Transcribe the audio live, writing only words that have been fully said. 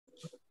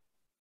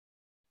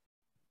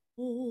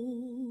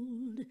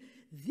Hold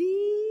these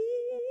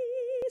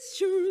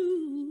truths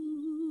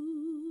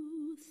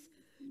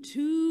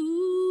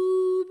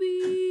to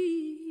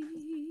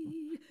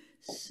be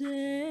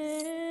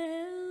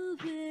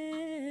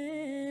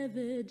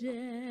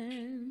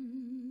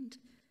self-evident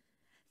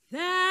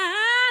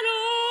that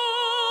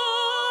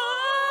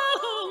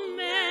all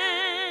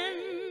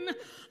men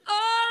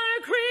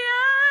are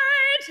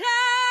created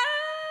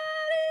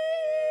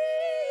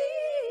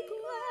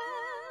equal,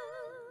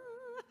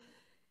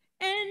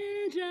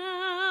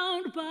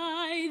 endowed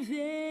by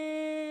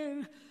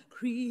their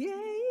Creator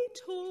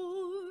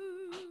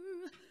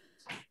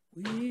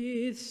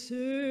with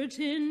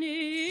certain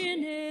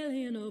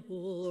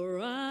inalienable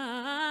rights,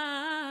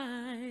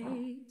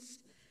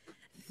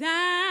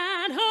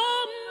 that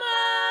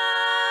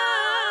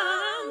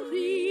among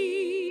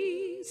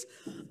these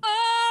are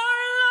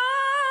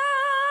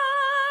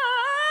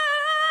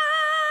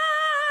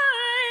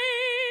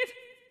life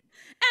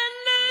and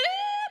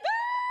liberty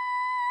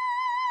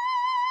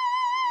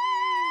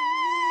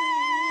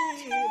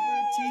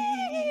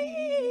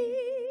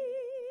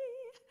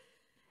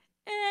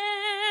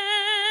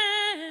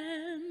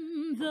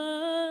and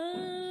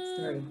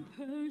the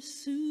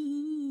pursuit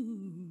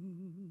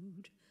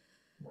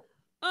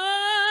of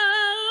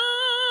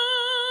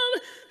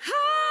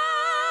happiness.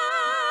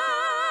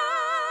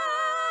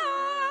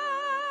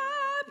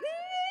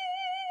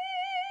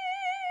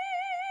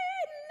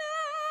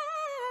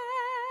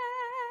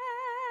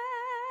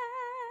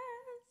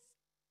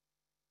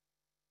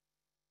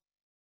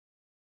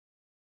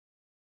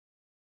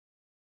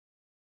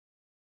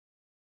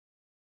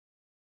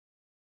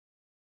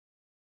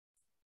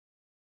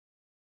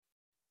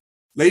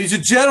 Ladies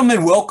and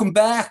gentlemen, welcome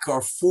back.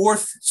 Our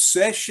fourth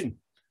session.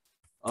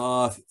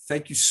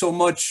 Thank you so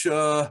much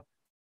for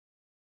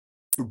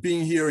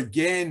being here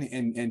again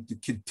and to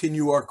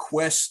continue our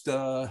quest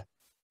for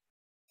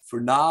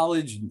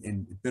knowledge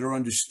and better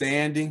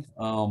understanding.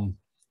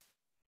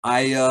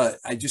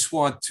 I just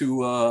want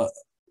to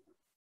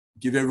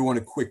give everyone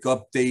a quick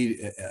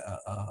update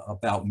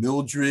about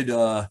Mildred.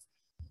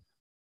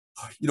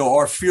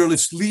 Our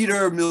fearless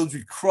leader,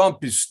 Mildred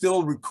Crump, is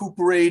still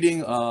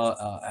recuperating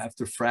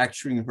after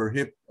fracturing her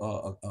hip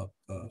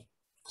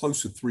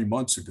close to 3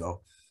 months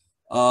ago.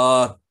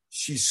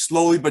 She's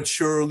slowly but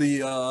surely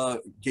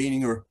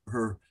gaining her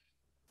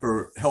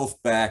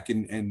health back,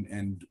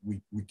 and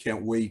we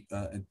can't wait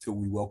until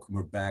we welcome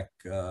her back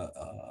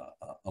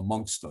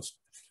amongst us.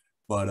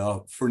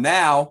 But for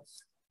now,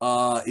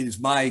 it is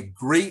my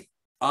great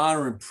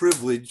honor and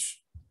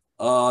privilege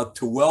to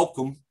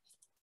welcome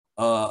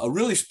a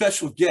really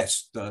special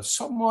guest,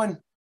 someone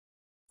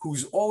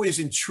who's always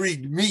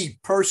intrigued me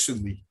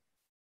personally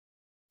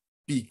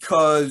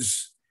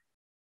because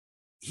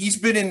he's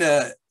been in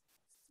a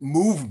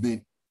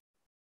movement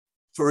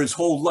for his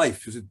whole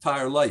life, his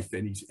entire life,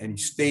 and he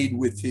stayed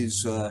with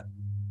his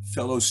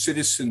fellow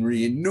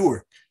citizenry in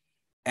Newark.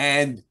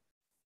 And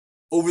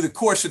over the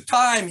course of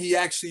time, he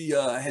actually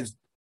has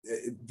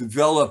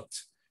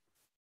developed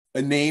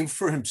a name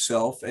for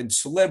himself and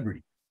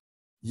celebrity.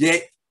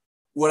 Yet,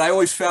 what I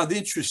always found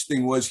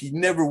interesting was he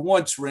never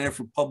once ran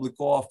for public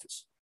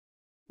office,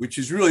 which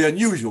is really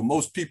unusual.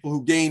 Most people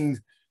who gain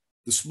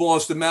the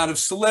smallest amount of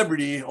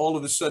celebrity all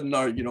of a sudden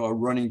are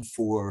running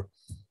for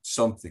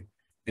something,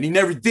 and he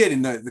never did.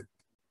 And the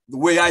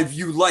way I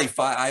view life,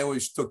 I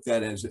always took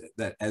that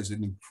as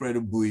an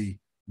incredibly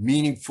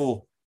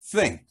meaningful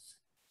thing.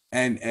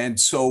 And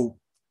so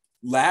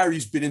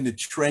Larry's been in the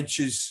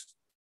trenches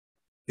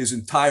his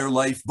entire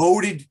life,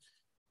 voted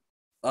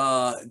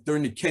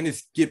during the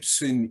Kenneth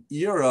Gibson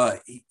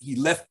era. He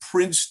left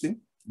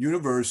Princeton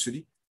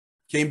University,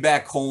 came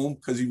back home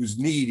because he was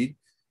needed.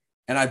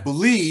 And I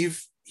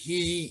believe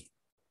he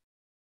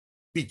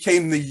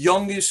became the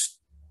youngest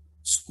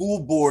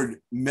school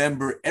board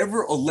member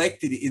ever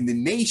elected in the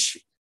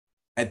nation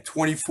at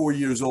 24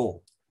 years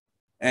old.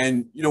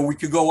 And, we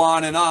could go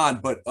on and on,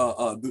 but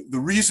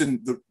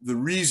the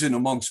reason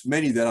amongst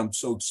many that I'm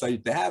so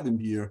excited to have him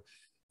here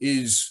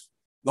is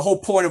the whole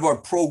point of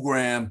our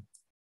program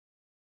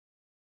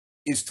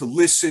is to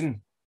listen,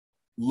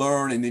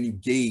 learn, and then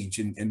engage.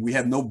 And we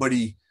have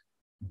nobody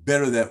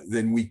better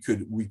than we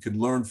could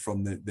learn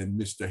from than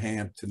Mr.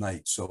 Ham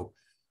tonight. So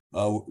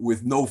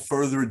with no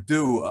further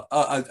ado,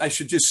 I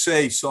should just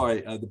say,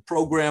 sorry, the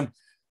program,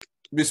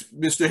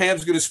 Mr.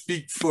 Ham's going to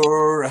speak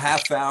for a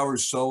half hour or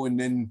so, and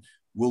then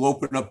we'll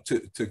open up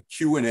to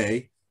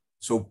Q&A.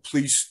 So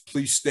please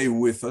stay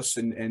with us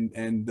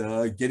and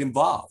get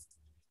involved.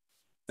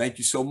 Thank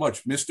you so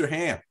much, Mr.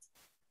 Ham.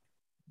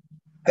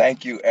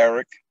 Thank you,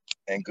 Eric,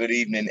 and good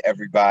evening,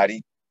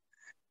 everybody.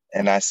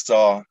 And I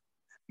saw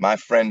my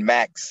friend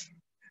Max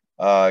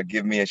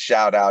give me a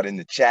shout out in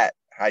the chat.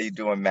 How you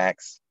doing,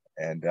 Max?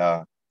 And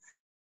I'm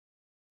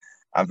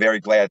very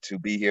glad to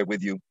be here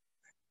with you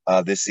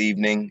this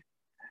evening.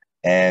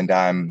 And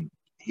I'm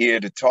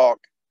here to talk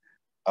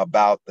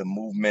about the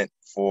movement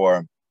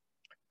for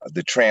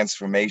the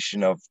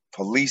transformation of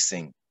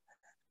policing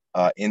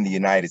in the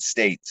United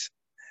States.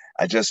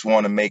 I just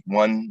want to make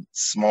one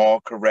small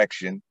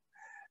correction.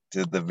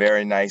 to the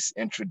very nice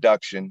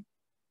introduction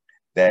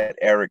that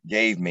Eric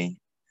gave me.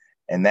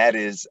 And that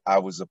is, I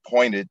was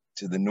appointed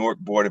to the Newark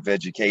Board of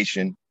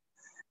Education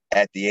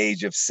at the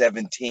age of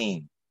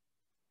 17.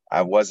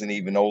 I wasn't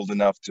even old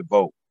enough to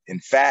vote. In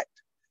fact,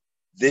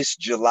 this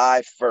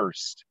July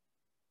 1st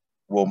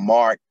will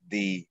mark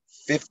the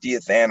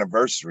 50th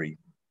anniversary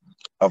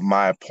of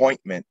my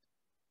appointment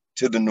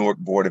to the Newark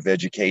Board of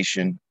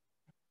Education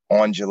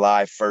on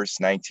July 1st,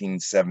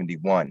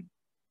 1971.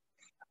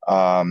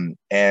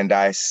 And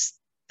I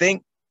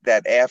think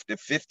that after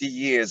 50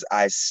 years,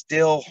 I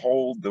still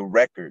hold the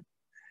record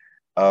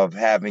of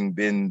having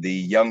been the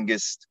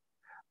youngest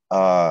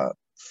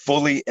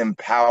fully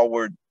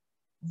empowered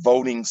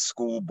voting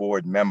school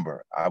board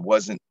member. I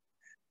wasn't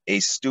a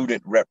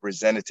student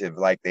representative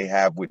like they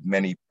have with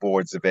many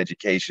boards of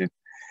education.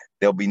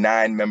 There'll be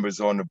 9 members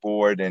on the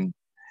board, and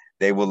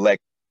they will let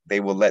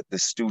the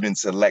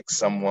students elect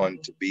someone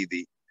to be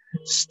the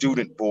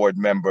student board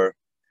member,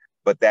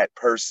 but that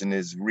person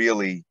is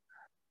really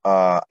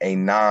a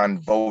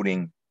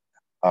non-voting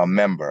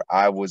member.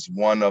 I was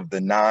one of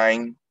the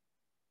 9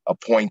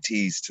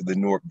 appointees to the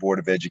Newark Board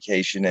of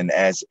Education, and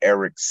as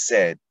Eric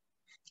said,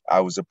 I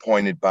was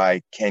appointed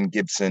by Ken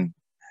Gibson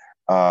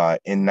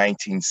in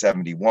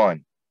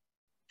 1971.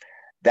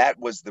 That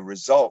was the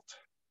result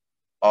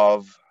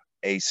of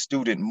a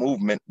student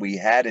movement we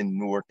had in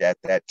Newark at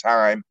that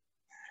time.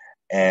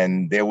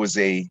 And there was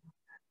a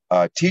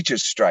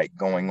teachers' strike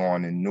going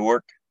on in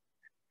Newark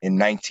in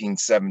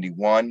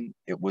 1971.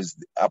 It was,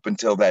 up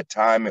until that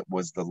time, it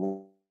was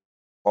the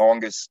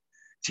longest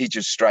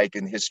teachers' strike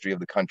in the history of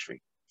the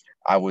country.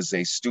 I was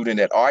a student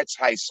at Arts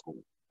High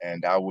School,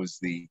 and I was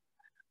the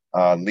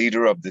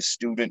leader of the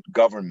student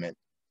government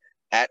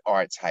at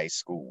Arts High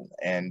School.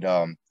 And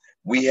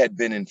we had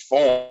been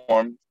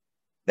informed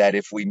that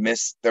if we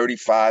missed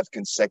 35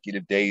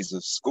 consecutive days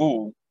of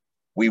school,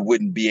 we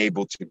wouldn't be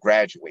able to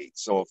graduate.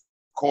 So, of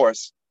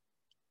course,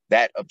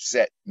 that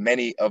upset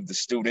many of the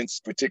students,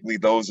 particularly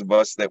those of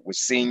us that were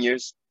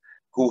seniors,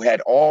 who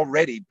had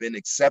already been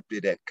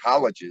accepted at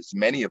colleges,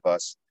 many of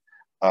us,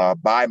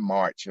 by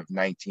March of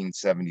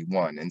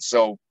 1971. And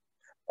so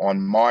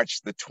on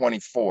March the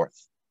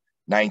 24th,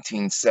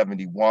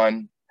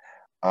 1971,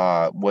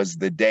 was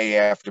the day,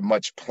 after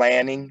much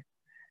planning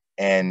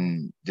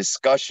and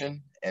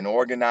discussion and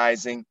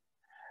organizing,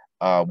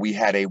 we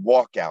had a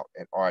walkout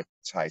at Arts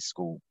High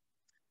School.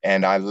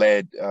 And I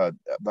led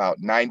about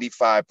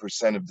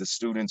 95% of the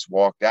students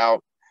walked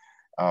out.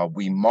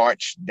 We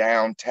marched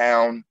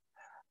downtown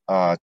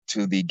to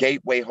the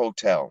Gateway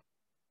Hotel.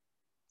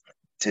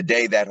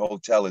 Today, that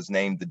hotel is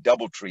named the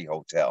Doubletree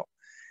Hotel.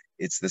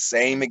 It's the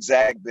same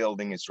exact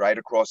building. It's right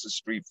across the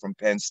street from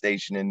Penn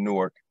Station in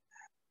Newark.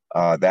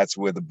 That's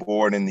where the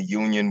board and the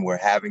union were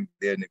having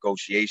their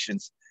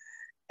negotiations.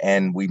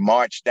 And we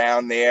marched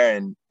down there,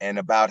 and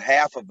about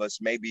half of us,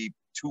 maybe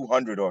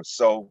 200 or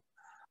so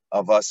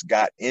of us,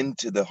 got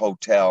into the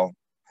hotel,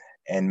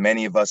 and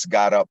many of us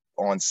got up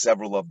on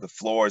several of the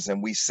floors,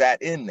 and we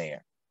sat in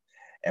there,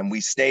 and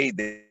we stayed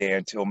there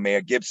until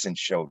Mayor Gibson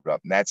showed up.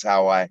 And that's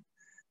how I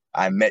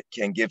met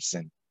Ken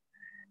Gibson.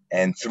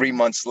 And 3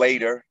 months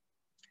later,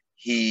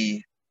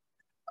 he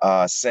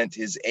sent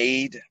his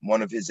aide,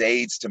 one of his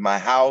aides, to my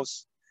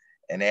house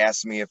and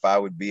asked me if I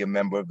would be a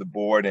member of the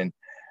board, and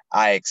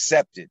I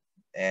accepted.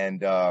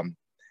 And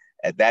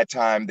at that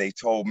time, they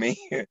told me,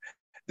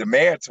 the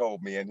mayor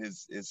told me, and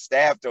his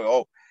staff told,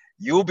 oh,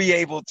 you'll be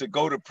able to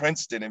go to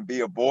Princeton and be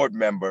a board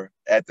member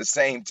at the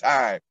same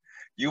time.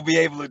 You'll be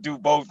able to do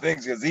both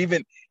things. Because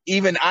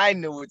even I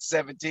knew at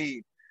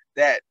 17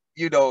 that,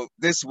 you know,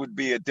 this would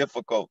be a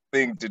difficult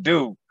thing to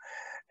do.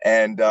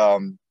 And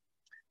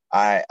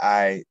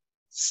I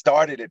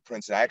started at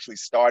Princeton. I actually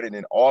started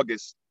in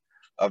August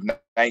of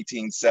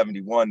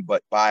 1971,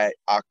 but by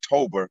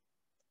October,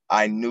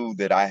 I knew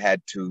that I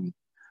had to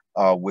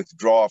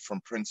withdraw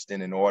from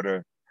Princeton in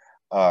order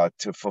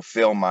to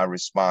fulfill my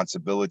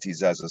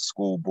responsibilities as a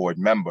school board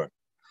member.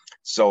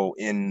 So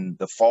in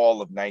the fall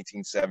of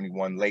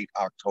 1971, late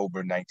October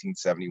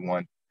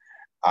 1971,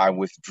 I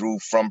withdrew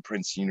from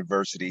Princeton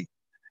University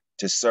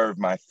to serve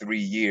my 3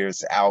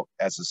 years out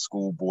as a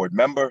school board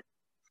member.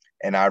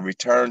 And I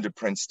returned to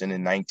Princeton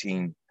in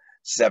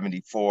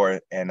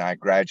 1974, and I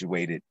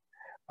graduated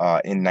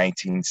in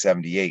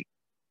 1978.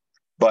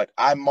 But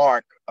I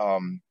mark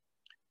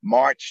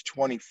March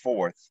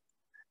 24th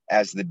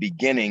as the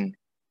beginning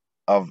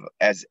of,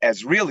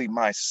 as really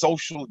my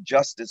social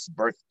justice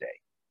birthday.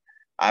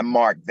 I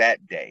mark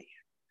that day,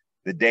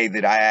 the day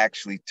that I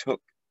actually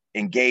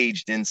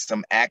engaged in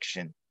some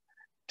action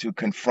to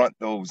confront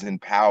those in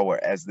power,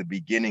 as the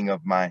beginning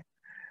of my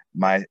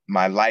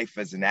life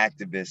as an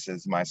activist,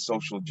 as my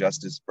social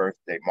justice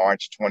birthday,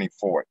 March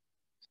 24th.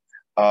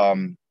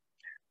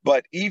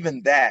 But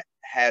even that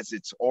has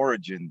its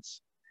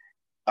origins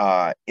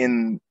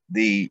in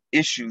the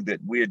issue that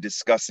we're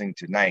discussing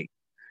tonight,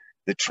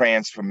 the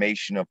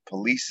transformation of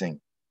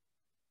policing,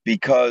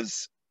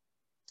 because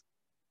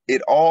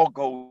it all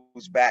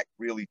goes back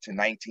really to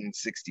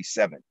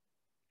 1967.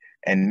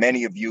 And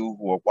many of you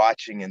who are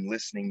watching and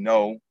listening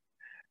know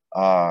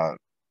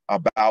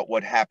about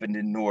what happened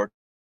in Newark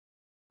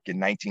in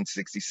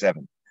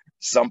 1967.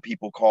 Some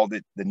people called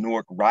it the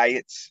Newark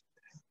riots.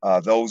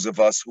 Those of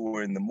us who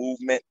were in the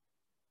movement,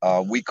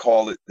 we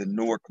call it the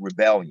Newark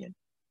Rebellion.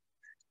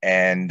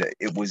 And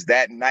it was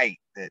that night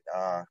that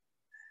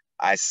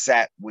I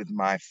sat with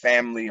my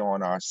family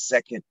on our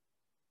second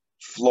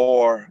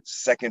floor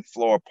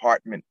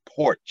apartment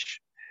porch.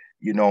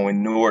 You know,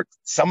 in Newark,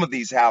 some of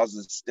these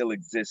houses still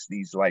exist,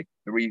 these like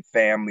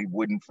 3-family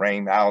wooden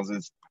frame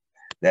houses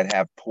that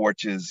have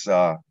porches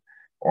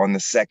on the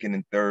second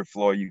and third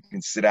floor. You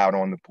can sit out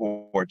on the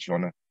porch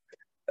on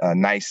a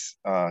nice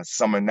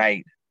summer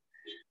night.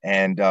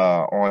 And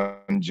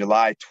on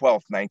July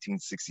 12th,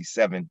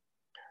 1967,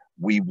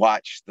 we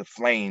watched the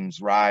flames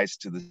rise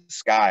to the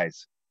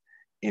skies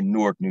in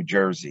Newark, New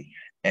Jersey.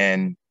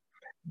 And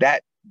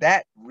that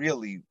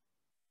really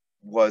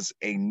was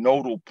a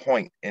nodal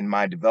point in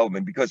my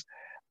development, because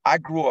I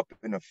grew up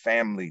in a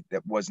family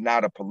that was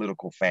not a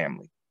political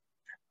family.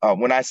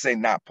 When I say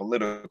not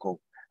political,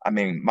 I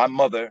mean, my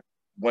mother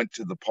went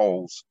to the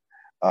polls.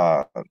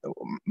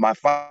 My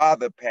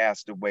father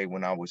passed away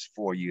when I was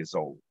 4 years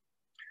old.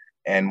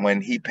 And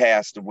when he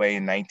passed away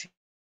in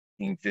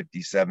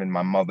 1957,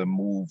 my mother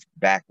moved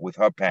back with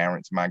her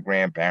parents, my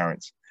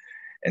grandparents.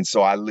 And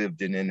so I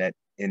lived in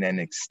an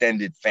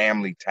extended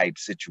family type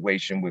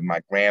situation with my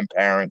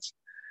grandparents,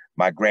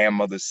 my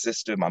grandmother's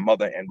sister, my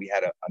mother, and we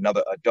had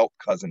another adult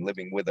cousin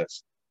living with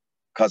us,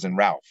 cousin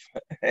Ralph.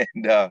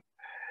 And,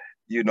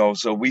 you know,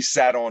 so we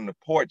sat on the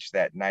porch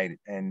that night,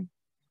 and,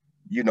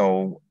 you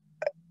know,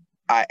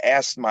 I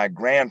asked my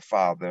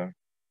grandfather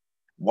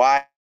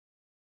why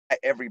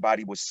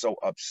everybody was so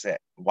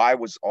upset. Why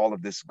was all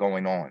of this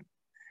going on?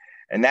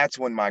 And that's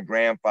when my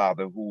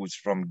grandfather, who was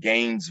from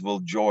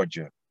Gainesville,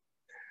 Georgia,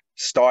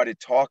 started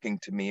talking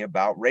to me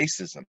about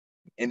racism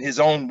in his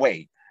own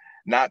way,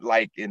 not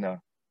like in a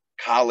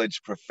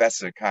college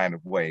professor kind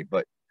of way,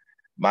 but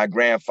my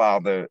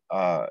grandfather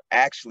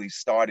actually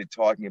started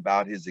talking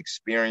about his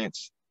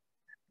experience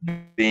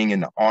being in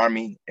the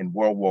Army in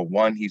World War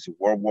I. He's a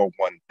World War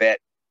I vet,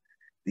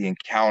 the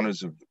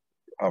encounters of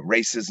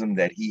racism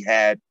that he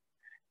had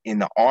in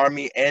the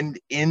Army and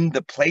in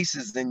the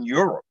places in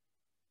Europe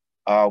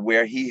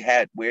where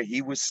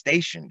he was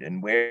stationed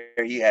and where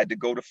he had to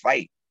go to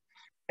fight,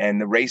 and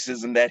the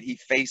racism that he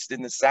faced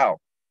in the South.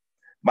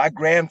 My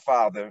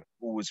grandfather,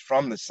 who was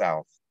from the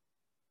South,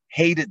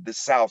 hated the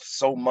South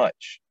so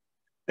much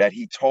that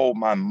he told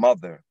my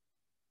mother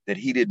that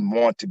he didn't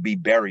want to be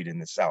buried in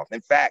the South.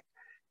 In fact,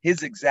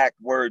 his exact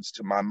words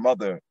to my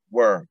mother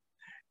were,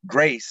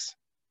 "Grace,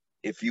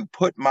 if you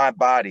put my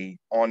body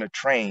on a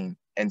train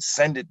and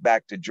send it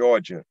back to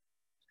Georgia,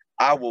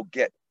 I will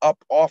get up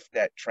off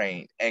that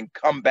train and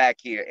come back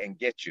here and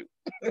get you."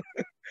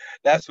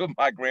 That's what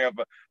my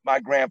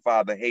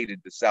grandfather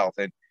hated the South.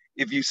 And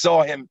if you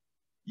saw him,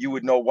 you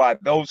would know why.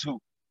 Those who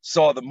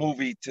saw the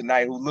movie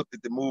tonight, who looked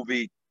at the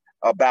movie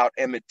about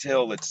Emmett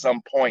Till, at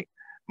some point,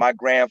 my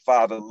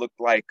grandfather looked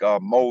like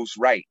Mose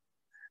Wright.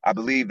 I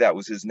believe that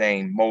was his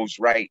name, Mose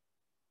Wright,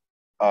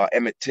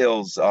 Emmett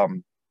Till's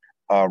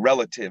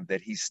relative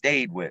that he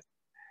stayed with.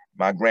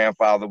 My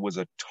grandfather was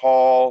a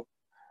tall,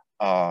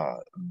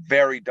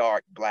 very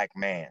dark Black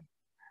man.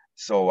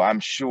 So I'm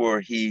sure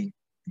he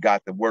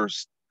got the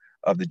worst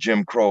of the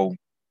Jim Crow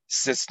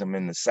system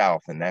in the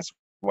South. And that's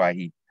why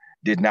he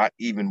did not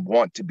even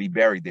want to be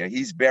buried there.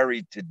 He's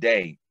buried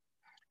today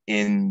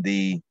in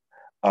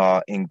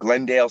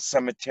Glendale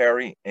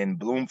Cemetery in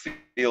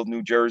Bloomfield,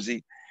 New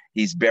Jersey.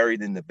 He's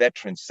buried in the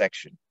veterans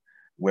section,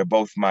 where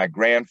both my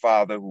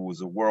grandfather, who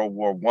was a World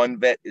War I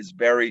vet, is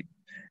buried,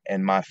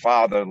 and my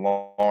father,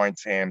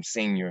 Lawrence Ham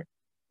Sr.,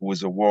 who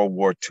was a World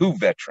War II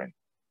veteran.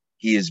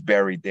 He is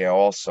buried there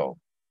also.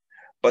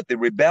 But the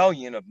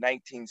rebellion of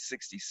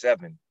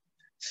 1967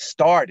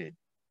 started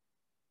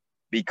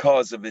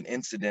because of an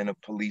incident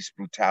of police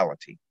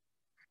brutality.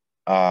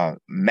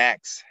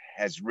 Max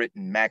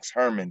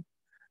Herman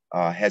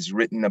has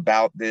written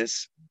about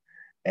this,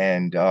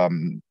 and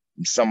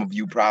some of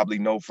you probably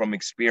know from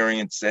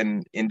experience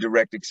and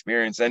indirect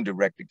experience and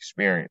direct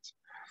experience.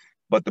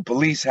 But the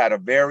police had a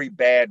very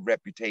bad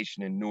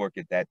reputation in Newark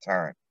at that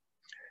time.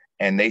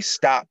 And they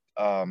stopped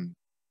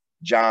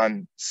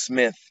John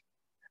Smith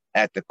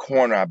at the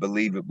corner, I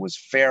believe it was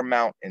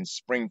Fairmount and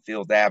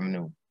Springfield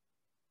Avenue,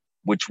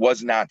 which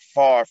was not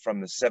far from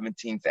the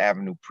 17th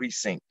Avenue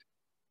precinct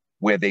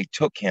where they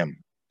took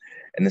him.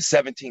 And the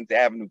 17th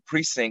Avenue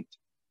precinct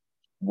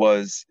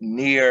was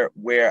near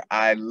where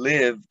I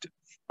lived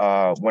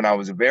when I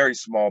was a very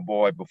small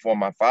boy before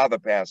my father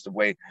passed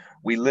away.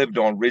 We lived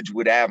on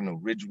Ridgewood Avenue,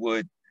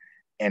 Ridgewood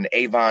and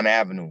Avon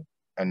Avenue,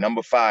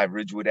 number 5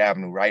 Ridgewood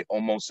Avenue, right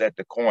almost at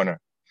the corner.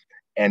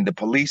 And the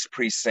police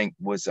precinct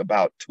was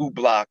about 2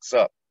 blocks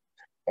up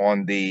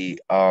on the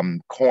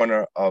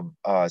corner of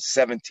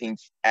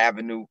 17th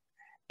Avenue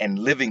and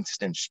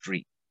Livingston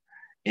Street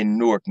in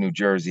Newark, New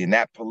Jersey. And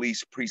that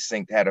police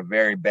precinct had a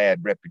very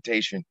bad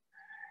reputation.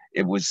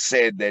 It was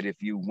said that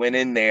if you went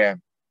in there,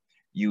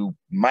 you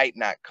might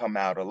not come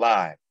out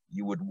alive.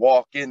 You would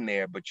walk in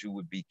there, but you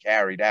would be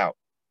carried out.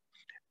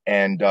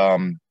 And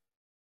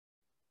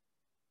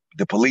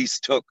the police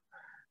took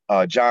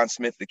John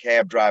Smith, the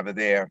cab driver,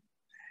 there,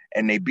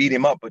 and they beat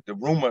him up. But the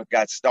rumor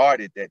got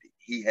started that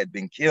he had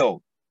been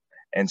killed.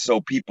 And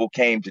so people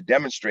came to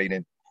demonstrate.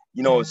 And,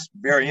 you know, it's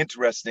very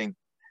interesting.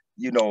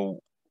 You know,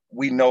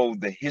 we know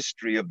the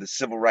history of the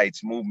civil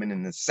rights movement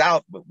in the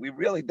South, but we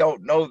really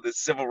don't know the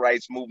civil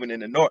rights movement in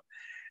the North.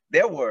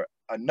 There were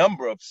a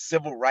number of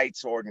civil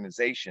rights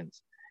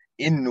organizations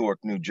in Newark,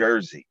 New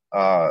Jersey,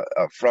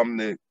 from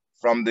the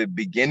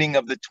beginning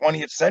of the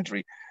 20th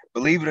century.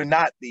 Believe it or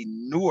not, the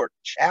Newark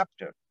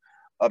chapter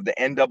of the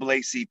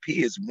NAACP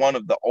is one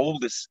of the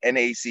oldest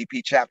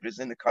NAACP chapters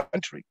in the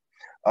country.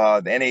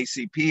 The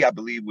NAACP, I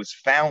believe, was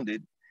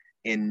founded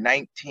in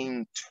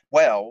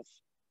 1912,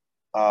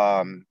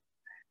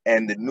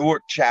 and the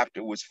Newark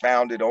chapter was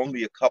founded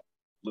only a couple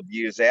of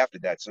years after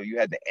that. So you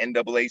had the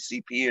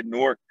NAACP in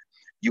Newark,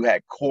 you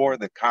had CORE,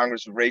 the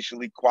Congress of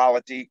Racial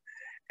Equality.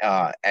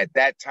 At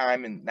that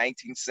time in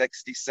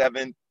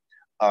 1967,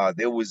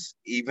 there was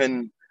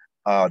even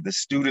the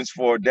Students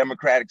for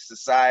Democratic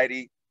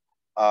Society.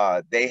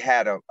 They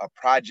had a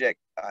project,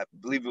 I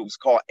believe it was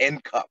called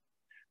NCUP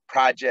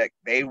project.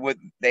 They were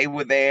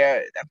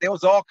there. There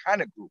was all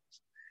kind of groups.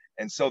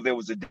 And so there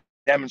was a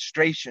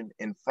demonstration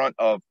in front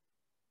of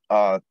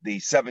the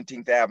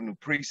 17th Avenue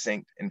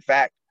precinct. In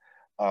fact,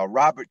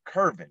 Robert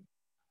Curvin,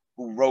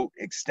 who wrote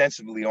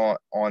extensively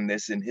on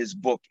this in his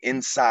book,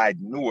 Inside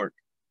Newark,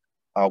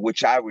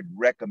 which I would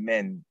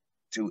recommend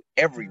to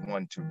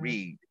everyone to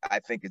read. I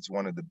think it's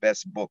one of the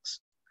best books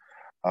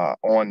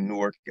on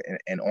Newark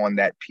and on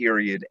that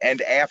period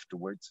and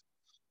afterwards.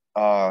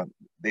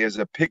 There's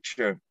a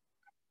picture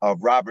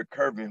of Robert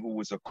Curvin, who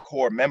was a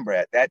CORE member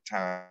at that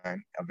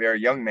time, a very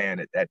young man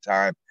at that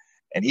time,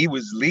 and he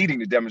was leading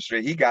the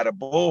demonstration. He got a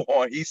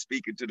bullhorn, he's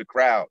speaking to the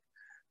crowd.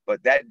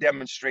 But that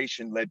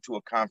demonstration led to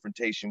a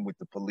confrontation with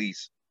the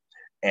police,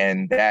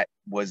 and that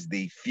was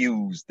the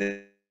fuse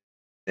that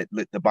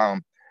lit the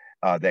bomb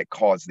that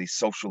caused the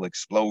social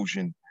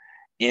explosion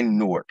in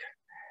Newark.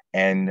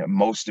 And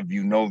most of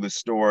you know the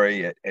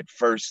story. At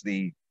first,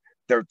 the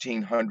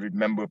 1,300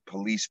 member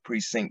police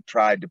precinct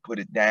tried to put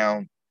it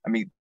down.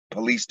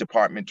 Police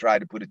department tried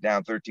to put it down,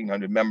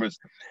 1,300 members.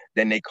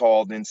 Then they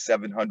called in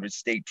 700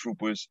 state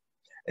troopers.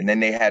 And then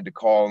they had to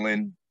call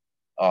in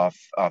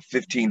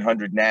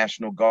 1,500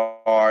 National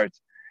Guards.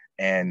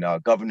 And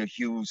Governor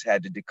Hughes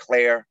had to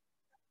declare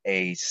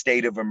a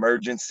state of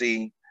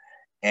emergency.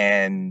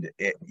 And,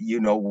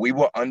 we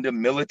were under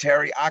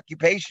military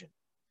occupation.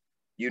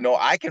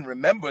 I can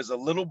remember as a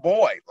little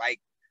boy,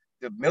 like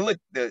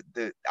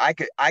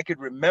I could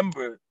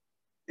remember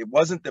it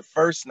wasn't the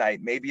first night,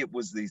 maybe it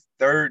was the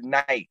third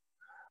night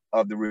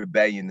of the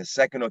rebellion, the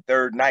second or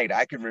third night.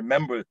 I can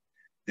remember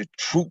the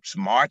troops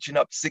marching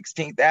up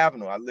 16th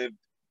Avenue. I lived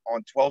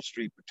on 12th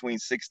Street between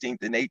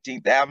 16th and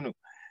 18th Avenue.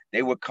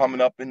 They were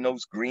coming up in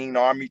those green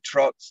army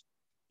trucks,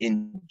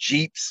 in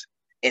Jeeps,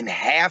 in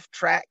half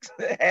tracks.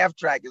 Half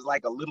track is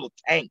like a little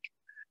tank,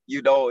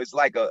 it's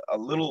like a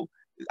little,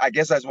 I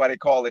guess that's why they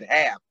call it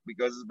half,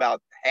 because it's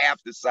about half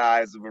the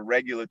size of a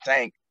regular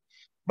tank,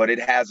 but it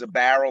has a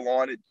barrel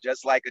on it,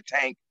 just like a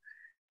tank,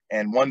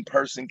 and one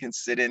person can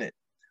sit in it.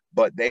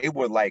 But they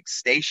were like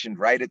stationed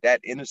right at that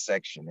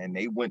intersection, and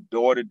they went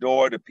door to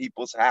door to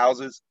people's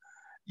houses.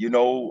 When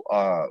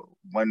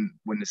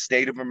the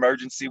state of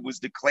emergency was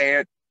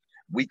declared,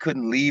 we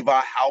couldn't leave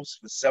our house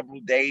for several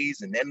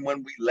days. And then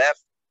when we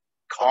left,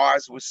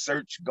 cars were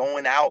searched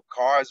going out,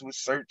 cars were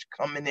searched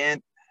coming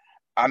in.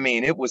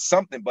 It was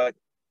something. But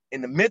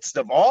in the midst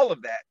of all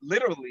of that,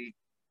 literally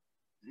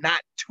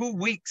not 2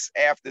 weeks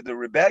after the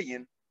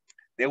rebellion,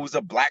 there was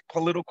a Black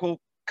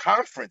political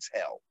conference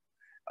held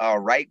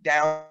right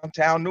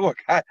downtown Newark.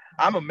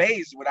 I'm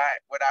amazed when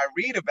I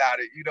read about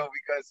it,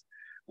 because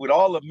with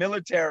all the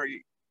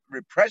military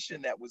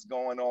repression that was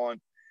going on,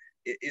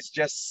 it's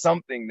just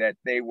something that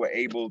they were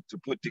able to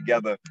put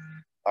together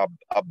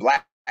a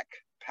Black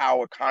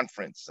Power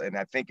conference. And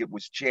I think it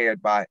was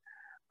chaired by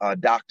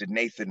Dr.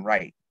 Nathan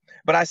Wright.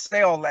 But I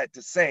say all that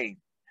to say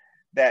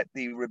that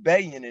the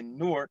rebellion in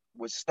Newark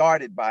was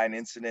started by an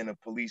incident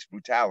of police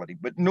brutality.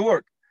 But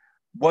Newark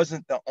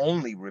wasn't the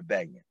only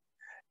rebellion.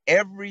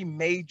 Every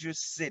major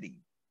city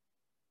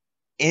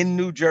in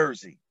New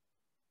Jersey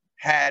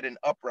had an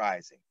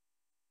uprising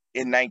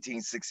in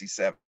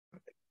 1967.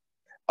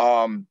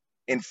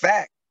 In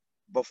fact,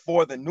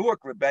 before the Newark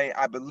Rebellion,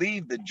 I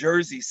believe the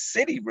Jersey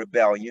City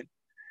Rebellion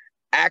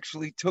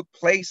actually took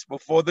place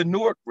before the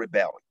Newark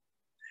Rebellion.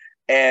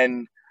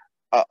 And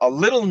a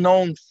little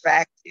known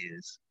fact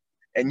is,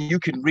 and you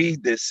can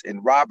read this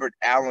in Robert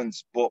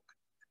Allen's book,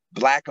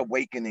 Black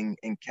Awakening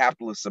in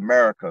Capitalist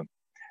America,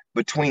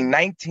 between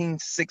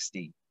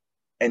 1960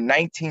 and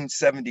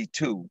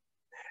 1972,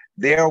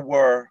 there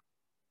were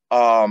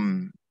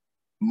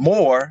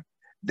more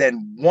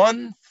than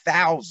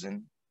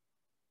 1,000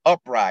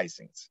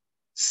 uprisings,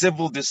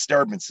 civil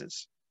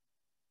disturbances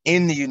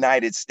in the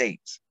United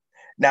States.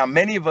 Now,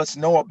 many of us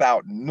know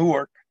about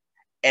Newark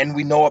and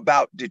we know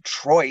about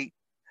Detroit.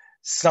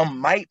 Some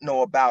might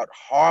know about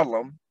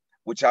Harlem,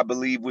 which I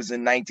believe was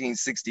in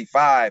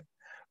 1965,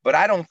 But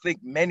I don't think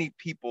many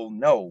people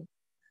know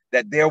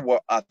that there were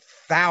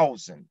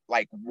 1,000,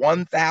 like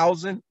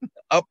 1,000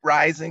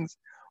 uprisings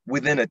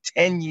within a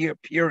 10-year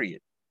period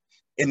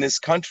in this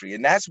country.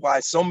 And that's why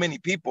so many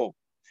people,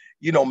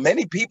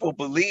 many people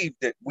believe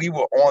that we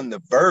were on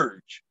the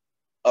verge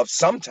of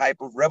some type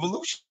of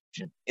revolution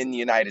in the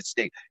United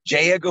States.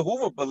 J. Edgar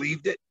Hoover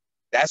believed it.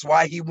 That's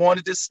why he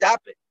wanted to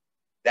stop it.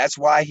 That's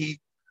why he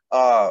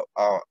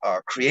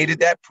created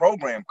that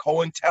program,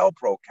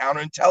 COINTELPRO,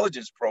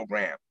 counterintelligence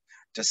program,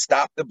 to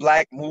stop the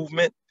Black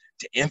movement,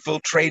 to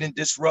infiltrate and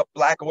disrupt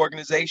Black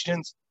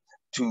organizations,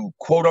 to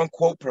quote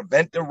unquote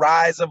prevent the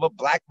rise of a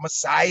Black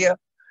messiah,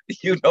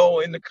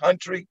 in the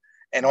country,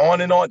 and on,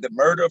 the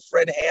murder of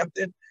Fred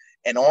Hampton,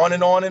 and on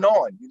and on and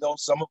on.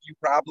 Some of you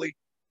probably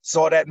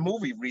saw that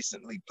movie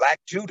recently, Black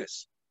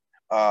Judas,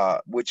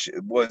 which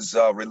was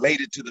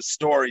related to the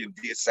story of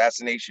the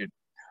assassination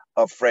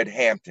of Fred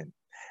Hampton.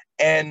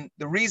 And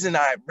the reason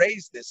I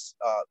raised this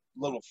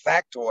little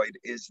factoid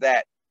is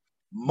that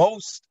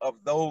most of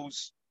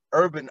those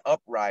urban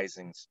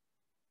uprisings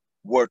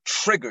were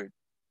triggered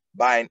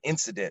by an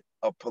incident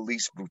of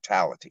police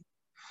brutality.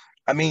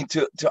 I mean,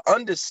 to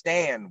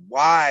understand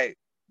why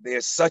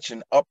there's such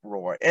an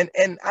uproar, and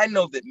I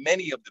know that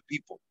many of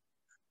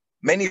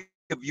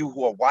you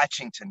who are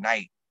watching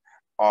tonight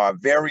are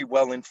very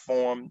well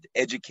informed,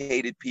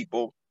 educated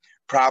people,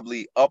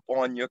 probably up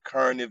on your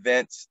current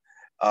events.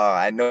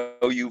 I know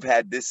you've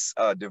had this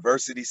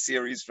diversity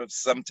series for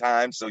some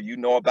time, so you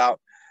know about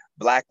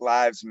Black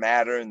Lives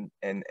Matter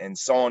and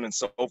so on and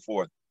so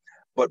forth.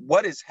 But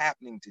what is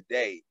happening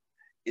today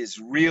is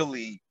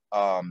really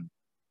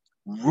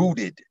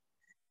rooted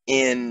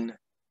in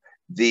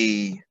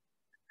the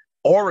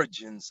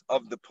origins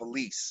of the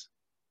police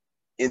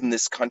in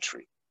this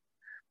country.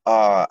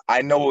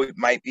 I know it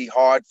might be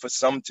hard for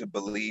some to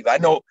believe. I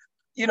know,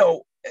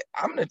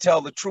 I'm going to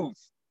tell the truth.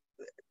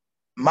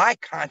 My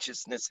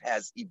consciousness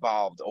has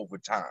evolved over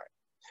time.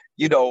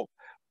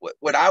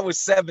 When I was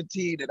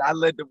 17 and I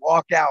led the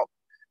walkout,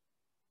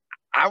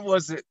 I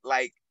wasn't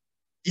like,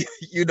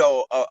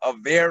 a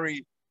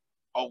very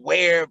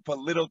aware,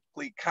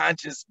 politically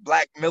conscious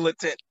Black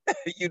militant.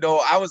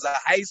 I was a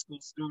high school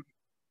student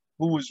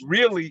who was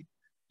really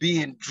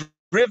being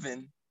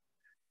driven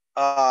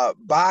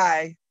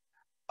by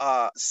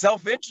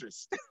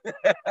self-interest.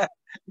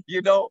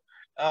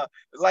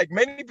 Like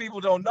many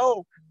people don't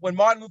know, when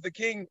Martin Luther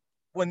King,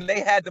 when they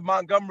had the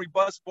Montgomery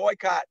bus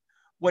boycott,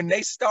 when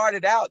they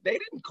started out, they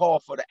didn't call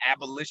for the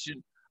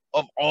abolition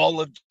of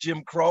all of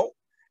Jim Crow.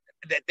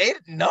 That they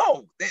didn't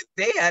know.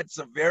 They had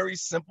some very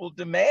simple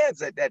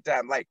demands at that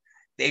time. Like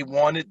they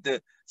wanted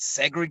the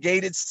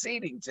segregated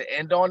seating to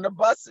end on the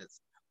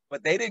buses,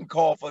 but they didn't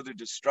call for the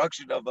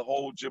destruction of the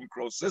whole Jim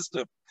Crow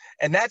system.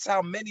 And that's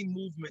how many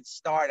movements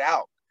start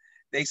out.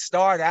 They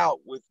start out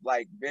with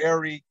like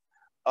very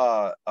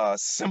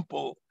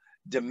simple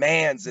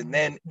demands, and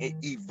then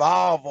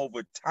evolve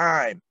over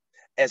time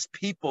as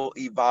people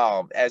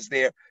evolve, as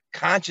their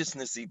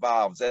consciousness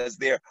evolves, as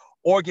their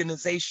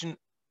organizational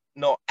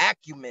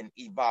acumen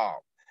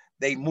evolve.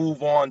 They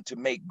move on to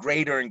make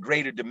greater and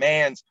greater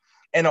demands,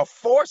 and are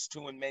forced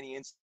to in many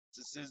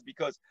instances,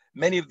 because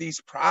many of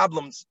these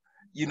problems,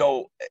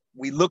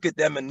 we look at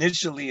them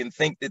initially and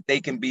think that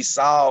they can be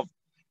solved,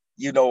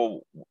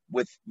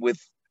 with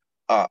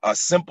a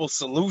simple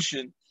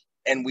solution.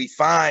 And we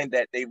find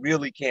that they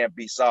really can't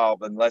be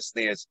solved unless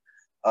there's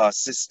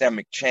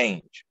systemic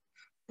change.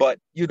 But,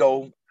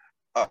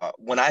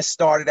 when I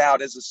started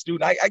out as a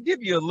student, I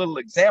give you a little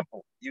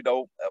example,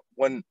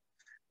 when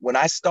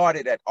I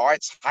started at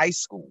Arts High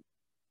School,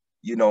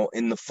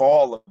 in the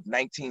fall of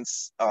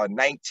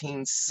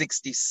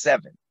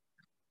 1967,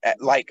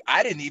 like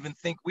I didn't even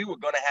think we were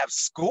going to have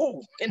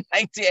school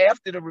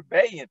after the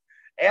rebellion,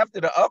 after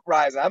the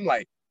uprising. I'm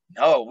like,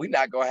 no, we're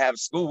not going to have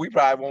school. We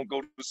probably won't go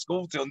to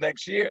school till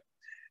next year.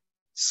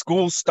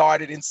 School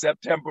started in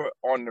September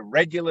on the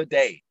regular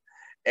day,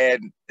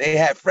 and they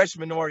had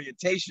freshman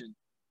orientation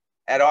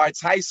at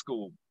Arts High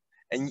School.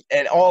 And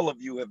all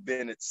of you have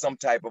been at some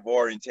type of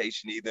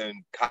orientation, either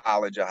in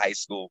college or high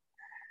school.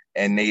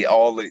 And they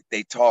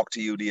talk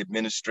to you, the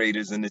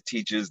administrators and the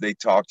teachers, they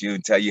talk to you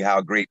and tell you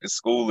how great the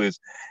school is.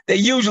 They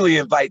usually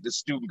invite the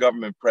student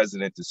government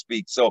president to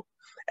speak. So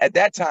at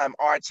that time,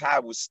 Arts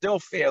High was still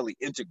fairly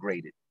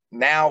integrated.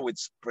 Now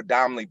it's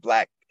predominantly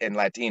Black and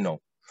Latino.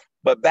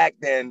 But back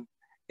then,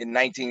 in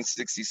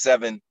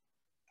 1967,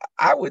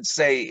 I would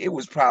say it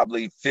was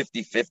probably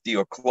 50-50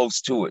 or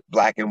close to it,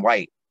 Black and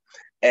white.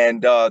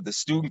 And the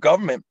student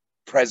government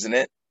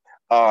president,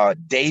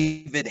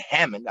 David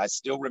Hammond, I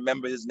still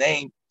remember his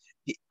name,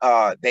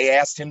 they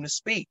asked him to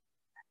speak.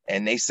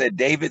 And they said,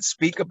 David,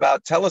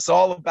 tell us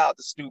all about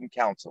the student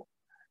council.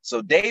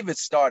 So David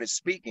started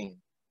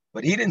speaking,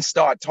 but he didn't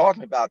start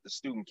talking about the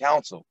student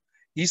council.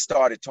 He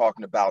started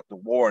talking about the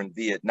war in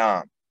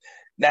Vietnam.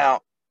 Now,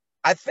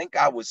 I think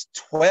I was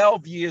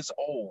 12 years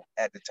old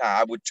at the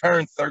time. I would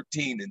turn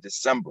 13 in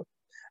December.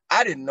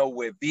 I didn't know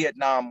where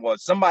Vietnam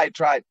was. Somebody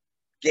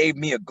gave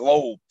me a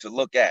globe to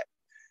look at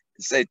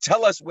and said,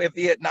 tell us where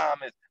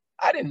Vietnam is.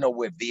 I didn't know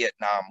where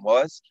Vietnam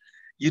was.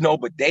 you know,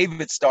 but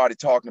David started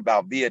talking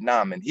about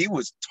Vietnam, and he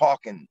was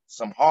talking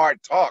some hard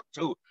talk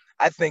too.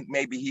 I think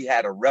maybe he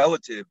had a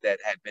relative that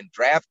had been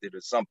drafted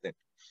or something.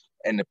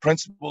 And the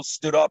principal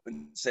stood up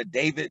and said,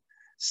 David,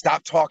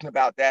 stop talking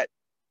about that.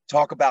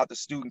 Talk about the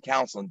student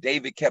council. And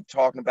David kept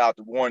talking about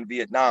the war in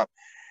Vietnam.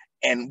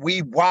 And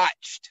we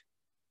watched,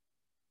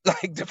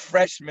 like the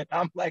freshmen,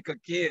 I'm like a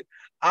kid,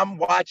 I'm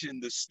watching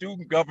the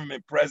student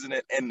government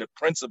president and the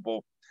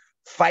principal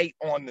fight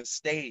on the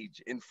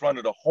stage in front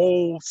of the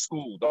whole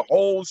school. The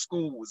whole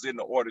school was in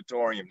the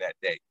auditorium that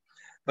day.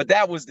 But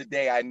that was the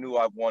day I knew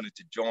I wanted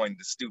to join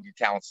the student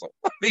council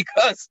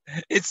because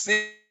it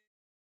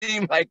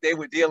seemed like they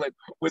were dealing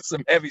with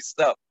some heavy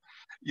stuff,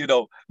 you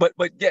know. But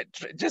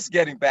just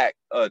getting back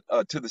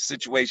to the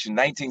situation,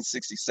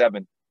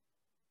 1967.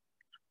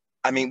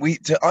 I mean,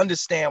 to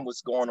understand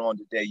what's going on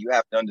today, you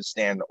have to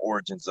understand the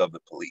origins of the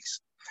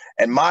police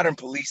and modern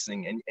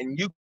policing. And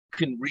you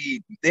can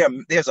read,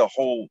 there's a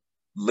whole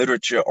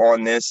literature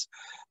on this,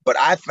 but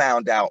I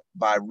found out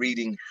by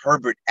reading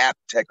Herbert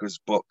Aptheker's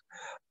book,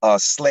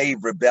 Slave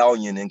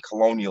Rebellion in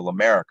Colonial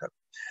America.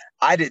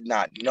 I did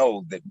not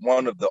know that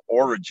one of the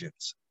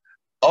origins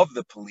of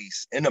the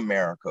police in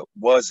America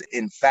was,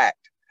 in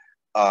fact,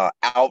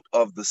 out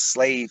of the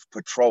slave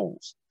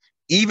patrols.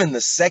 Even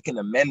the Second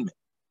Amendment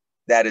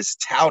that is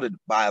touted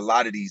by a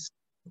lot of these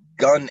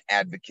gun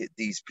advocates,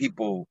 these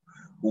people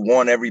who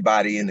want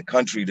everybody in the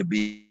country to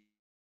be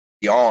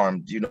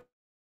armed, you know.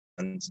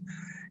 And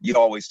you're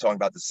always talking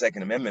about the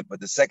Second Amendment, but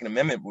the Second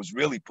Amendment was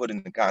really put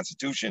in the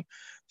Constitution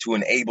to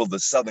enable the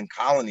Southern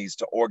colonies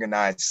to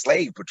organize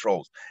slave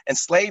patrols. And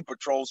slave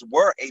patrols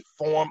were a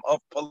form of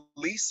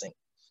policing.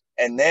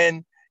 And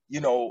then,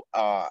 you know,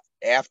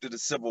 after the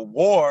Civil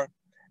War,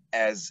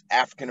 as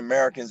African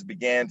Americans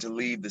began to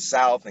leave the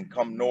South and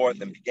come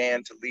north and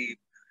began to leave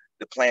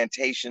the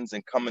plantations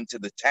and come into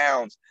the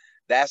towns,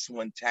 that's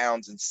when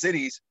towns and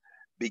cities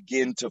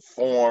begin to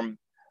form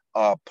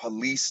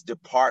police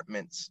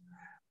departments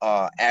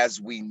as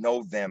we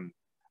know them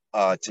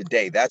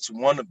today. That's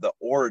one of the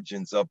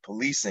origins of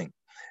policing.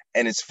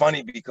 And it's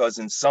funny because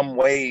in some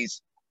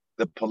ways,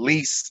 the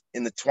police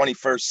in the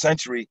 21st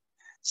century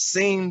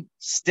seem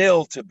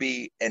still to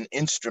be an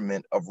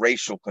instrument of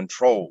racial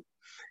control.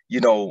 You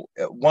know,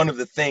 one of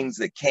the things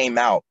that came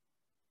out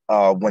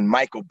when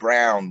Michael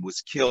Brown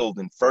was killed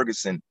in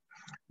Ferguson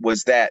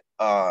was that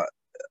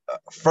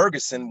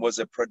Ferguson was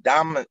a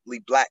predominantly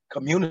Black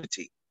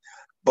community,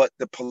 but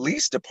the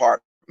police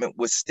department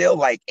was still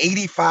like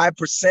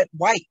 85%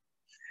 white.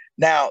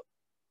 Now,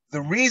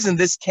 the reason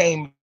this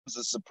came as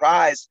a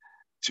surprise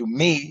to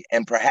me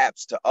and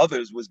perhaps to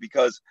others was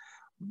because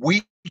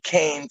we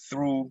came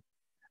through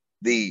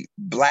the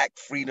Black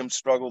freedom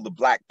struggle, the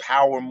Black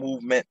power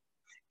movement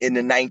in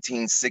the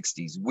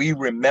 1960s. We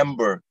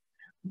remember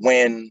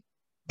when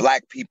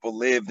Black people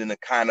lived in a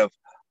kind of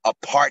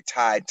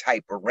apartheid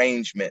type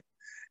arrangement.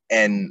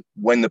 And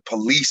when the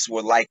police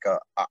were like a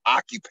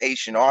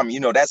occupation army, you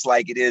know, that's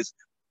like it is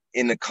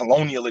in the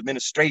colonial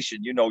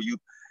administration. You know,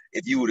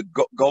 if you were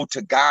to go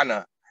to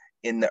Ghana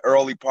in the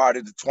early part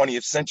of the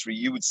 20th century,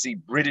 you would see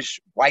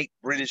white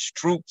British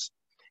troops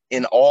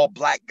in all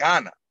Black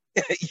Ghana,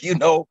 you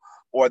know,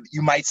 or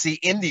you might see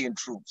Indian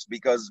troops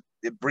because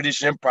the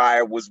British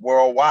Empire was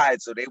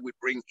worldwide. So they would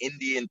bring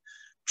Indian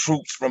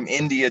troops from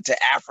India to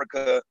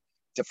Africa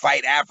to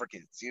fight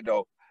Africans, you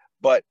know.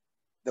 But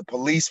the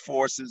police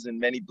forces in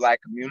many Black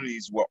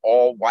communities were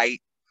all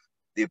white.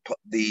 The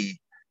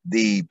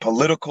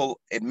political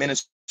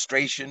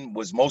administration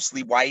was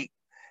mostly white,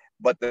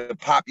 but the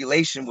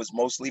population was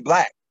mostly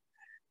Black,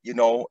 you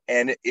know.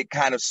 And it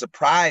kind of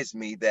surprised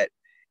me that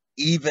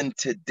even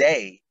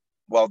today,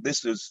 well,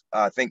 this was,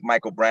 I think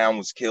Michael Brown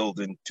was killed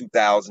in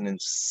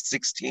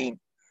 2016,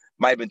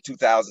 might have been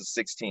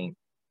 2016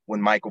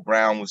 when Michael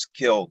Brown was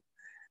killed,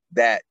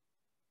 that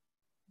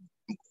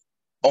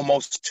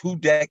almost 2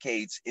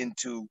 decades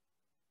into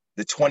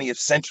the 20th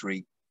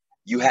century,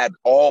 you had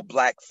all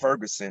Black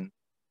Ferguson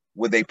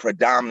with a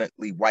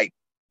predominantly white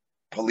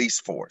police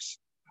force.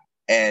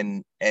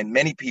 And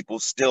many people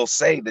still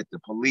say that the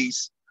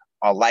police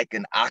are like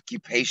an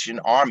occupation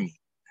army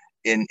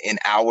in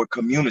our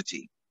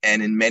community.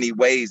 And in many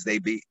ways, they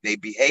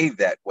behave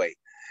that way.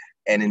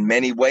 And in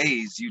many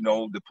ways, you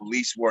know, the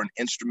police were an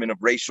instrument of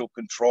racial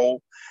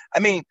control. I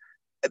mean,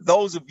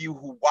 those of you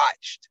who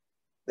watched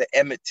the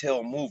Emmett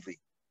Till movie,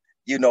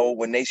 you know,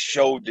 when they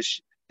showed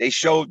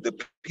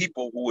the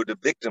people who were the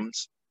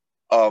victims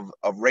of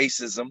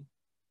racism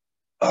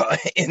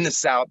in the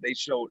South, they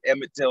showed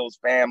Emmett Till's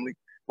family.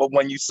 But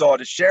when you saw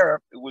the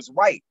sheriff, it was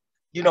white.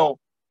 You know,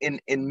 in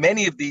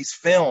many of these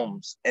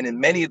films and in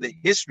many of the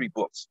history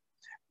books,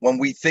 when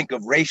we think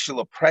of racial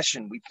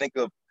oppression, we think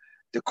of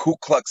the Ku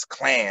Klux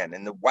Klan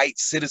and the white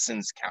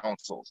citizens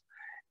councils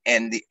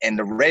and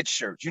the red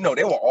shirts. You know,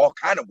 there were all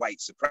kind of white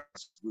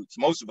supremacist groups.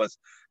 Most of us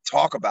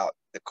talk about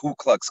the Ku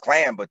Klux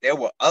Klan, but there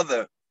were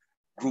other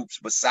groups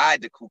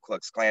beside the Ku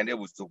Klux Klan. There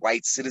was the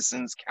White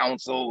Citizens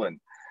Council and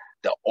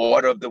the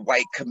Order of the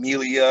White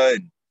Camellia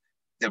and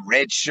the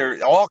red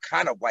shirt, all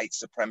kind of white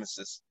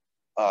supremacist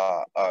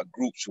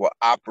groups were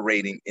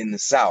operating in the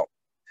South.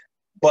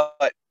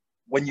 But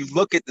when you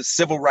look at the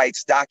civil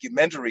rights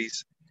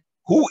documentaries,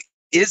 who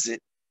is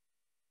it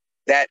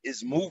that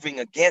is moving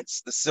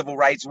against the civil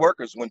rights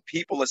workers? When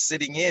people are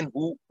sitting in,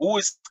 who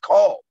is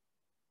called?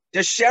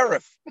 The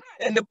sheriff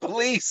and the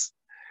police.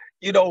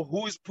 You know,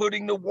 who's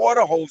putting the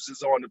water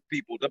hoses on the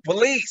people? The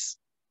police.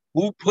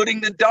 Who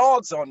putting the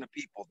dogs on the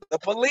people? The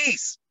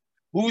police.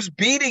 Who's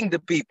beating the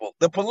people?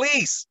 The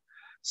police.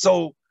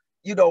 So,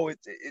 you know,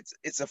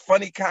 it's a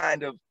funny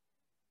kind of,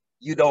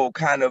 you know,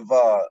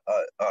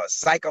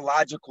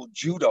 psychological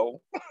judo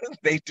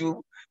they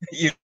do,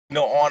 you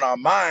know, on our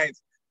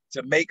minds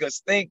to make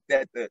us think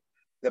that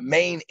the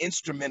main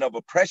instrument of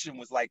oppression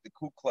was like the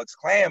Ku Klux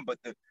Klan, but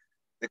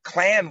the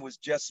Klan was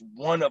just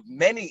one of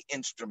many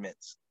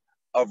instruments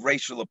of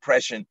racial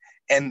oppression,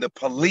 and the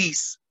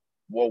police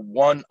were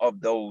one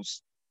of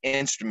those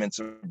instruments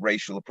of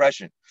racial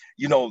oppression.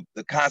 You know,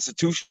 the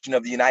Constitution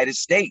of the United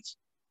States,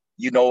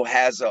 you know,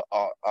 has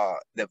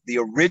the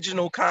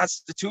original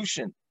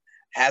Constitution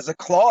has a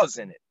clause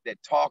in it that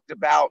talked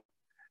about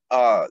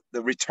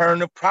the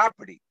return of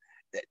property.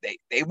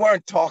 They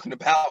weren't talking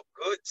about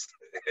goods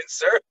and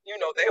services. You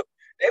know,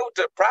 they were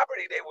the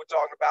property they were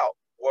talking about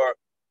were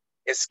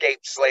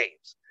escaped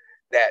slaves.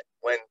 That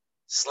when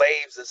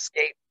slaves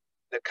escaped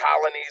the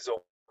colonies, or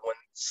when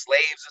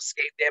slaves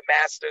escaped their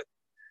master,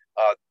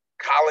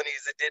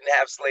 colonies that didn't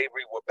have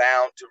slavery were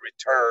bound to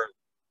return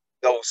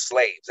those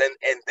slaves.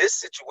 And this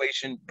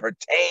situation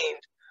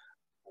pertained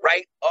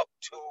right up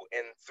to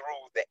and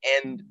through the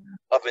end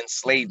of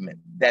enslavement,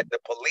 that the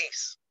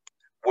police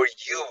were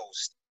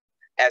used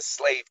as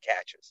slave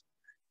catchers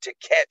to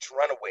catch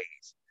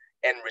runaways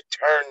and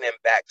return them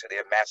back to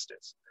their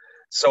masters.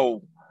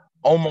 So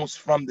almost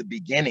from the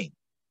beginning,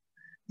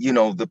 you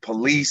know, the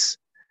police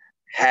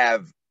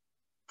have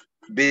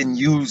been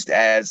used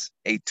as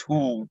a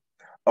tool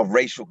of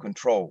racial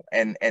control.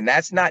 And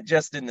that's not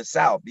just in the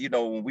South. You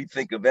know, when we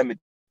think of Emmett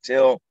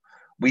Till,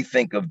 we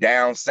think of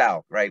down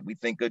South, right? We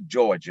think of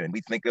Georgia, and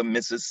we think of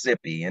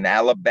Mississippi and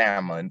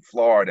Alabama and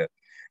Florida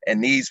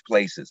and these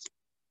places.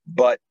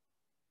 But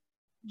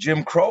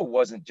Jim Crow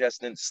wasn't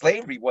just in,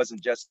 slavery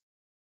wasn't just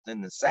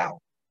in the South.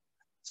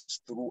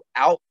 It's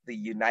throughout the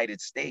United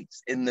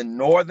States, in the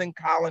northern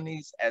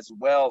colonies as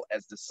well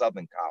as the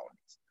southern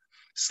colonies.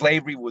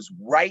 Slavery was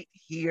right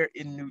here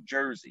in New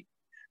Jersey.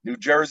 New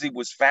Jersey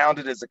was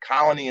founded as a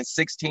colony in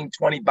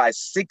 1620. By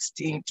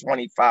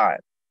 1625,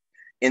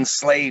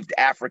 enslaved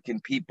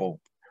African people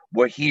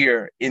were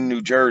here in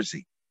New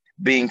Jersey,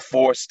 being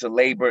forced to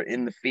labor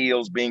in the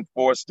fields, being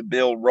forced to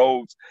build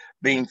roads,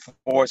 being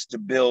forced to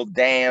build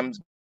dams,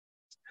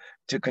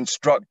 to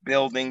construct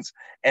buildings,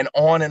 and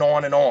on and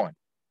on and on.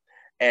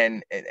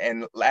 And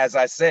as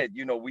I said,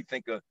 you know, we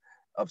think of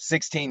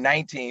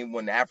 1619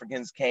 when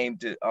Africans came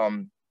to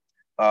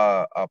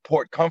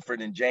Port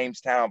Comfort in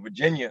Jamestown,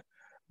 Virginia.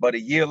 But a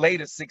year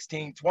later,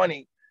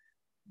 1620,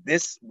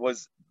 this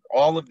was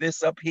all of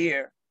this up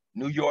here,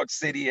 New York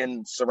City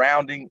and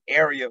surrounding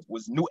area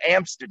was New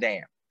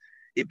Amsterdam.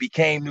 It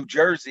became New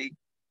Jersey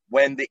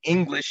when the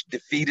English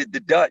defeated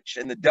the Dutch,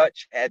 and the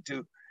Dutch had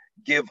to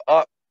give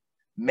up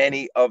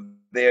many of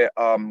their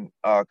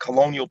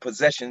colonial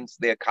possessions,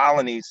 their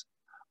colonies,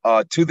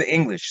 to the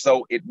English.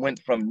 So it went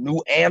from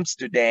New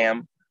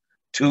Amsterdam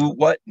to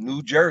what?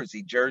 New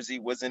Jersey. Jersey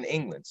was in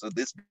England. So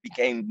this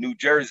became New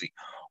Jersey.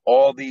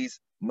 All these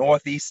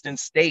northeastern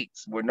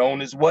states were known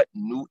as what?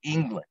 New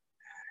England.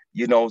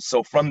 You know,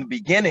 so from the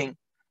beginning,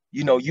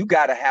 you know, you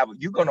got to have,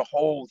 you're going to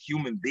hold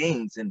human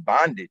beings in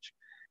bondage.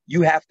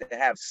 You have to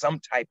have some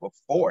type of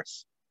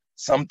force,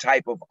 some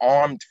type of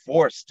armed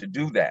force to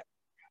do that.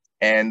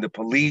 And the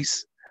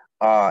police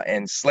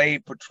and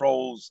slave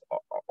patrols,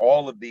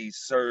 all of these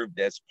served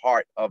as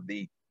part of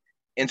the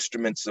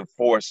instruments of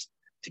force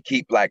to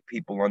keep Black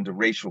people under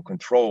racial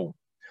control.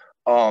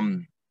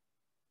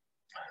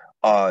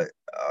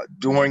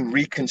 During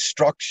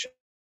Reconstruction,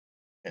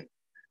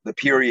 the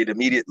period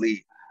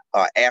immediately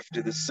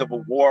after the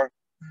Civil War,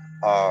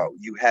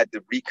 you had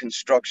the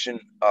Reconstruction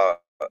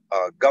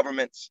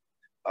governments,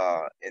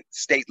 and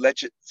state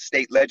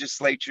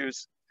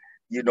legislatures,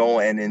 you know,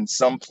 and in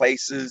some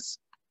places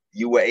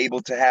you were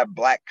able to have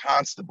Black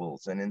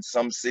constables, and in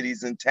some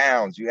cities and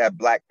towns you have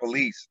Black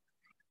police.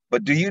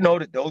 But do you know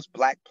that those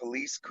Black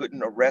police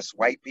couldn't arrest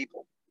white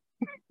people?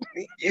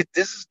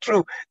 This is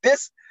true.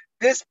 This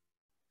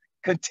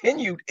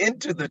continued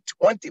into the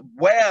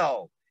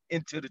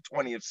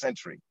 20th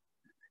century.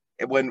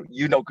 And when,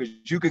 you know, because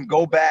you can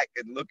go back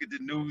and look at the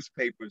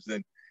newspapers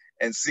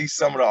and see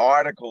some of the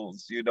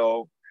articles, you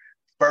know,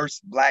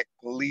 first Black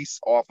police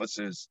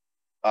officers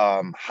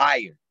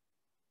hired.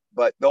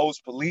 But those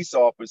police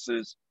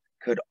officers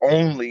could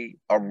only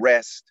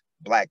arrest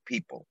Black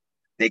people.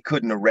 They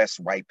couldn't arrest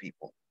white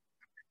people.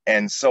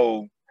 And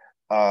so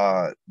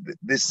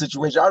this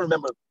situation, I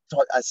remember,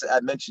 I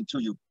mentioned to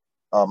you,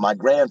 my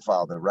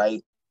grandfather,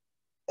 right?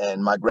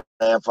 And my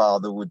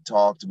grandfather would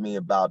talk to me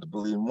about the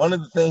police. And one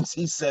of the things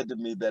he said to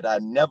me that I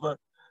never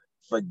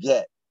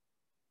forget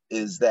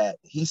is that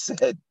he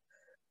said,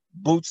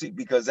 Bootsy,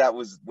 because that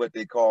was what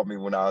they called me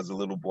when I was a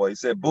little boy. He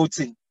said,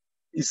 Bootsy,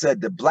 he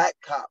said, the black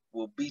cop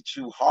will beat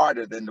you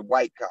harder than the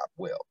white cop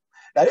will.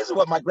 Now, this is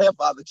what my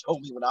grandfather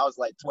told me when I was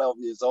like 12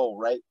 years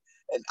old, right?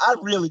 And I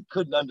really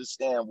couldn't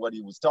understand what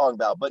he was talking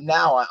about, but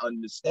now I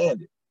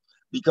understand it,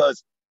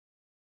 because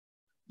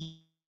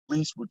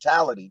police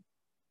brutality,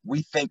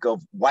 we think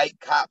of white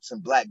cops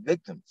and black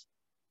victims,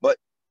 but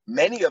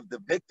many of the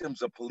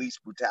victims of police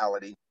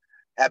brutality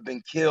have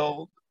been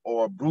killed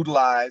or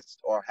brutalized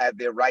or had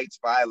their rights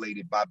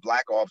violated by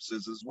black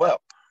officers as well.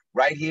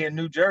 Right here in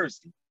New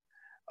Jersey,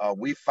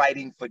 we're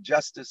fighting for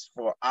justice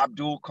for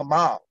Abdul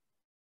Kamal,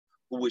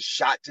 who was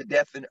shot to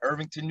death in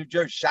Irvington, New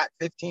Jersey, shot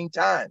 15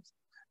 times.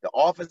 The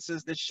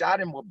officers that shot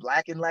him were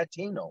black and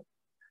Latino.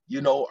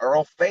 You know,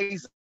 Earl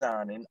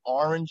Faison in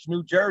Orange,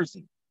 New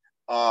Jersey.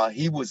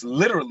 He was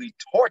literally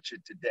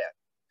tortured to death,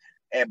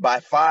 and by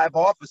 5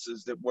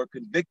 officers that were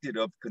convicted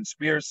of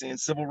conspiracy and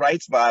civil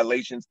rights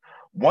violations.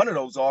 One of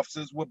those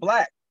officers were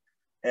black.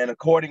 And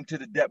according to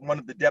one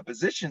of the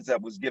depositions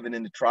that was given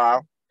in the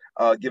trial,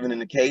 given in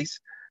the case,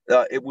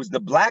 it was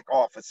the black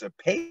officer,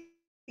 Peyton,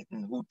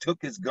 who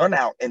took his gun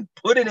out and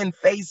put it in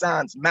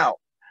Faison's mouth.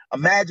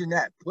 Imagine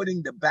that,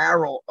 putting the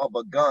barrel of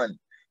a gun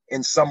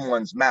in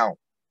someone's mouth,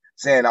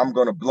 saying, I'm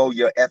going to blow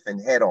your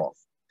effing head off.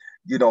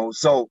 You know,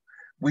 so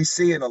we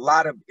see in a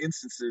lot of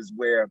instances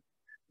where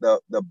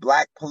the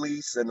black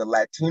police and the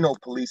Latino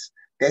police,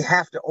 they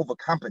have to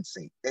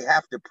overcompensate. They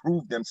have to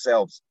prove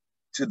themselves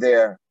to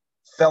their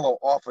fellow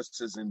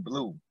officers in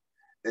blue,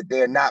 that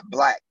they're not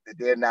black, that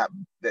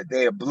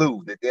they're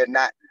blue, that they're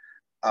not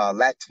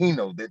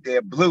Latino, that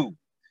they're blue.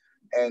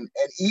 And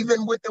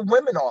even with the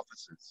women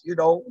officers, you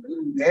know,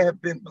 there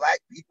have been black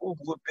people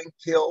who have been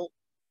killed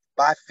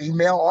by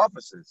female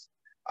officers.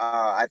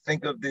 I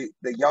think of the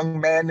young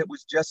man that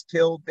was just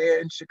killed there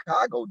in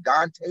Chicago,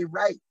 Dante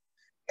Wright.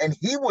 And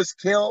he was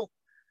killed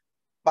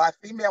by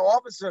a female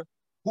officer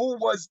who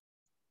was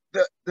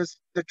the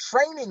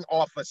training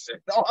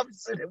officer, the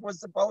officer that was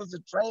supposed to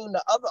train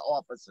the other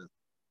officers,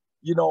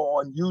 you know,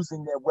 on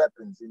using their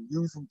weapons and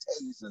using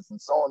tasers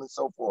and so on and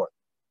so forth.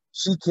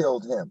 She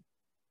killed him.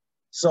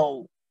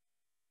 So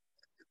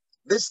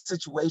this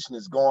situation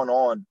has gone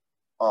on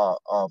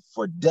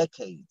for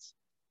decades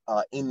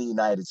in the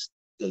United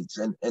States.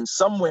 And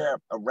somewhere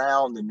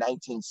around the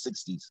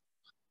 1960s,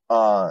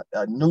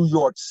 New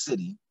York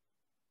City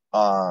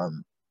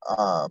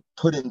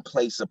put in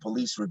place a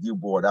police review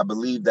board. I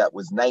believe that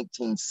was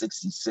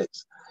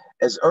 1966.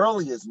 As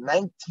early as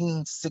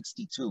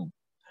 1962,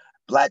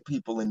 Black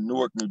people in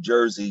Newark, New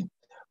Jersey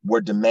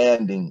were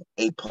demanding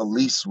a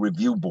police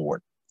review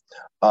board.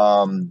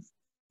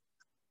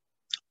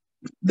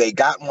 They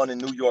got one in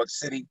New York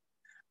City,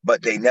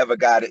 but they never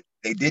got it.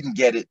 They didn't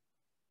get it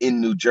in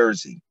New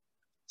Jersey.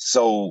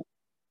 So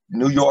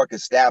New York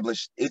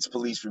established its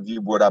police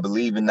review board, I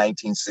believe, in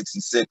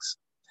 1966.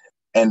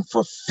 And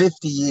for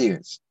 50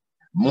 years,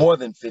 more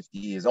than 50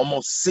 years,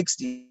 almost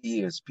 60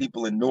 years,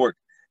 people in Newark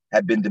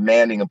had been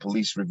demanding a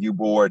police review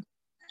board.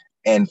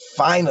 And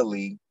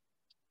finally,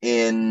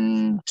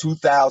 in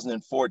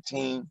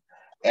 2014,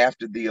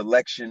 after the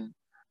election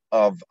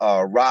of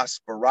Ras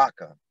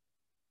Baraka,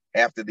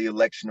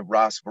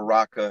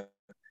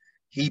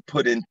 he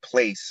put in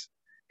place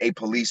a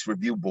police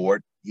review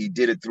board. He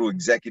did it through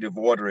executive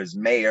order as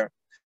mayor.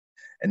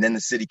 And then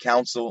the city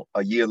council,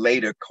 a year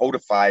later,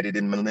 codified it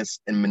in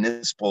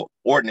municipal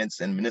ordinance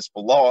and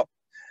municipal law.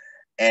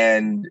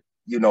 And,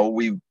 you know,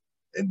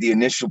 the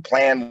initial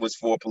plan was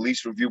for a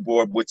police review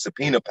board with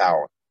subpoena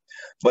power.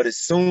 But as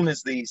soon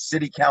as the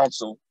city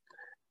council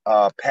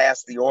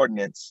passed the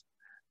ordinance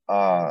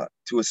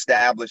to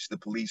establish the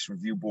police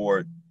review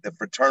board, the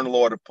Fraternal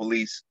Order of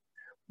Police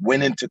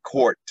went into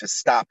court to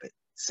stop it,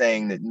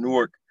 saying that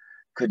Newark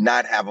could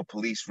not have a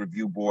police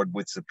review board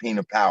with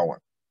subpoena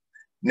power.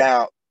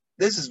 Now,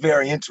 this is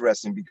very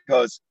interesting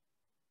because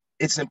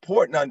it's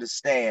important to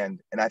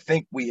understand, and I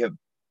think we have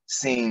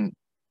seen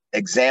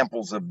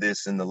examples of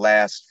this in the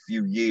last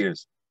few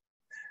years,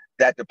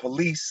 that the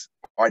police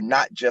are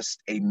not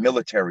just a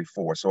military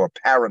force or a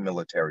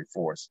paramilitary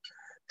force,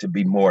 to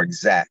be more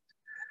exact.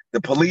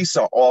 The police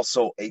are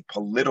also a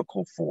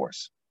political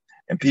force.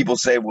 And people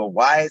say, well,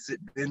 why has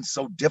it been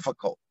so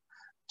difficult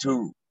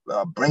to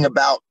bring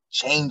about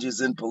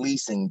changes in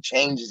policing,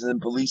 changes in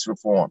police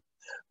reform?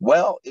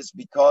 Well, it's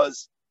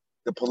because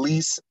the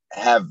police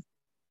have,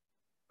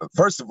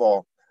 first of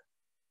all,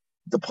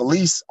 the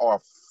police are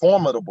a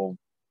formidable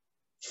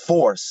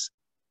force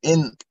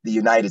in the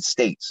United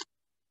States.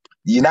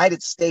 The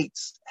United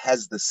States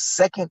has the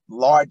second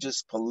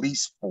largest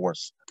police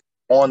force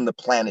on the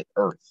planet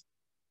Earth.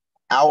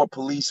 Our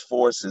police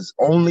force is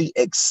only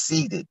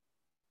exceeded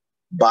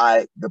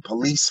by the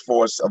police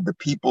force of the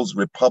People's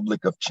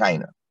Republic of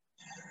China.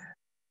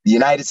 The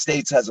United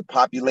States has a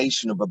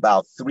population of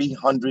about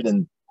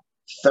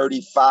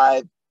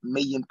 335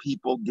 million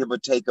people, give or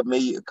take a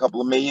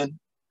couple of million.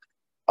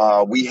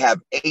 We have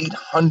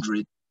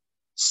 800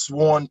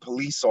 sworn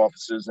police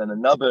officers and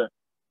another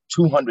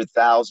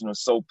 200,000 or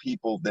so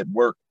people that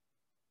work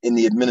in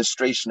the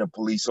administration of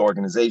police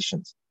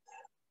organizations.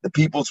 The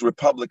People's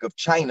Republic of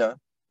China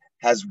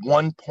has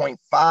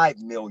 1.5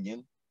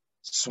 million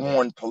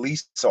sworn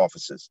police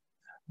officers,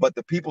 but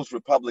the People's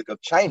Republic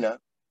of China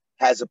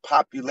has a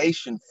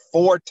population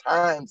 4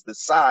 times the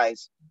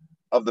size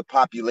of the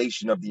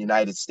population of the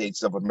United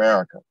States of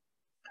America.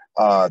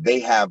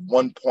 They have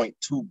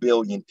 1.2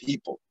 billion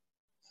people.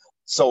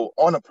 So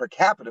on a per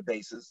capita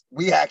basis,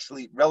 we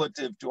actually,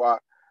 relative to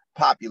our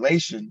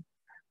population,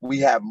 we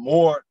have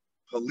more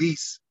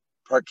police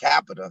per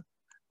capita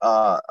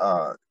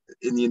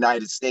in the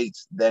United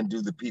States than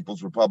do the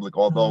People's Republic,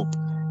 although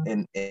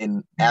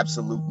in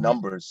absolute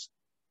numbers,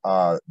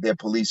 their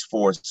police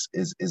force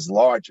is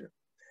larger.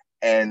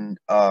 And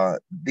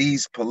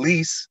these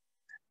police,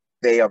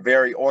 they are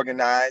very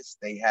organized.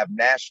 They have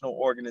national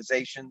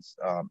organizations.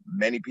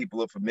 Many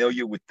people are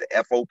familiar with the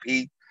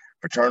FOP,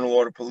 Fraternal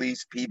Order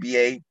Police,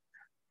 PBA,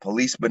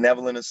 Police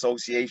Benevolent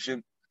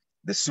Association,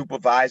 the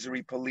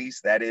supervisory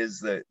police, that is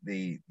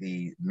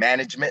the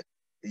management,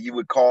 you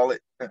would call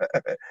it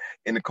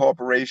in the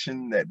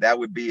corporation. That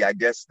would be, I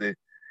guess, the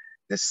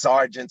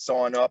sergeants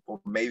on up, or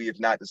maybe if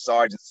not the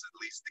sergeants,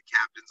 at least the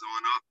captains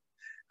on up.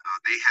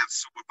 They have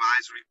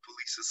supervisory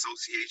police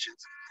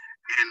associations.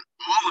 And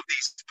all of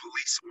these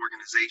police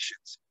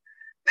organizations,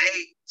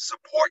 they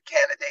support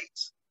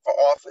candidates for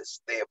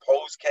office. They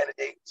oppose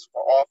candidates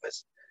for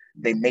office.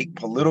 They make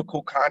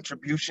political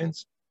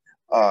contributions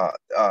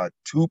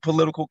to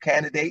political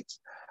candidates.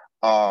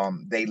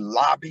 They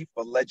lobby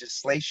for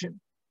legislation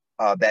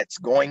that's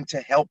going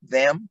to help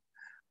them.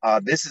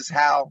 This is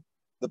how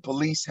the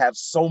police have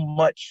so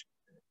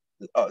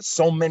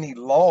many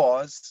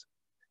laws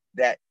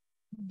that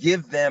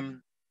give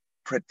them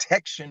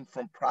protection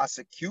from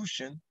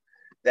prosecution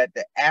that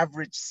the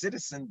average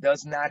citizen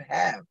does not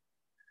have.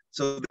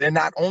 So they're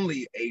not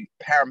only a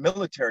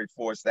paramilitary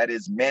force, that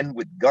is men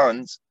with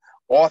guns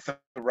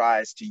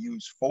authorized to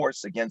use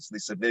force against the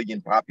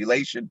civilian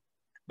population,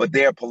 but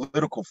they're a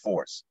political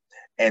force,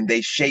 and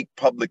they shape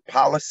public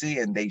policy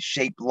and they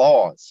shape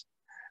laws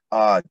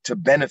to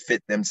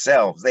benefit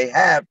themselves. They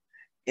have,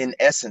 in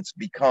essence,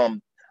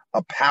 become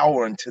a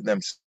power unto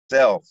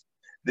themselves.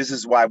 This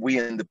is why we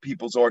in the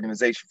People's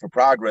Organization for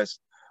Progress,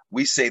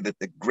 we say that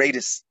the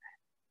greatest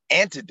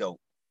antidote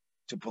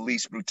to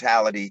police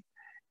brutality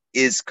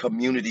is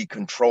community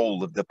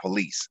control of the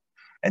police.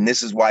 And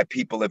this is why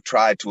people have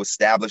tried to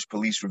establish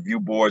police review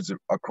boards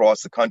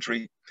across the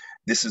country.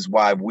 This is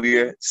why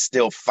we're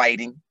still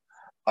fighting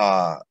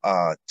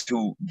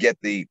to get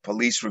the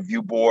police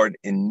review board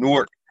in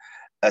Newark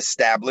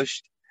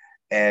established.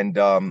 And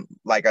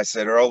like I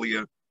said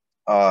earlier,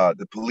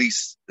 the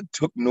police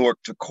took Newark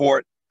to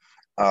court.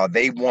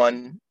 They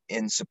won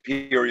in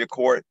Superior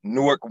Court.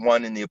 Newark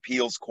won in the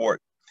appeals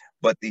court.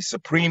 But the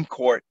Supreme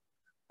Court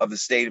of the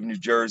state of New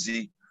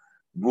Jersey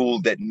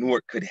ruled that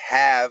Newark could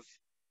have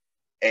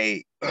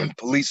a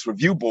police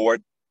review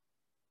board,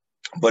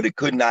 but it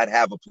could not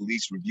have a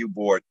police review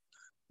board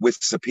with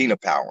subpoena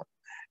power.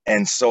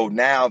 And so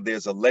now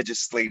there's a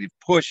legislative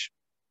push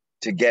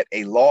to get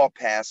a law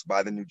passed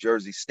by the New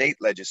Jersey State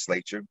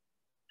Legislature.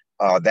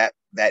 That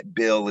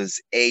bill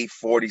is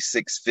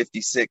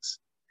A4656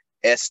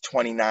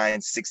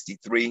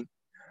 S2963.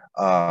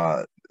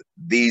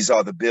 These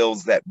are the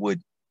bills that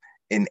would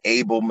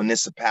enable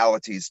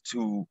municipalities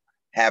to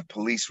have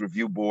police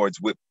review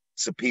boards with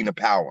subpoena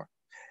power.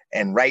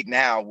 And right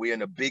now we're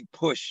in a big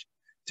push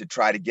to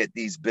try to get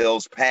these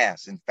bills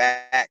passed. In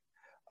fact,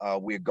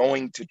 we're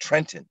going to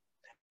Trenton.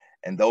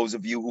 And those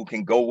of you who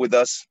can go with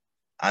us,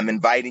 I'm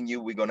inviting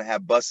you. We're going to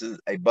have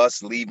a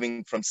bus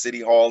leaving from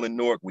City Hall in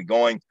Newark. We're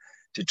going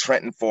to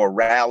Trenton for a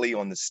rally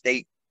on the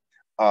State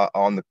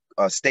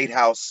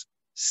House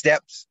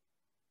steps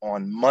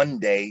on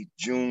Monday,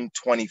 June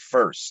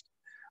 21st.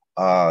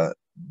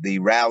 The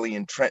rally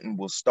in Trenton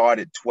will start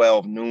at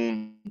 12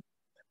 noon.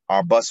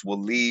 Our bus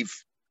will leave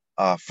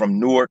from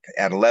Newark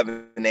at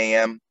 11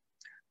 a.m.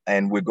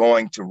 And we're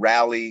going to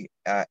rally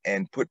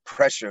and put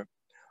pressure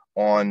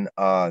on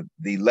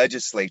the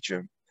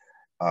legislature,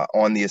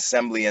 on the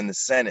Assembly and the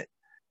Senate,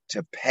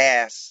 to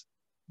pass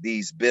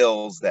these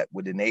bills that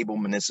would enable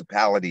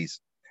municipalities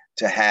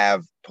to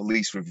have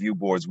police review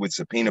boards with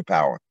subpoena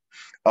power.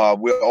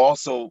 We're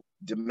also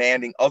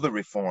demanding other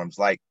reforms,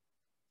 like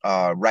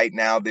right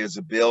now there's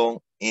a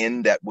bill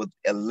in that would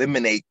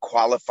eliminate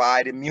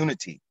qualified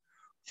immunity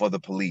for the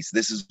police.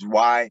 This is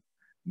why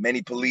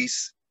many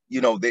police,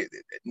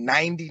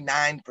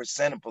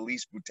 99% of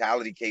police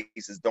brutality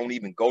cases don't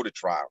even go to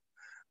trial.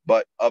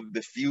 But of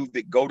the few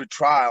that go to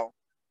trial,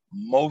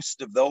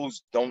 most of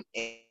those don't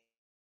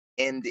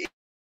end.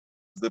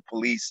 The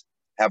police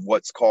have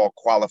what's called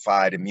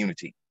qualified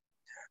immunity.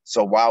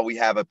 So while we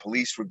have a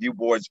police review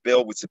boards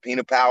bill with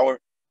subpoena power,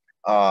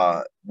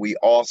 we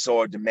also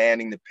are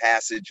demanding the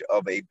passage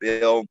of a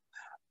bill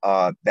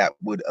that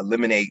would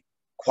eliminate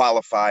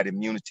qualified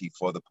immunity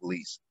for the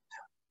police.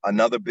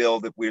 Another bill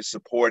that we're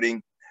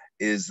supporting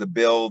is the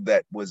bill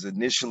that was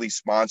initially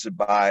sponsored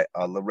by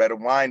Loretta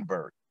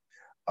Weinberg,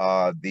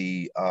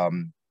 the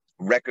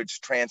records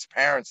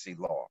transparency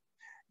law.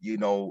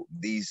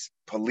 These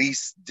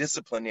police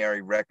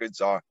disciplinary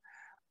records are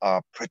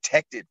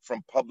protected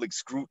from public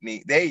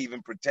scrutiny. They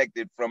even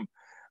protected from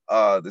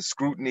the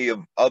scrutiny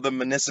of other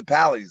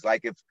municipalities.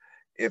 Like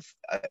if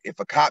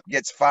a cop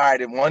gets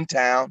fired in one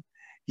town,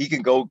 he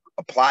can go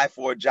apply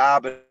for a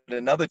job in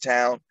another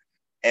town,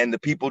 and the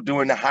people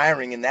doing the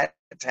hiring in that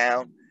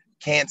town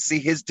can't see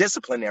his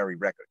disciplinary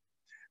record.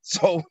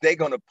 So they're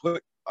going to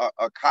put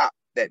a cop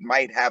that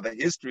might have a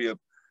history of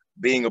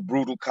being a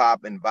brutal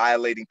cop and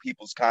violating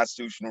people's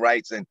constitutional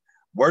rights, and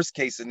worst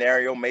case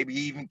scenario, maybe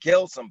he even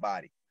kill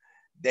somebody.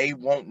 They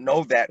won't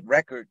know that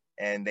record,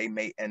 and they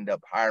may end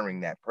up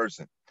hiring that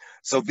person.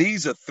 So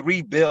these are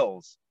three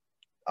bills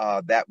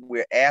that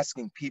we're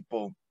asking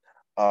people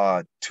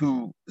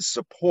to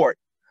support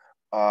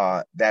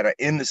that are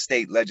in the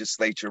state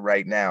legislature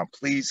right now.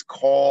 Please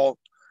call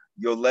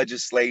your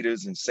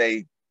legislators and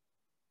say,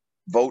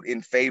 vote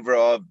in favor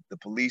of the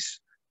police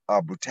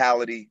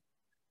brutality,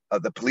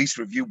 the police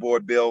review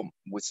board bill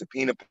with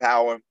subpoena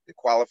power, the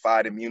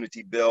qualified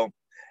immunity bill,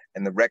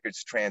 and the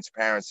records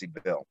transparency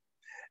bill.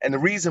 And the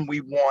reason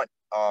we want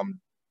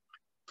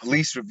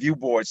police review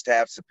boards to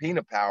have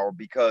subpoena power,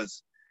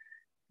 because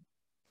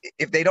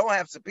if they don't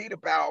have subpoena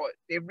power,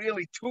 they're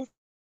really toothless.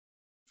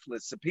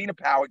 Subpoena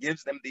power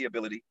gives them the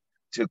ability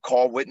to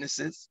call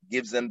witnesses,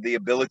 gives them the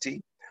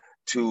ability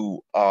to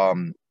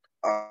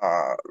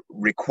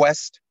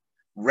request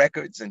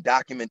records and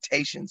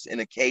documentations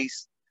in a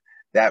case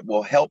that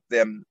will help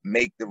them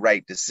make the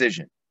right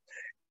decision.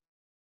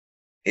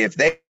 If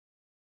they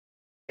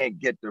can't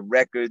get the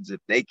records, if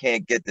they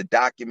can't get the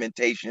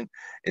documentation,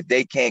 if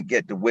they can't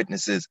get the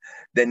witnesses,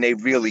 then they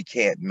really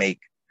can't make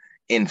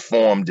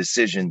informed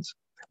decisions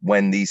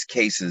when these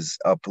cases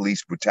of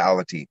police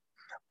brutality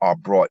are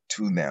brought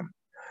to them.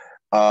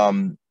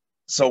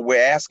 So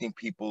we're asking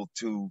people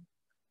to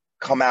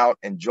come out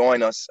and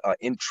join us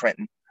in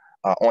Trenton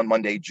on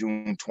Monday,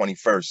 June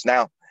 21st.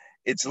 Now,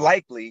 it's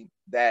likely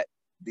that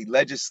the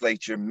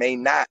legislature may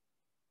not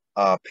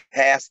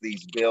pass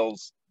these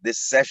bills this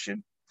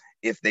session.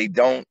 If they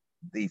don't,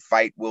 the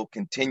fight will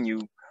continue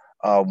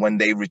when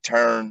they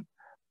return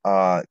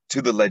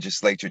to the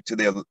legislature, to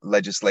their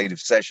legislative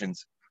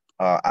sessions.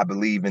 I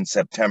believe in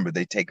September,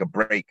 they take a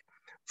break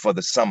for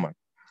the summer.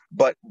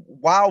 But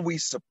while we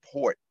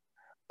support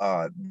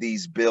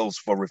these bills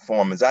for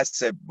reform, as I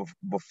said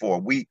before,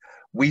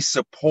 we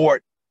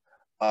support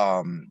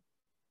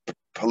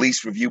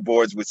police review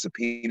boards with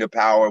subpoena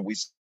power. We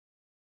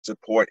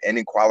support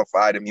ending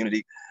qualified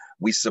immunity.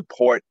 We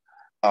support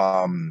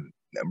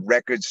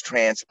records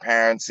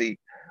transparency.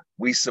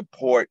 We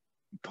support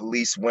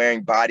police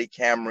wearing body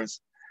cameras.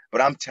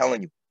 But I'm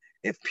telling you,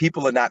 if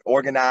people are not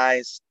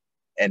organized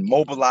and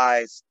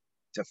mobilized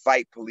to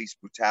fight police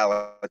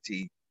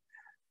brutality,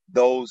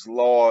 those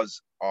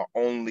laws are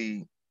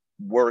only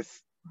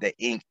worth the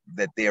ink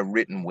that they're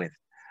written with.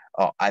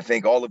 I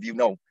think all of you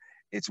know,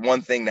 it's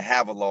one thing to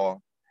have a law.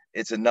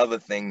 It's another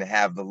thing to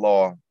have the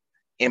law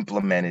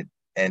implemented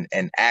and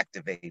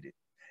activated.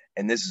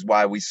 And this is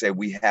why we say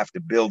we have to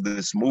build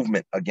this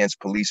movement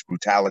against police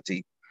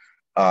brutality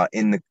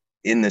in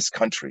this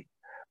country.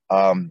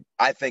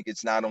 I think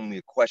it's not only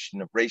a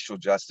question of racial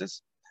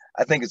justice.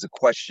 I think it's a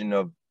question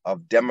of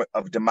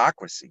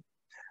democracy.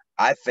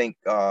 I think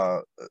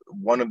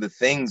one of the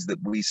things that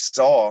we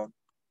saw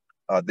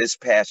this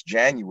past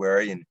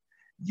January, and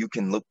you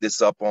can look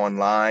this up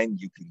online,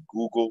 you can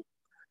Google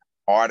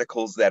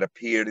articles that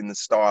appeared in the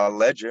Star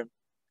Ledger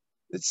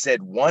that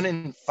said 1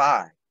 in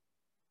 5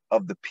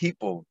 of the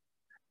people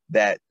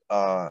that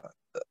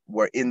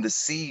were in the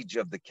siege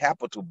of the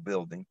Capitol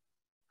building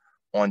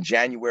on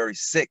January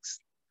 6th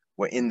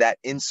were in that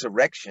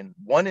insurrection.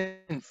 1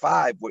 in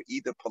 5 were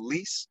either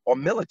police or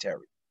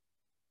military.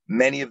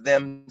 Many of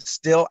them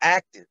still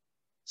active.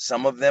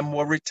 Some of them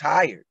were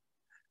retired.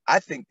 I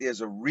think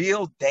there's a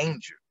real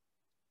danger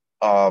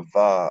of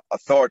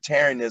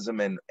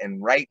authoritarianism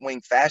and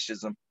right-wing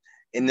fascism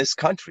in this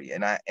country.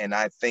 And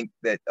I think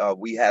that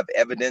we have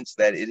evidence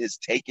that it has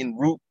taken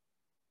root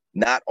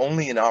not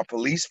only in our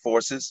police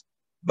forces,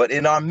 but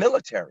in our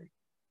military.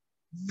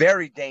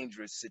 Very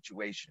dangerous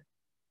situation.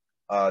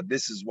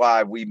 This is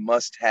why we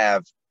must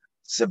have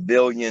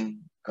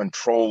civilian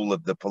control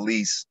of the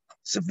police,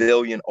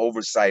 civilian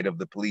oversight of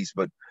the police,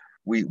 but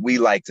we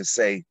like to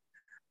say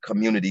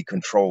community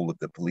control of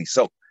the police.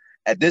 So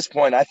at this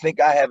point, I think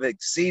I have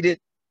exceeded,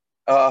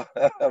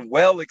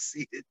 well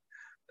exceeded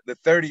the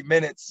 30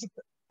 minutes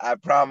I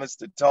promised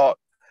to talk.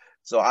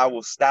 So I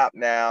will stop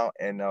now,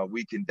 and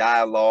we can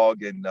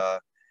dialogue and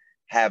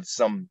have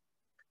some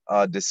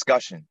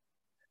discussion.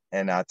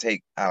 And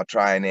I'll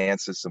try and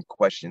answer some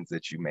questions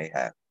that you may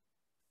have.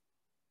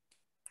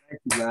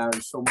 Thank you,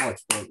 Larry, so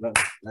much. That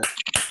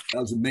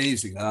was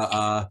amazing.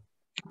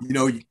 You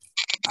know,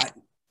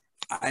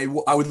 I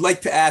would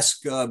like to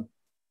ask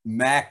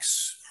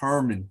Max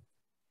Herman.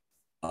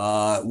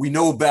 We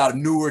know about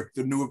Newark,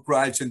 the Newark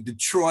riots in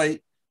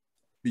Detroit,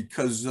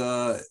 because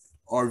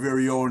our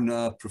very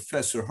own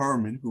Professor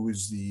Herman, who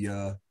is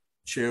the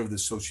chair of the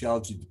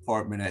sociology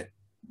department at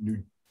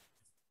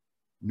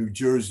New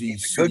Jersey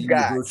City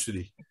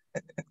University.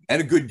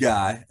 and a good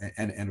guy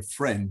and a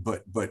friend,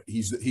 but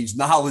he's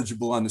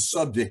knowledgeable on the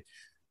subject.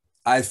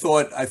 I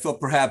thought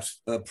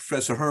perhaps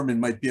Professor Herman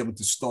might be able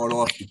to start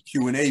off the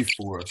Q&A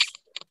for us.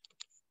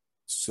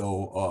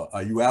 So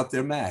are you out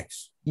there,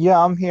 Max? Yeah,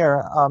 I'm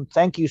here.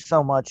 Thank you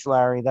so much,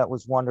 Larry. That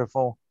was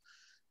wonderful.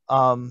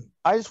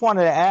 I just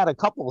wanted to add a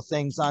couple of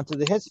things onto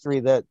the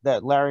history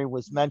that Larry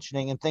was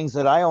mentioning and things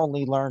that I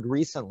only learned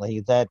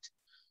recently that,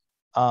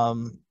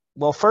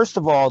 well, first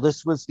of all,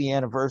 this was the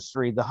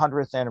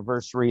 100th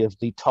anniversary of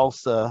the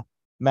Tulsa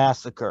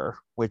massacre,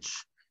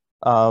 which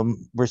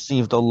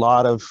received a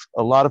lot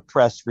of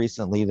press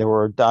recently. There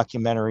were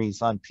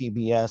documentaries on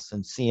PBS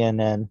and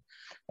CNN,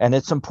 and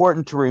it's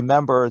important to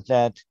remember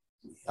that,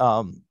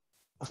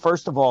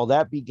 first of all,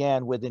 that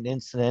began with an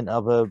incident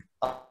of a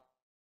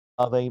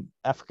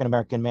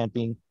African-American man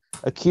being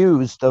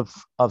accused of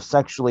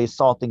sexually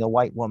assaulting a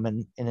white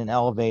woman in an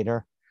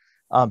elevator,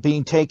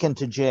 being taken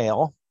to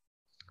jail,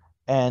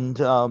 and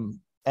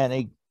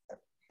a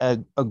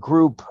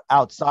group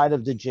outside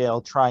of the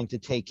jail trying to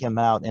take him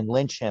out and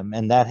lynch him.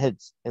 And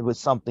it was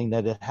something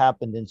that had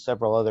happened in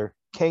several other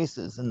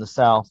cases in the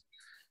South.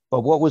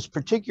 But what was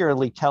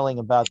particularly telling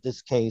about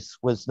this case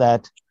was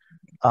that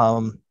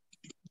the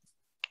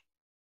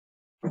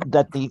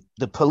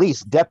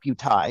police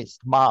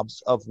deputized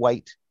mobs of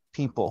white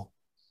people.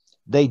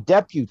 They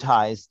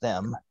deputized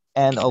them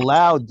and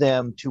allowed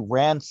them to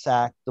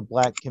ransack the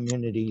Black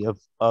community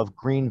of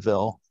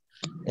Greenville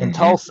in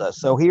Tulsa.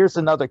 So here's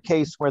another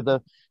case where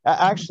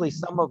actually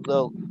some of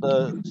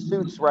the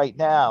suits right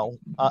now,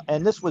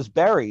 and this was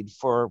buried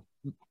for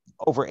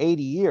over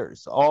 80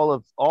 years.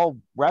 All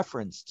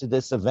reference to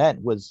this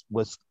event was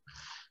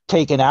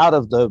taken out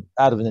of the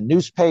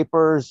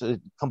newspapers, a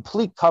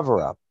complete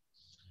cover up.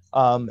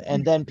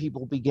 And then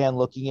people began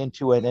looking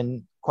into it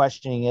and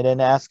questioning it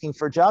and asking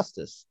for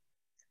justice.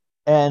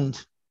 And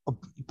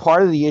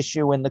part of the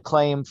issue in the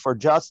claim for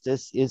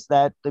justice is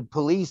that the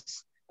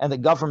police and the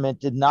government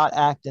did not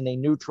act in a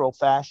neutral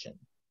fashion,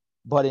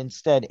 but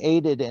instead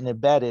aided and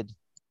abetted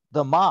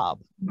the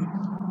mob.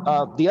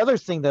 The other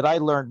thing that I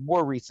learned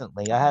more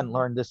recently, I hadn't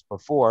learned this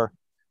before,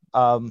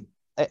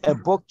 a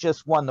book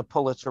just won the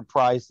Pulitzer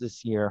Prize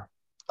this year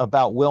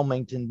about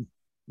Wilmington,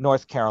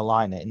 North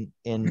Carolina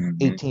in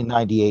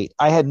 1898.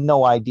 I had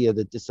no idea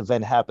that this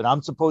event happened.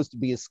 I'm supposed to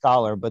be a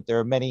scholar, but there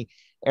are many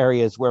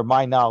areas where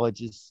my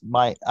knowledge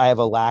I have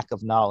a lack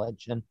of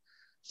knowledge. And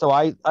so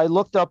I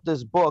looked up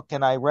this book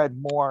and I read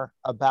more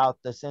about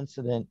this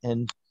incident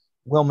in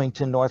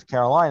Wilmington, North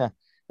Carolina.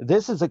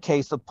 This is a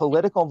case of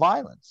political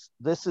violence.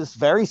 This is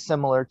very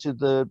similar to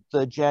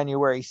the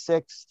January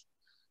 6th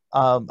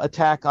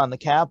attack on the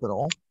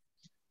Capitol,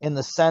 in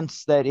the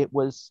sense that it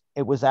was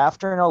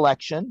after an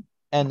election,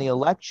 and the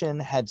election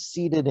had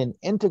seated an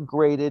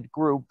integrated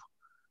group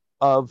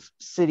of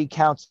city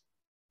council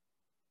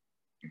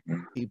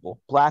people,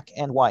 Black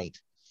and white.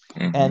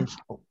 And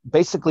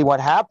basically what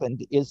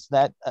happened is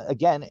that,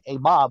 again, a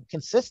mob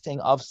consisting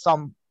of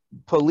some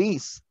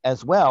police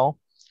as well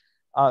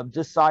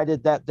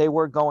decided that they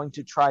were going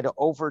to try to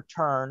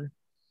overturn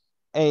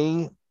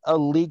a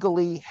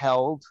legally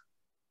held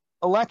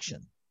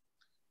election.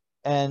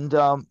 And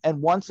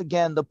once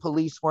again, the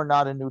police were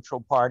not a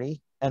neutral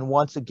party. And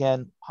once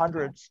again,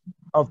 hundreds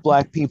of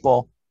Black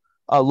people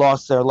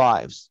lost their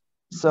lives.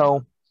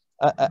 So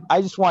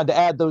I just wanted to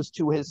add those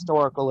two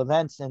historical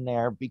events in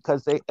there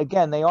because they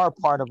are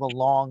part of a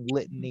long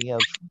litany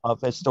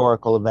of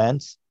historical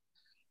events.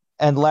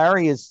 And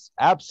Larry is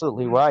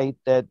absolutely right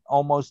that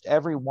almost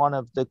every one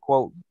of the,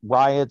 quote,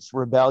 riots,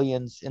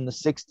 rebellions in the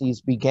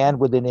 60s began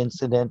with an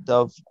incident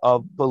of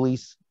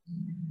police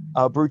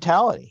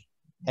brutality.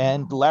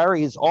 And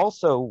Larry is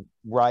also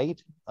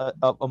right,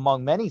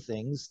 among many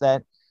things,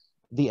 that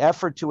the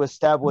effort to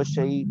establish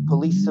a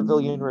police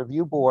civilian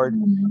review board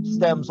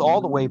stems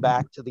all the way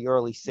back to the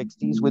early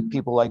 60s with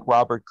people like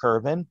Robert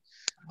Kirvan,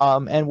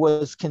 and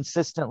was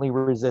consistently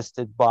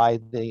resisted by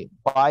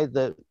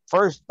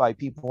first by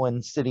people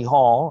in City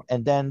Hall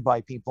and then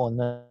by people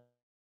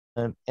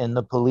in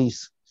the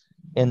police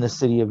in the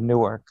city of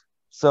Newark.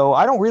 So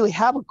I don't really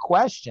have a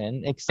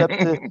question except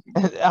to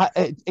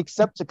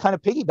kind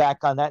of piggyback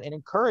on that and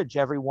encourage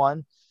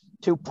everyone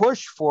to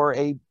push for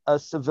a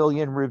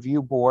civilian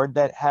review board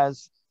that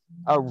has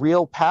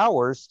real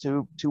powers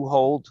to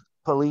hold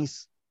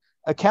police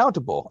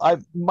accountable.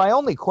 My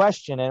only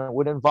question, and it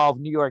would involve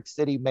New York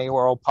City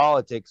mayoral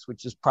politics,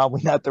 which is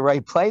probably not the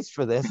right place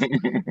for this,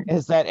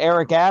 is that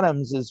Eric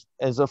Adams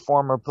as a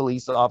former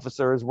police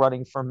officer is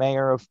running for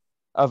mayor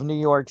of New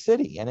York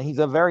City. And he's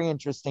a very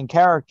interesting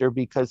character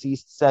because he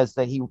says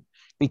that he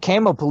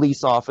became a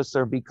police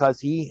officer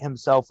because he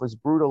himself was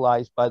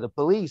brutalized by the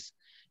police.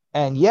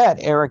 And yet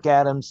Eric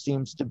Adams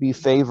seems to be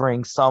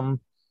favoring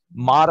some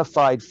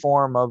modified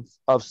form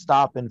of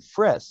stop and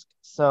frisk.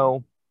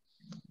 So,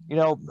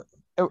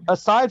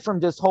 aside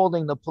from just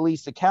holding the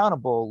police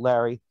accountable,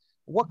 Larry,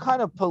 what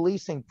kind of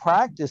policing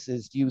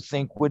practices do you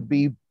think would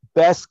be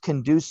best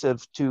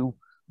conducive to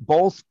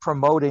both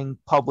promoting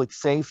public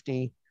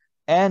safety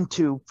and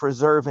to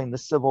preserving the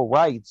civil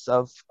rights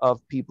of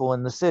people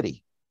in the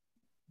city?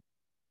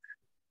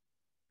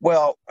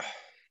 Well,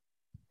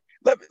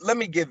 let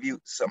me give you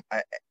some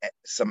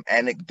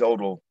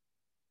anecdotal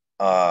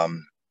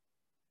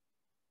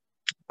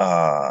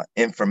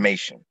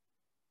information.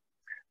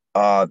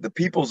 The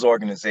People's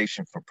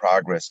Organization for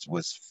Progress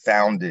was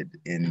founded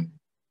in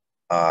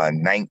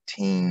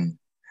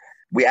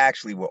we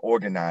actually were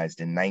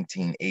organized in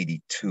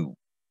 1982.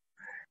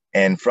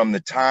 And from the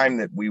time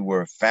that we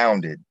were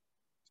founded,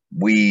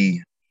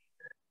 we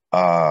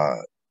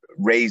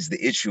raised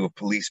the issue of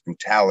police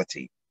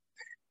brutality.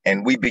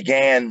 And we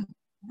began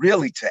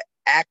really to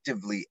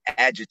actively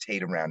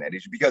agitate around that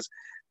issue, because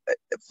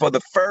for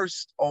the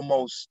first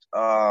almost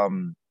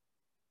 8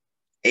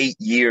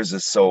 years or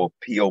so of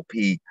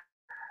POP,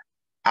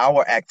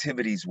 our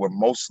activities were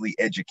mostly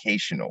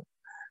educational,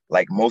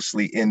 like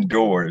mostly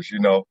indoors, you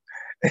know.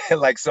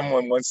 Like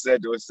someone once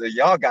said to us,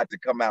 y'all got to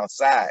come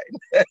outside.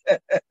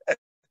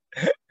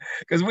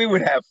 Because we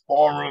would have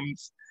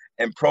forums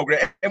and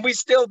programs, and we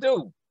still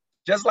do.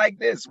 Just like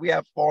this, we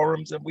have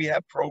forums and we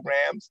have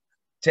programs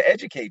to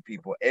educate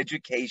people.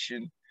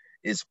 Education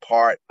is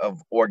part of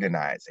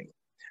organizing.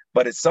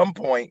 But at some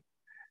point,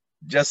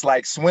 just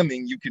like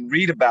swimming, you can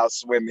read about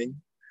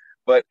swimming,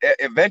 but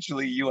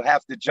eventually you'll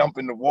have to jump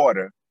in the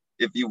water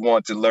if you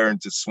want to learn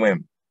to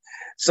swim.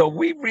 So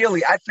we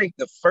really, I think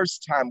the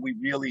first time we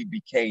really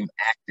became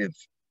active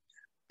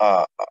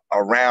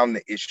around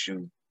the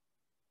issue,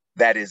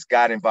 that is,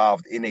 got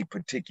involved in a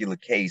particular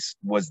case,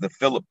 was the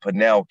Philip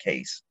Pennell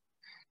case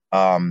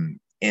in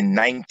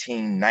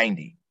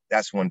 1990.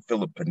 That's when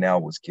Philip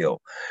Pennell was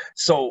killed.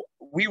 So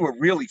we were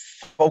really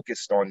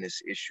focused on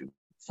this issue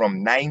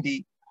from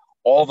 90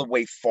 all the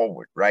way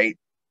forward, right?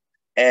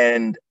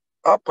 And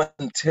up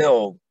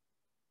until,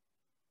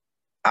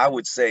 I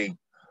would say,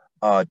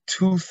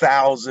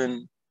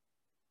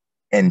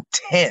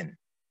 2010,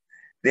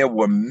 there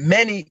were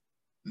many,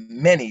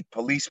 many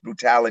police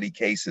brutality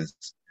cases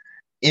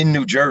in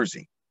New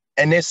Jersey,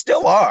 and there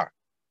still are.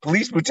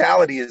 Police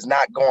brutality is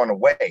not going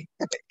away.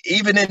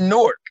 Even in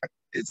Newark,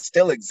 it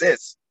still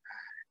exists.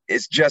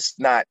 It's just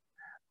not,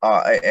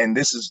 and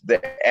this is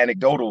the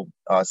anecdotal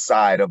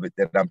side of it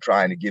that I'm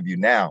trying to give you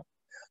now.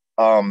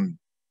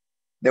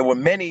 There were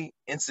many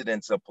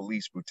incidents of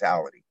police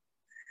brutality.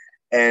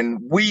 And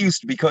we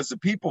used to, because the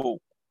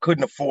people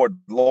couldn't afford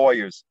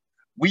lawyers,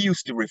 we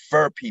used to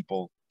refer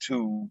people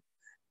to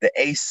the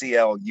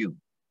ACLU.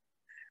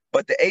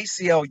 But the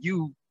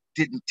ACLU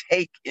didn't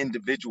take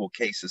individual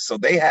cases. So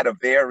they had a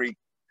very,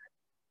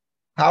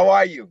 how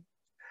are you?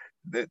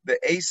 The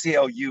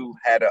ACLU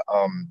had a,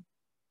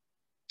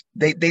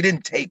 they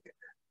didn't take,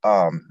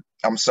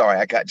 I'm sorry,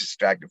 I got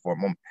distracted for a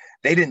moment.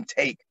 They didn't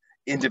take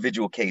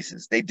individual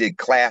cases. They did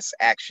class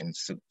action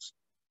suits.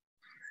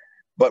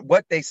 But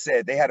what they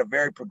said, they had a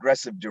very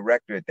progressive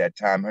director at that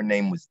time. Her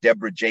name was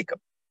Deborah Jacob.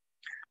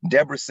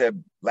 Deborah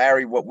said,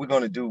 Larry, what we're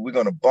going to do, we're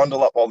going to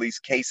bundle up all these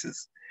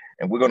cases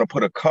and we're going to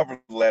put a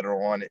cover letter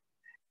on it,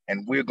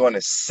 and we're going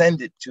to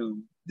send it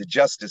to the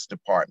Justice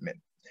Department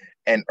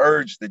and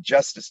urge the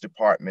Justice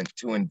Department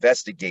to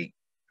investigate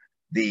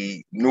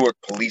the Newark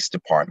Police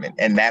Department.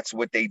 And that's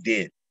what they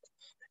did.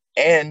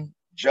 And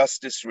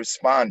Justice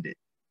responded,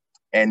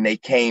 and they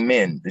came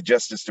in, the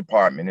Justice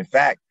Department. In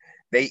fact,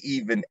 they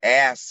even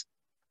asked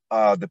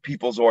the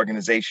People's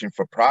Organization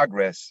for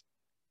Progress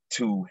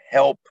to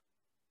help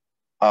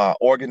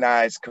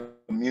organize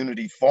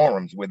community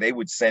forums where they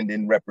would send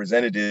in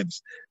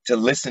representatives to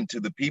listen to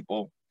the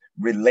people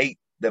relate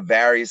the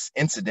various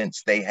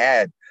incidents they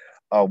had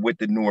with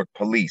the Newark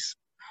police.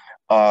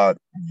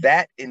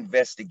 That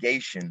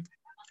investigation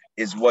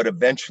is what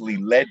eventually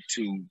led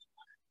to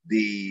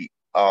the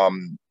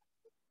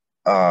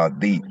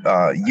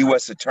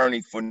U.S.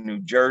 Attorney for New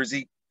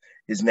Jersey.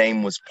 His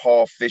name was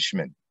Paul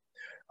Fishman,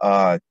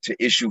 to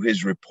issue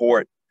his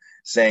report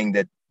saying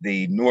that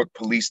the Newark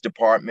Police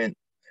Department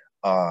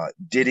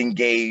did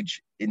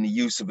engage in the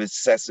use of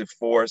excessive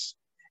force.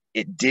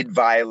 It did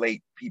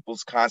violate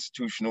people's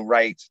constitutional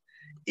rights.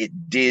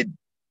 It did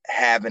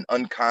have an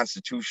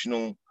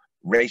unconstitutional,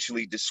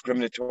 racially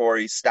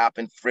discriminatory stop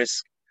and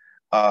frisk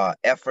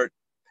effort.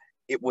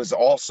 It was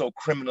also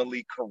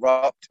criminally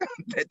corrupt,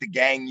 that the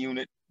gang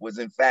unit was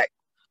in fact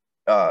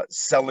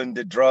selling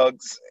the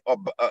drugs,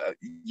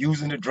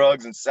 using the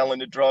drugs and selling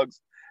the drugs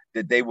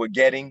that they were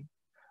getting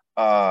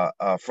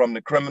from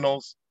the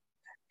criminals,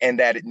 and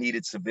that it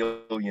needed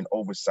civilian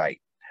oversight.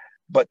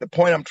 But the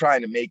point I'm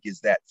trying to make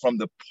is that from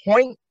the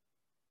point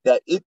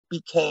that it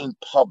became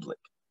public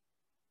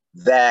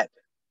that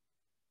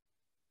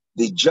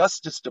the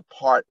Justice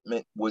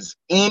Department was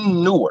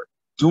in Newark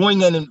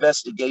doing an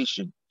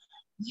investigation,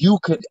 you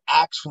could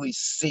actually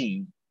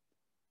see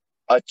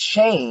a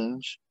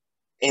change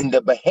in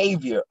the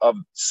behavior of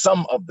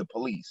some of the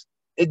police.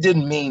 It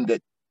didn't mean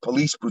that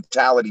police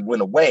brutality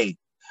went away,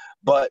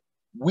 but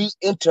we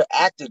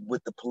interacted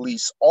with the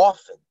police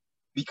often,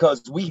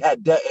 because we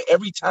had,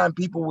 every time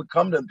people would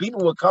come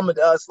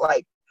to us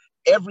like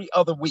every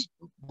other week.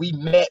 We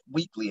met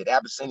weekly at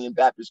Abyssinian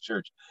Baptist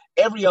Church.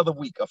 Every other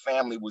week, a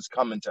family was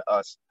coming to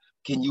us.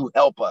 Can you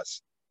help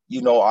us?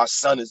 You know, our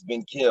son has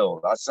been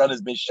killed. Our son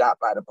has been shot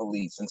by the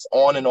police, and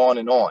on and on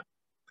and on.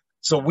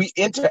 So we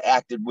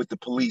interacted with the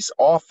police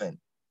often,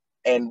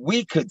 and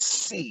we could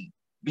see,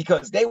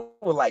 because they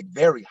were like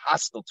very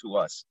hostile to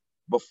us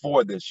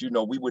before this. You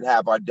know, we would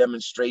have our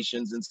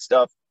demonstrations and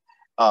stuff,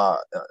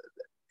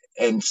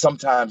 and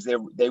sometimes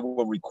they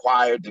were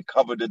required to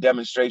cover the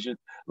demonstration.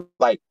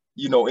 Like,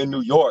 you know, in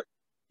New York,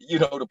 you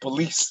know, the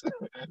police,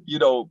 you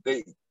know,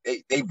 they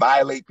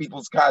violate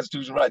people's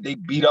constitutional right. They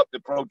beat up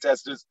the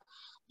protesters.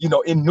 You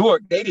know, in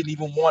Newark, they didn't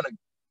even want to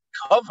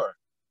cover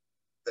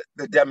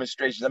the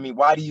demonstrations. I mean,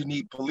 why do you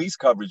need police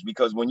coverage?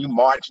 Because when you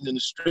marching in the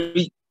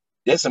street,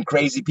 there's some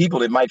crazy people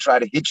that might try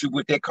to hit you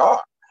with their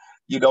car,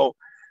 you know,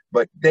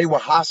 but they were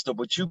hostile,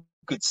 but you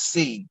could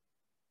see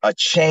a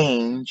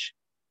change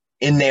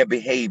in their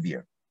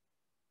behavior.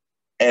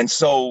 And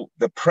so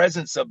the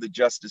presence of the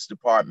Justice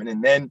Department,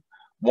 and then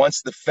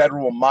once the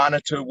federal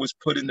monitor was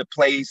put into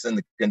place and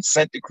the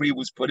consent decree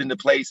was put into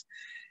place,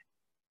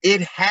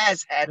 it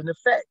has had an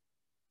effect.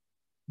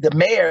 The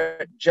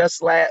mayor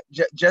just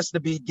the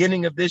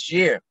beginning of this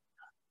year,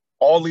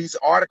 all these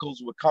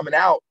articles were coming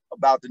out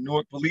about the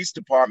Newark Police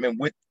Department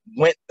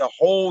went the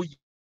whole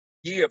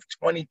year of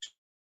 2020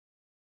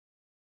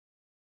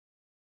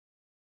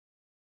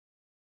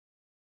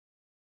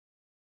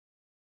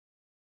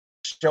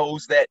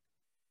 shows that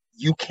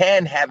you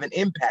can have an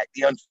impact.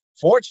 The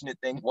unfortunate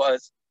thing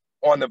was,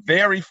 on the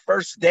very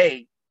first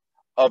day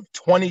of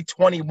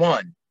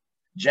 2021,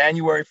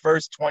 January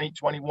 1st,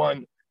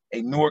 2021,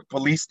 a Newark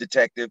police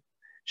detective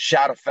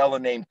shot a fellow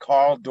named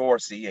Carl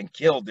Dorsey and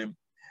killed him.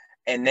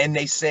 And then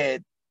they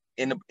said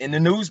in the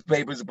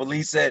newspapers, the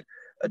police said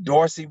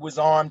Dorsey was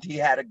armed, he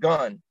had a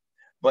gun.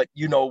 But,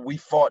 you know, we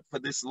fought for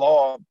this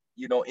law,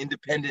 you know,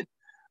 independent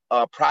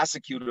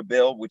prosecutor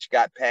bill, which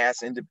got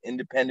passed,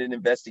 independent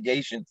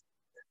investigations.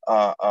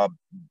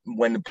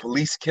 When the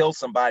police kill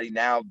somebody,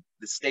 now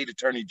the state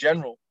attorney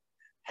general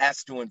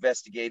has to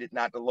investigate it,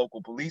 not the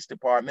local police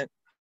department.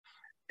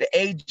 The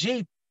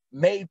AG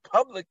made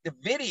public the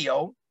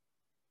video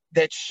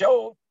that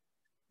showed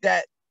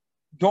that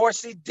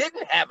Dorsey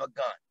didn't have a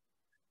gun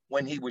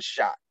when he was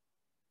shot.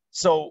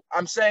 So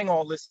I'm saying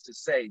all this to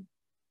say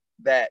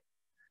that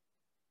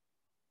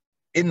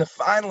in the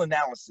final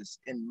analysis,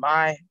 in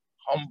my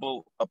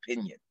humble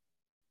opinion,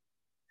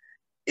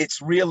 it's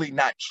really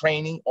not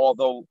training,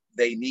 although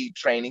they need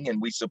training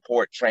and we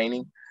support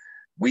training.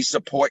 We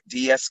support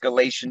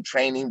de-escalation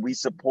training. We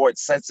support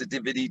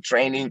sensitivity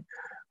training.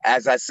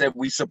 As I said,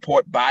 we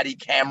support body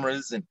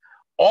cameras and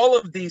all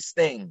of these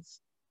things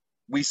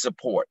we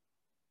support.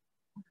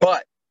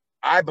 But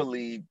I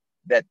believe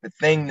that the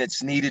thing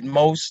that's needed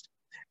most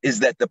is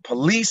that the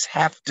police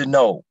have to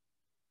know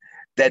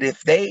that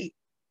if they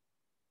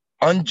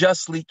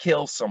unjustly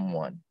kill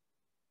someone,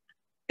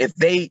 if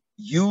they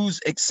use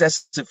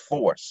excessive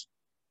force,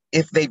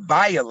 if they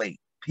violate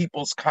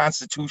people's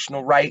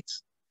constitutional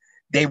rights,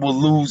 they will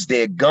lose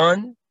their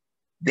gun,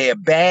 their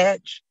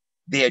badge,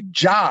 their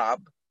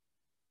job.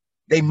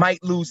 They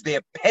might lose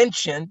their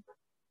pension.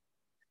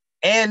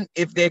 And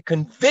if they're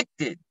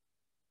convicted,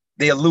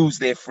 they'll lose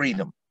their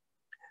freedom.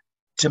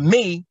 To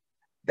me,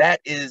 that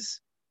is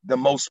the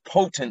most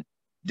potent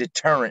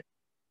deterrent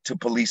to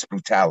police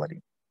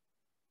brutality.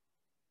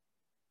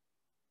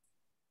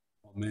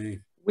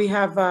 We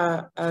have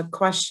a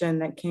question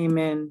that came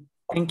in.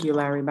 Thank you,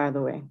 Larry, by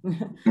the way.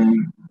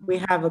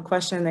 We have a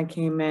question that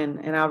came in,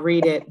 and I'll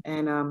read it,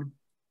 and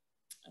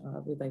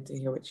we'd like to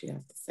hear what you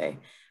have to say.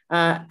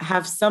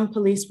 Have some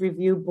police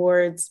review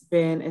boards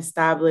been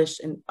established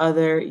in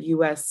other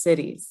U.S.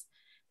 cities,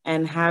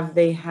 and have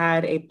they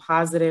had a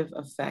positive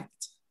effect?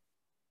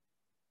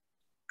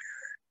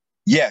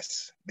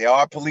 Yes, there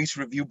are police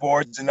review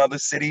boards in other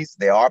cities.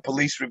 There are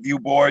police review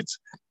boards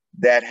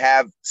that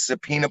have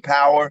subpoena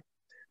power.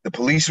 The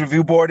police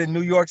review board in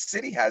New York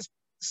City has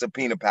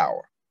subpoena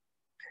power.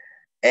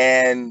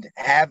 And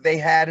have they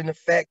had an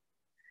effect?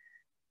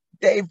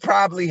 They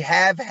probably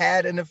have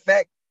had an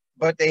effect,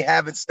 but they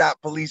haven't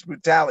stopped police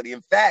brutality.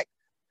 In fact,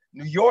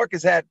 New York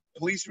has had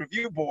police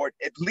review board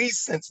at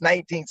least since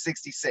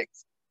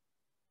 1966.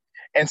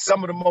 And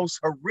some of the most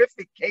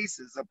horrific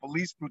cases of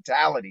police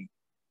brutality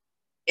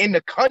in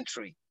the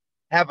country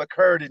have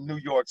occurred in New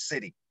York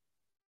City,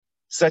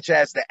 such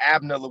as the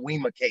Abner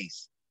Louima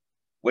case,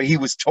 where he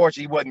was tortured.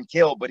 He wasn't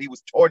killed, but he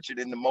was tortured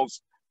in the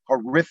most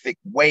horrific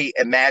way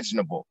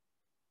imaginable,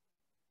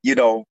 you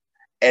know.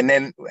 And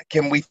then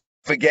can we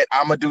forget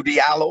Amadou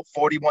Diallo,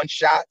 41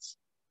 shots,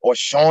 or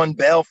Sean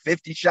Bell,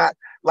 50 shots?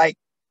 Like,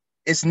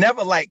 it's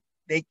never like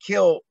they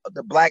kill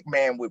the Black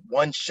man with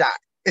one shot.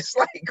 It's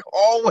like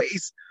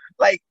always,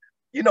 like,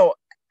 you know,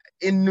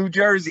 in New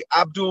Jersey,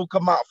 Abdul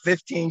Kamal,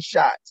 15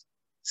 shots,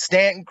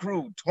 Stanton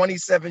Crew,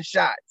 27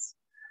 shots,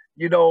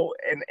 you know,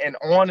 and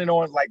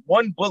on. Like,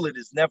 one bullet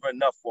is never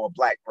enough for a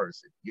Black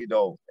person, you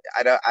know.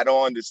 I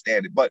don't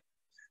understand it. But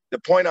the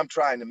point I'm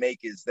trying to make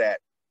is that,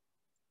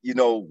 you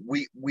know,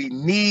 we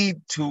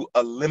need to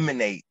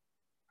eliminate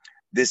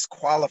this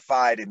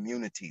qualified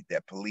immunity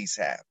that police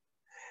have.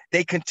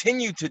 They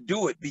continue to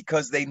do it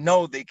because they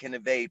know they can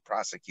evade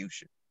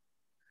prosecution.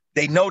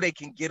 They know they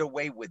can get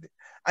away with it.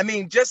 I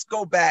mean, just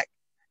go back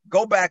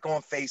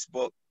on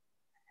Facebook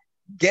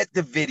get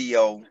the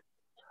video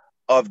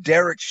of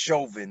Derek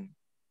Chauvin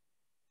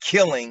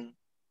killing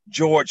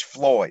George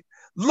Floyd.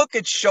 Look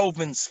at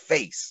Chauvin's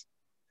face.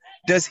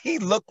 Does he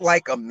look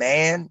like a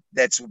man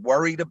that's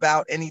worried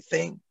about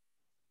anything?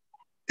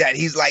 That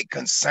he's like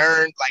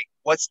concerned, like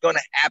what's going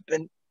to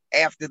happen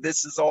after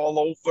this is all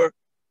over?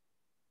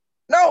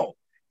 No,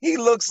 he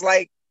looks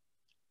like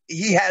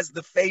he has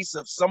the face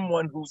of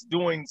someone who's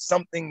doing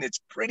something that's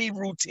pretty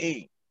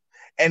routine.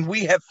 And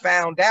we have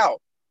found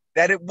out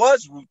that it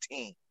was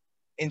routine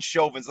in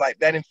Chauvin's life,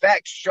 that in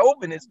fact,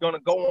 Chauvin is going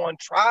to go on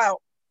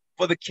trial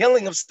for the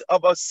killing of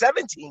a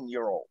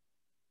 17-year-old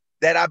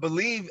that I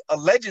believe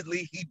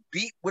allegedly he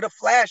beat with a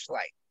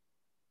flashlight.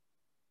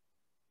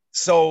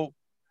 So,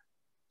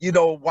 you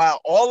know, while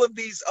all of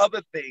these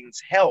other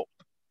things help,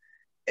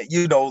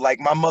 you know, like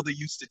my mother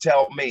used to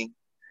tell me,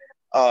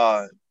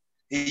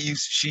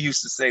 she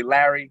used to say,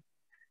 Larry,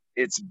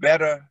 it's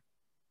better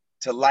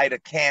to light a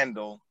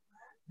candle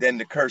than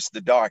to curse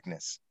the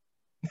darkness.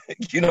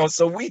 You know,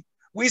 so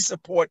we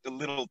support the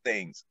little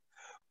things,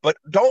 but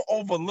don't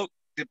overlook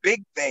the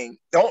big thing.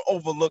 Don't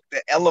overlook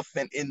the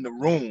elephant in the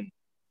room,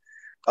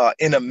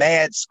 in a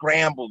mad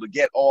scramble to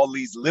get all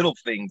these little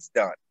things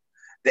done.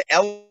 The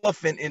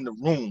elephant in the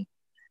room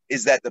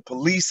is that the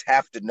police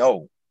have to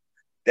know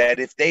that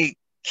if they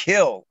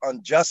kill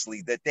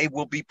unjustly, that they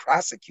will be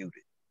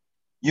prosecuted.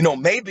 You know,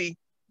 maybe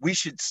we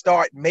should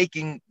start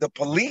making the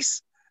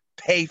police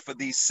pay for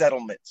these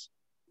settlements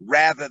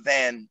rather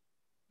than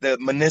the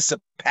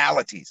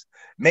municipalities.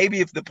 Maybe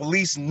if the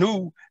police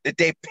knew that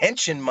their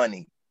pension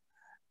money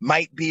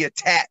might be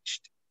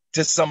attached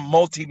to some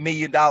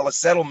multi-million-dollar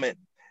settlement,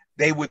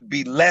 they would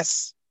be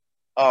less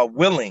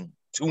willing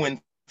to,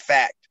 in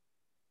fact,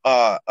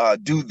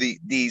 do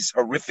these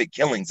horrific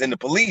killings. And the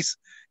police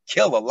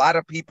kill a lot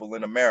of people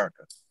in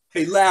America.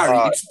 Hey,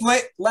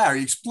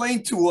 Larry,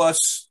 explain to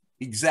us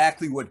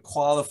exactly what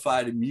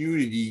qualified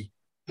immunity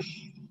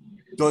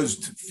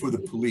does for the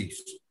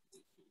police.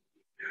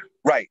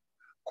 Right.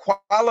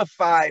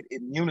 Qualified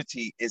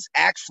immunity is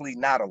actually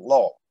not a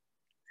law.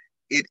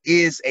 It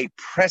is a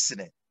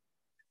precedent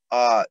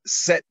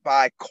set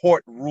by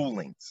court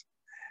rulings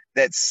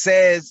that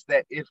says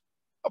that if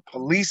a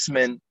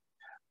policeman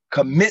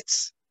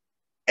commits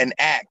an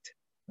act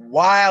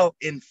while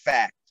in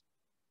fact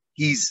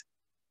he's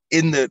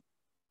in the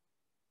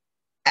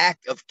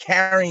act of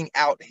carrying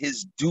out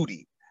his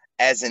duty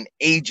as an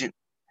agent,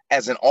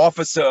 as an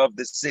officer of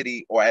the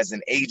city, or as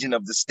an agent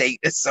of the state,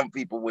 as some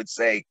people would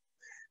say,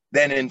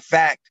 then in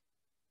fact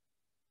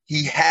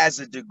he has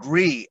a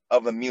degree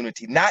of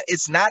immunity.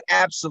 It's not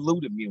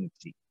absolute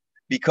immunity,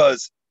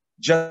 because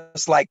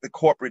just like the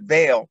corporate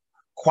veil,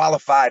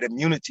 qualified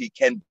immunity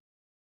can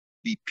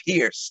be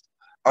pierced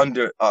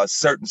under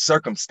certain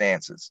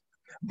circumstances,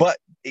 but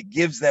it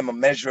gives them a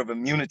measure of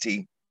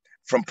immunity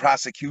from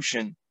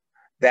prosecution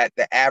that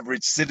the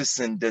average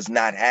citizen does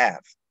not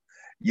have.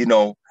 You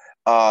know,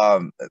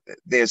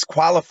 there's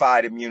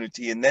qualified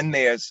immunity, and then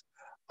there's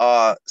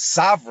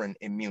sovereign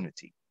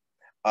immunity.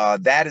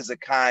 That is a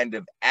kind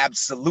of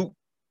absolute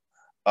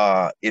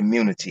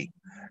immunity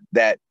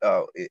that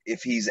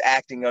if he's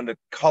acting under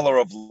color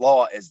of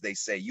law, as they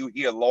say, you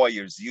hear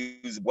lawyers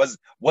use,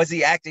 was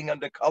he acting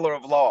under color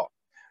of law?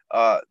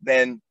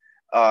 Then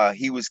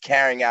he was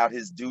carrying out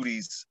his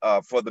duties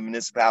for the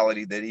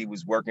municipality that he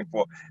was working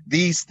for.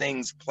 These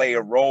things play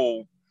a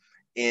role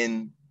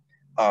in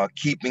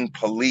keeping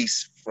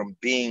police from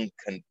being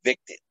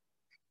convicted,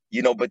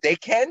 you know, but they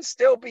can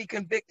still be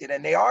convicted,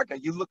 and they are.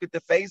 You look at the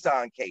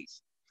Faison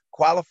case,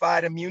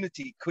 qualified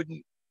immunity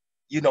couldn't,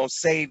 you know,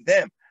 save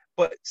them.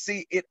 But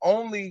see, it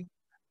only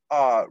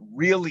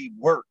really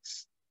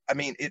works. I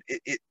mean,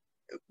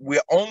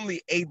 we're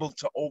only able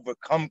to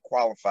overcome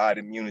qualified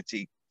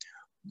immunity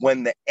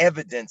when the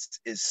evidence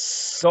is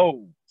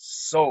so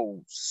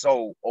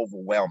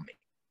overwhelming.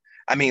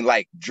 I mean,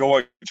 like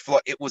George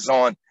Floyd, it was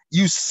on,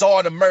 you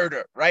saw the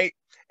murder, right?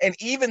 And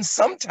even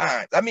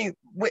sometimes, I mean,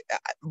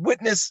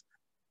 witness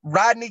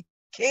Rodney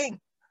King,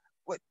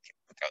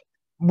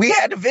 we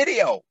had the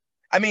video.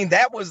 I mean,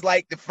 that was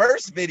like the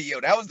first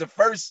video. That was the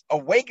first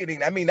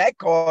awakening. I mean, that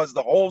caused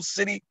the whole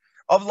city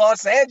of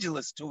Los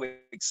Angeles to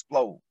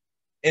explode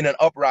in an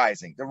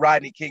uprising, the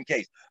Rodney King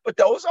case. But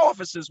those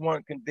officers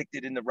weren't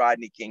convicted in the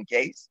Rodney King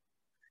case.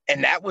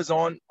 And that was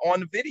on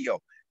the video.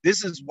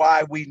 This is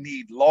why we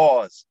need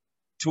laws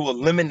to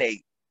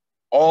eliminate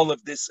all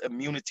of this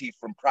immunity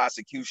from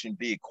prosecution,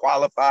 be it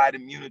qualified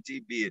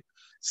immunity, be it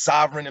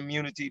sovereign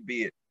immunity,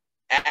 be it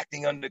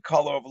acting under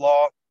color of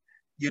law.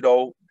 You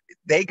know,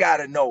 they got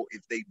to know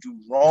if they do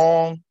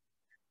wrong,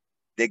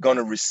 they're going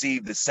to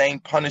receive the same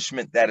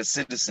punishment that a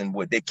citizen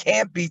would. There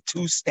can't be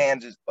two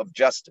standards of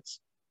justice.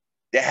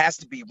 There has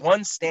to be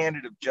one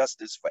standard of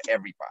justice for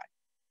everybody.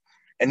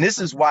 And this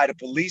is why the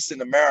police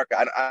in America,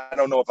 I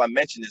don't know if I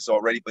mentioned this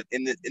already, but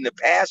in the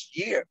past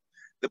year,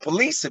 the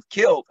police have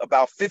killed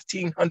about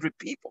 1,500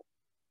 people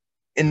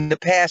in the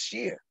past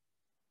year.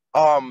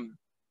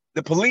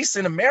 The police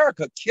in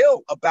America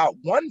kill about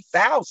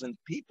 1,000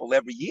 people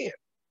every year.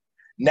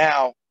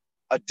 Now,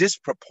 a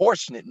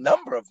disproportionate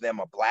number of them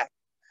are Black,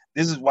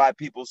 This is why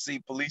people see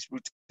police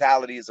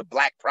brutality as a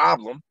Black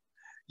problem,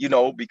 you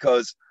know,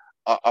 because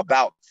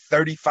about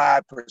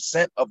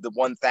 35% of the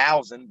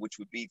 1,000, which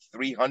would be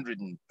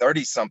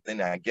 330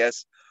 something, I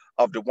guess,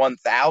 of the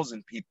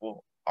 1,000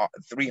 people,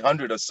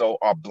 300 or so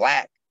are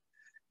Black.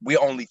 We're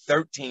only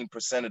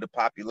 13% of the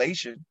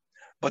population,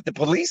 but the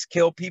police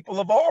kill people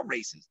of all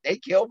races. They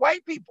kill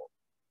white people.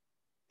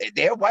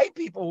 They're white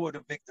people who are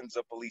the victims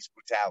of police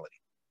brutality.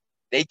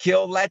 They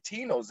kill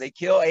Latinos. They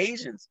kill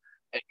Asians.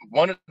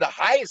 One of the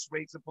highest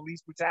rates of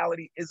police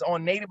brutality is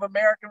on Native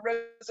American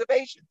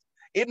reservations.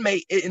 It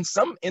may, in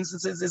some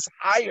instances, is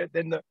higher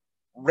than the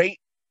rate,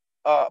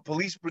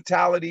 police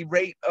brutality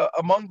rate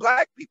among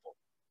Black people,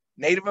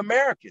 Native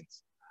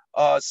Americans.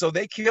 So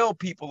they kill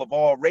people of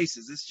all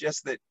races. It's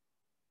just that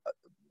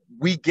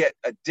we get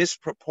a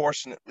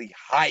disproportionately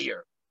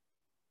higher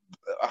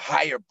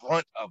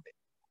brunt of it,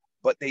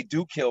 but they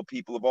do kill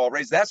people of all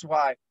races. That's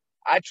why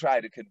I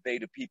try to convey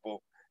to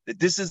people that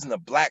this isn't a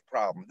Black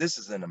problem. This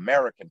is an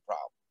American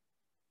problem,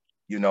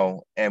 you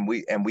know, and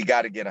we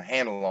got to get a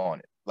handle on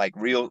it, like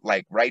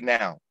right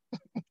now,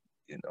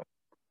 you know.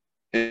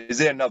 Is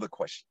there another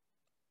question?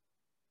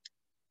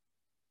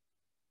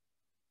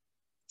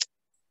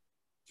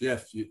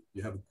 Jeff, you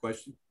have a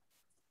question?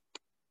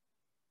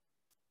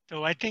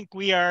 So I think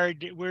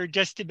we're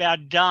just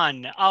about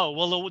done. Oh,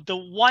 well, the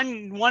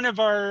one of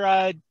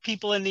our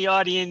people in the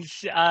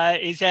audience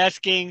is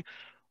asking,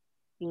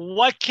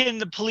 what can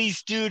the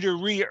police do to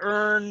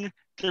re-earn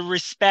the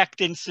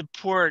respect and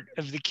support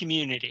of the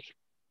community?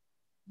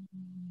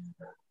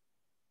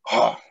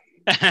 Oh,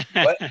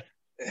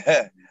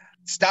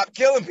 stop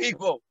killing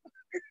people.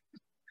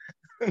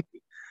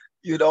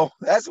 You know,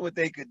 that's what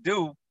they could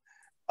do.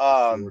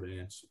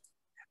 To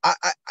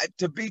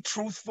be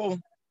truthful,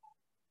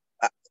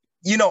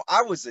 you know,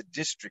 I was a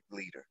district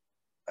leader.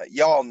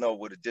 Y'all know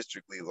what a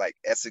district leader, like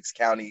Essex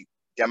County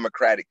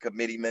Democratic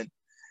Committeeman.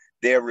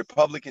 They're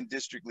Republican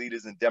district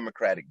leaders and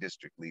Democratic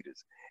district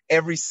leaders.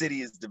 Every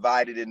city is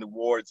divided into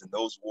wards, and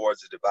those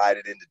wards are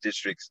divided into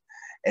districts.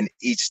 And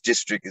each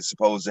district is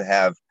supposed to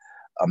have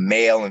a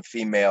male and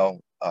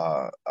female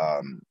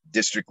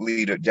district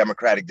leader,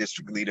 Democratic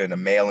district leader, and a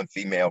male and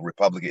female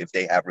Republican, if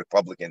they have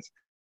Republicans.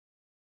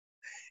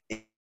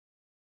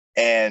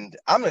 And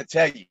I'm going to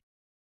tell you,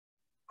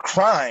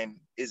 crime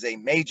is a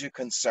major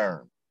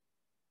concern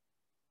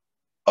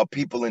of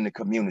people in the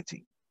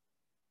community.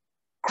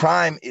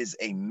 Crime is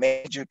a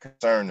major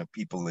concern of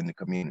people in the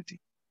community.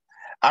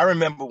 I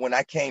remember when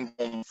I came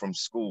home from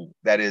school,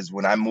 that is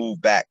when I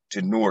moved back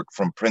to Newark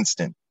from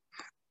Princeton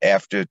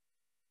after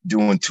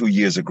doing 2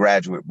 years of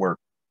graduate work.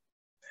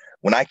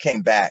 When I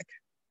came back,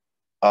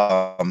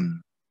 I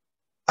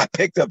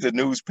picked up the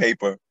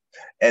newspaper,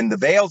 and the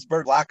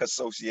Vailsburg Block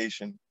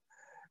Association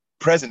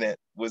president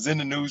was in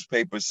the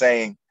newspaper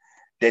saying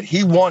that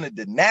he wanted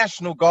the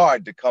National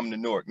Guard to come to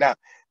Newark. Now,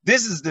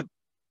 this is the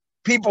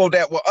people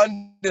that were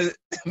under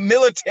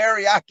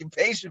military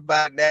occupation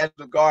by the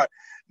National Guard.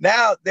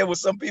 Now there were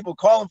some people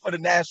calling for the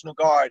National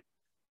Guard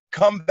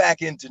come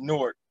back into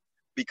Newark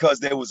because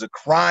there was a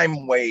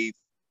crime wave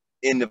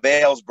in the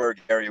Vailsburg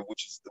area,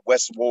 which is the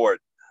West Ward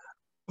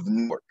of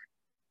Newark.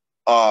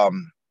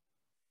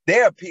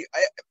 There are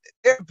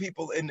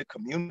people in the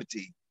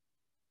community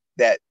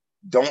that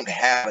don't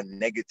have a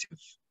negative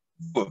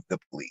view of the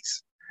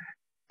police.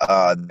 There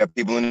are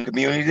people in the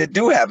community that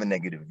do have a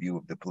negative view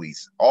of the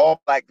police.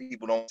 All Black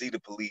people don't see the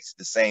police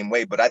the same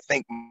way, but I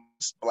think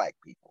most Black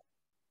people,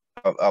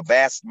 a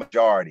vast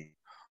majority,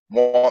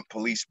 want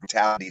police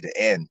brutality to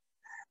end.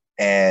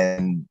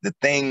 And the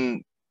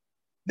thing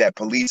that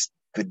police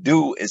could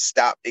do is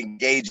stop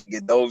engaging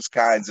in those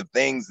kinds of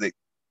things that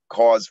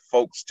cause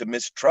folks to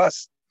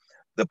mistrust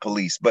the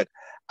police. But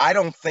I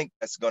don't think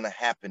that's going to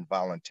happen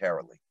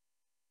voluntarily.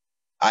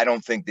 I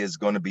don't think there's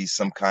going to be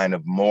some kind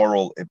of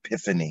moral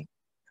epiphany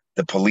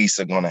the police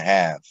are going to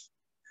have,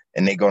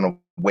 and they're going to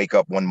wake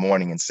up one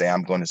morning and say,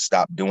 I'm going to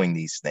stop doing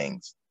these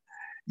things.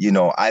 You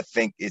know, I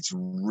think it's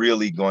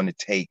really going to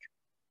take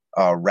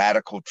a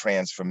radical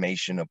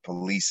transformation of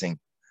policing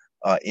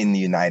in the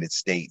United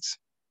States.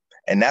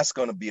 And that's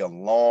going to be a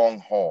long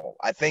haul.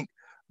 I think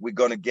we're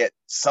going to get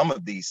some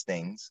of these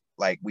things,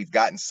 like we've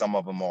gotten some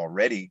of them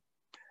already.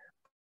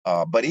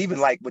 But even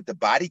like with the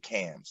body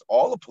cams,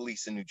 all the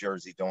police in New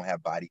Jersey don't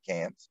have body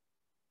cams.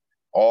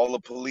 All the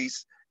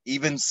police,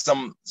 even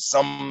some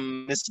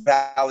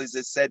municipalities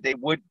that said they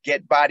would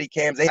get body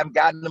cams, they haven't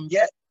gotten them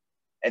yet.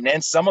 And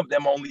then some of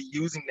them only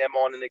using them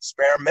on an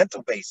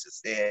experimental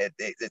basis.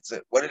 It's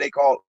a, what do they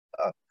call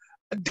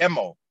a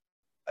demo,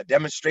 a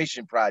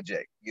demonstration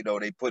project. You know,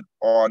 they put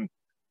on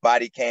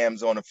body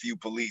cams on a few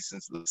police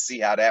and see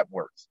how that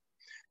works.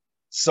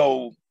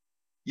 So,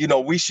 you know,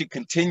 we should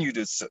continue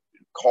to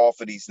call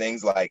for these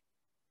things like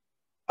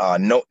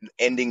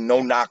ending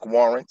no-knock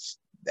warrants.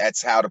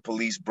 That's how the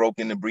police broke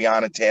into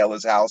Breonna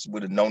Taylor's house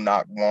with a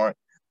no-knock warrant.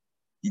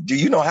 Do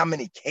you know how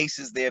many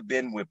cases there have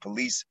been where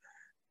police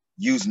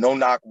use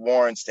no-knock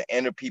warrants to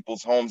enter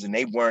people's homes and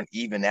they weren't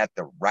even at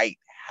the right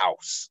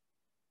house,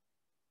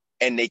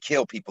 and they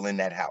kill people in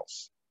that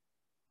house?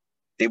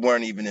 They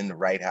weren't even in the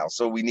right house.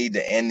 So we need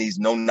to end these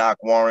no-knock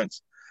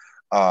warrants.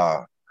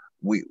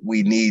 We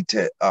need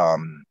to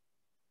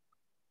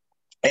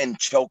end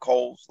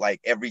chokeholds. Like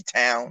every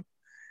town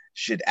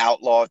should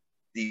outlaw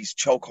these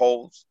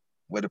chokeholds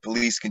where the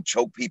police can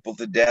choke people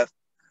to death.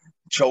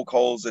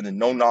 Chokeholds and the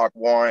no-knock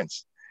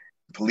warrants,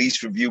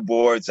 police review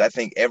boards. I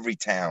think every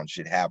town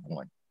should have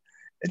one.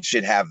 It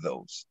should have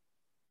those.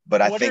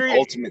 But I think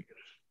ultimately,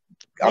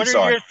 what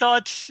are your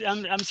thoughts?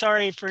 I'm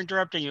sorry for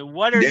interrupting you.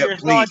 What are your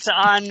please. thoughts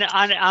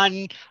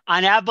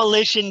on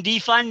abolition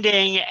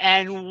defunding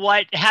and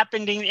what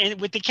happened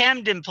with the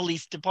Camden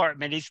Police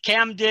Department? Is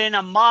Camden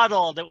a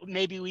model that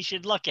maybe we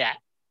should look at?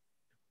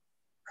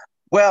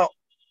 Well,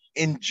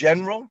 in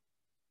general,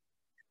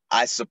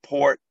 I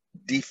support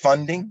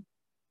defunding.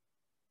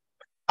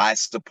 I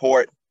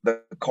support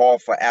the call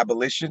for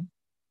abolition,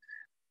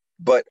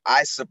 but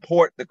I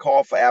support the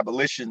call for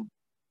abolition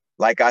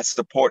like I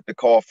support the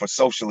call for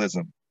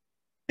socialism.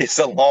 It's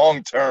a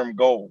long-term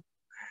goal.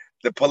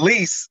 The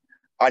police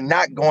are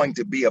not going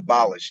to be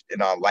abolished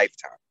in our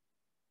lifetime.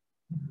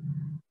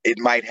 It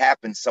might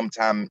happen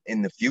sometime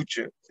in the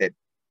future that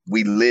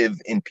we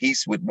live in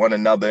peace with one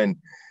another and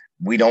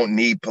we don't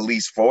need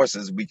police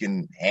forces. We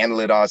can handle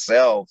it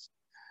ourselves.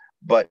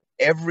 But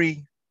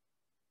every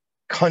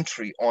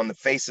country on the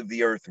face of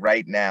the earth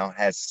right now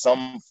has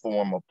some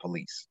form of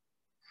police.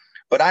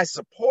 But I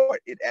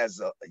support it as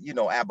a,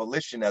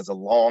 abolition as a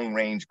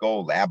long-range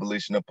goal, the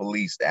abolition of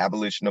police, the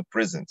abolition of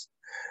prisons.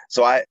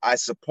 So I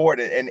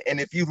support it. And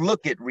if you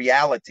look at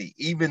reality,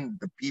 even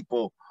the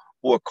people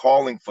who are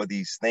calling for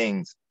these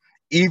things,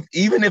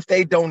 even if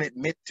they don't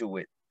admit to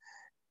it,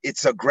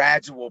 it's a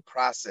gradual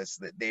process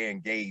that they're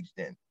engaged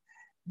in.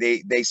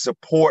 They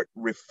support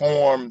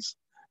reforms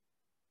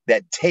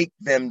that take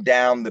them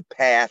down the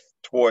path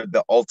toward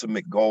the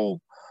ultimate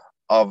goal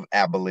of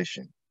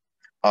abolition.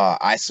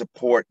 I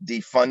support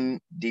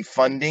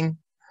defunding,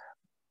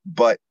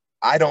 but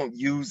I don't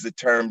use the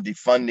term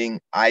defunding.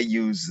 I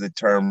use the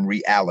term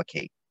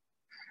reallocate.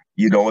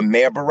 And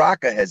Mayor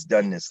Baraka has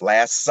done this.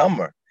 Last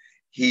summer,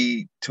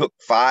 he took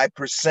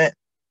 5%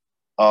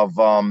 of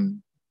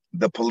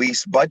the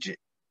police budget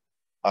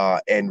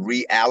and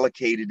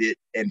reallocated it.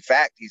 In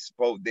fact,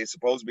 they're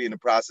supposed to be in the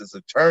process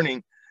of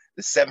turning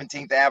the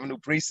 17th Avenue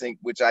precinct,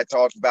 which I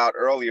talked about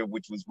earlier,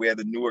 which was where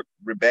the Newark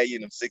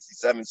Rebellion of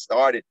 '67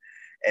 started.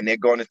 And they're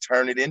going to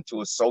turn it into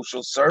a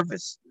social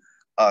service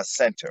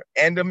center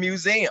and a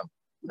museum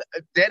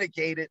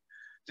dedicated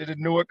to the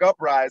Newark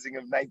Uprising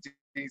of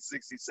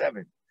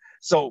 1967.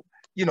 So,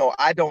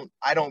 I don't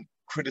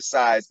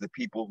criticize the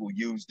people who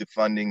use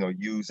defunding or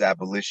use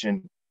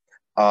abolition,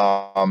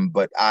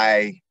 but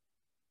I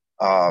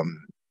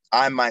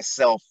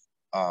myself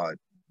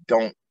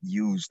don't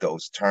use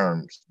those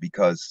terms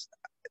because,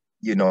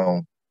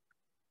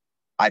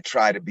 I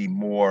try to be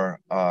more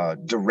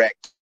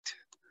direct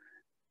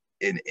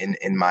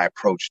in my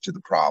approach to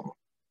the problem.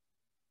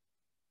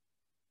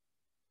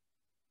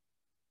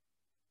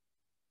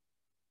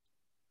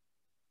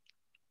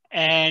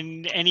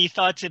 And any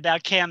thoughts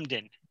about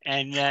Camden?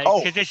 And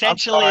because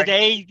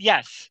essentially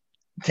yes.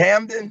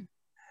 Camden?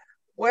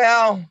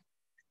 Well,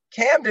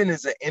 Camden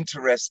is an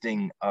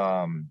interesting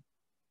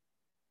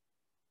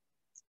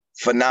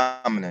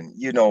phenomenon.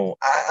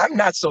 I'm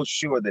not so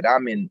sure that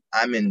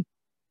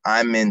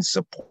I'm in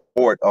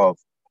support of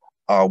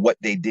what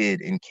they did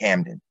in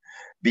Camden,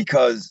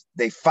 because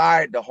they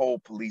fired the whole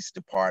police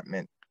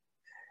department.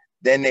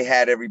 Then they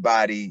had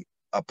everybody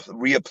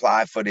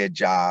reapply for their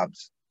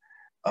jobs.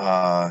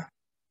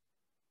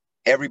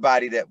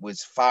 Everybody that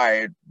was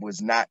fired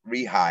was not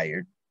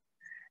rehired.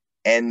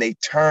 And they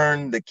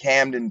turned the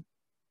Camden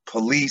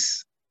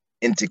police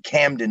into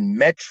Camden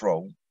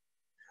Metro,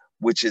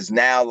 which is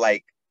now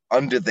like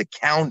under the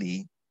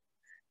county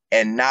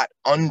and not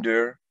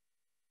under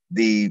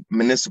the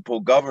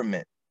municipal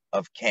government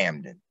of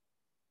Camden.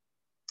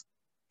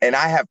 And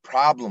I have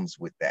problems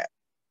with that.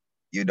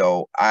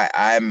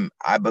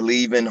 I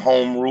believe in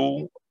home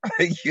rule.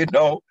 It's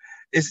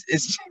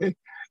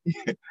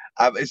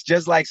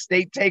just like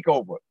state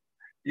takeover.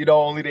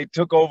 Only they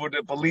took over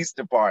the police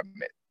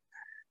department.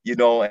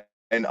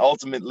 And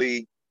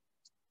ultimately,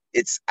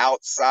 it's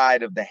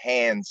outside of the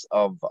hands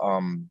of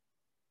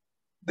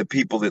the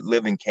people that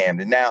live in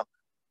Camden. Now,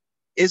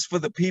 it's for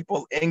the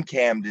people in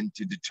Camden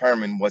to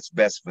determine what's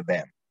best for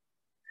them.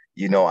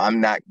 I'm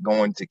not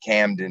going to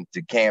Camden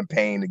to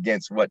campaign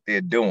against what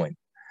they're doing.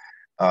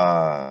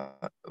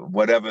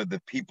 Whatever the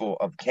people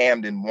of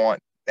Camden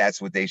want,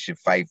 that's what they should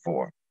fight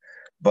for.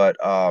 But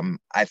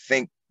I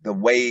think the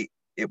way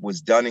it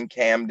was done in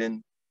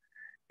Camden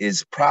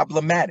is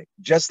problematic,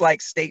 just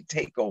like state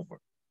takeover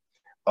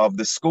of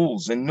the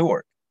schools in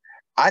Newark.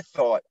 I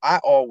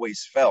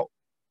always felt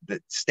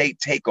that state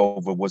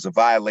takeover was a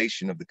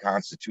violation of the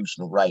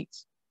constitutional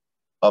rights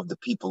of the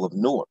people of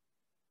Newark.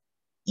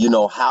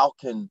 How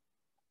can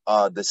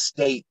the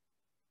state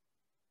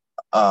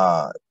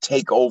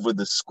take over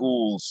the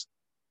schools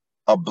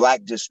of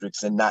Black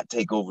districts and not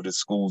take over the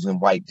schools in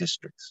white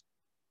districts?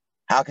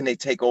 How can they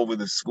take over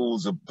the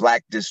schools of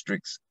Black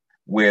districts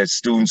where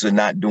students are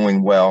not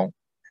doing well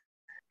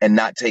and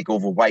not take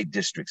over white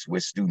districts where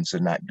students are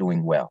not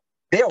doing well.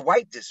 There are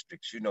white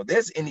districts,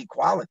 there's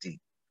inequality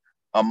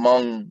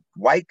among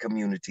white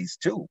communities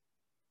too.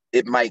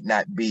 It might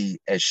not be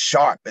as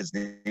sharp as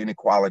the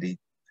inequality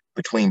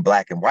between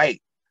black and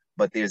white,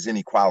 but there's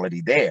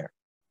inequality there.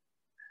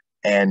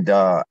 And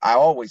I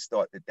always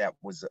thought that that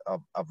was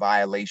a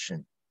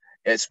violation,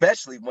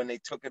 especially when they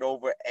took it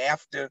over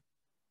after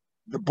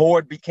the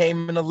board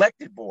became an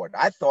elected board.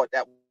 I thought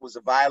that was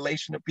a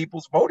violation of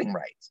people's voting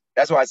rights.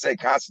 That's why I say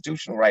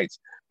constitutional rights,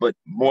 but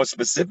more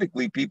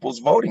specifically, people's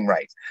voting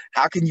rights.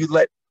 How can you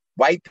let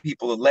white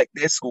people elect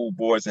their school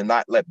boards and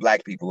not let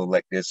black people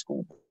elect their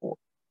school board?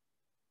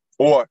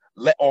 Or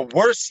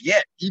worse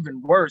yet,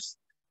 even worse,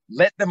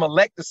 let them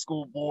elect the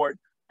school board,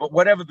 but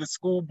whatever the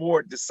school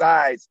board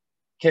decides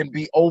can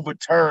be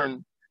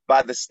overturned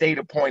by the state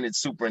appointed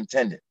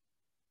superintendent.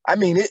 I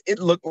mean, it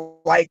looked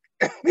like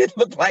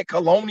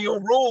colonial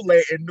rule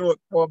there in Newark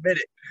for a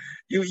minute.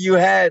 You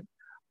had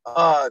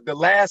the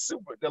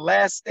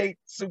last state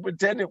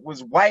superintendent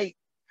was white.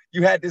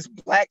 You had this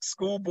black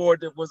school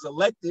board that was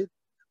elected,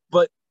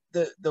 but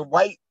the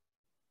white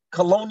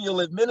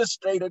colonial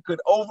administrator could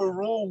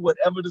overrule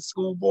whatever the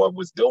school board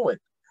was doing,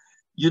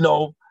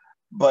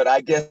 but I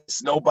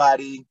guess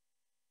nobody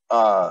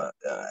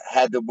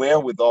had the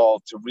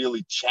wherewithal to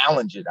really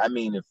challenge it. I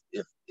mean,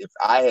 if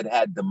I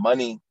had the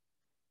money,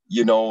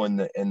 and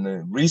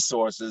the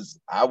resources,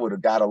 I would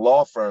have got a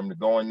law firm to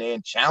go in there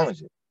and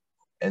challenge it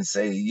and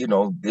say,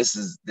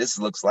 this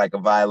looks like a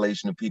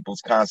violation of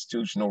people's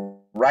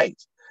constitutional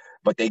rights.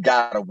 But they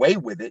got away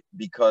with it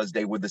because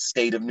they were the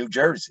state of New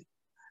Jersey.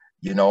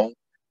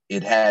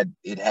 It had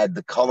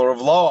the color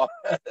of law.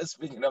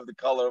 Speaking of the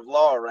color of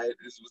law, right?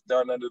 This was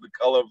done under the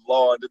color of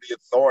law, under the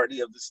authority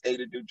of the state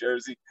of New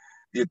Jersey,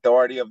 the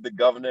authority of the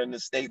governor and the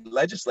state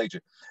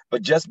legislature.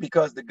 But just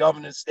because the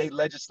governor and state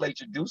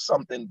legislature do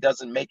something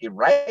doesn't make it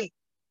right.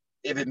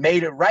 If it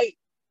made it right,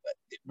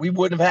 we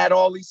wouldn't have had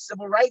all these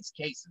civil rights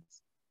cases,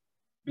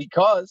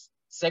 because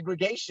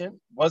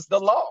segregation was the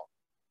law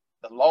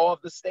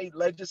of the state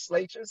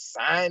legislature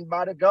signed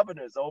by the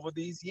governors over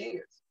these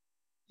years.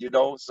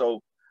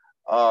 So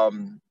I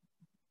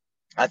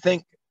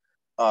think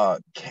I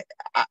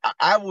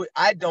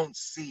don't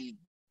see,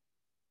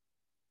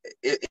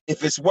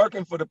 if it's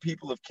working for the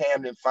people of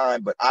Camden,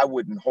 fine, but I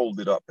wouldn't hold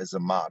it up as a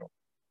model,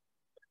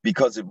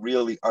 because it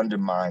really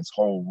undermines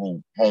home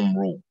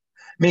rule.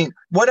 I mean,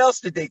 what else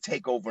did they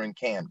take over in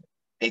Camden?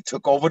 They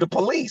took over the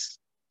police.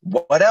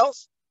 What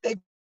else? They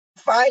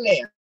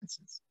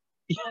finances.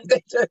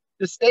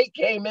 The state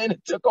came in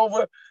and took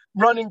over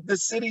running the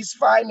city's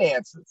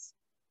finances.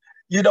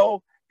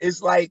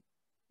 It's like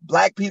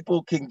Black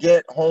people can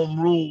get home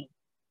rule,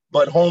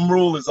 but home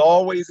rule is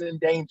always in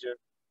danger,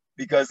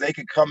 because they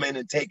could come in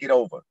and take it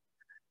over,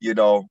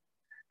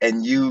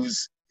 and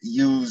use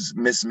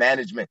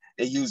mismanagement.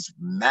 They use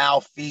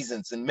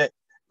malfeasance. And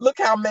look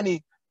how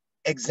many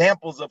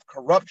examples of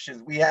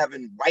corruption we have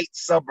in white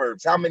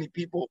suburbs. How many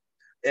people,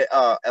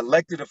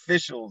 elected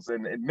officials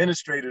and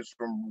administrators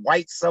from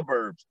white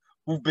suburbs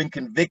who've been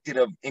convicted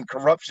in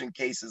corruption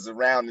cases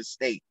around the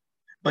state.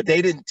 But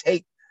they didn't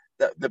take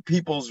the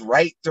people's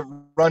right to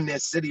run their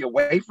city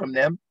away from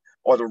them,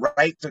 or the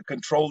right to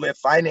control their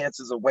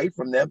finances away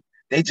from them.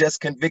 They just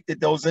convicted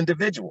those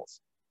individuals.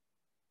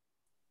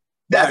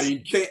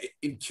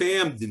 In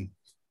Camden,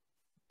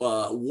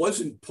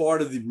 wasn't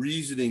part of the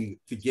reasoning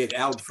to get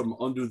out from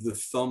under the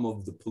thumb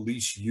of the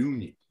police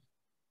union.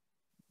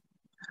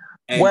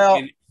 It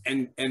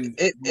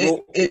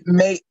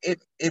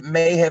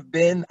may have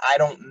been. I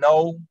don't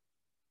know.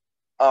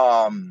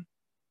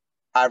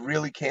 I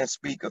really can't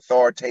speak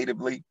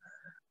authoritatively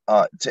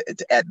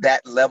at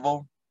that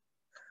level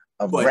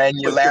of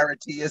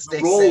granularity, as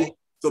they say.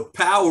 The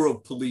power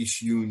of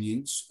police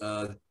unions.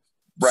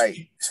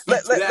 Right.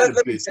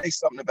 Let me say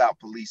something about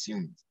police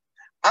unions.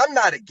 I'm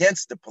not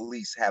against the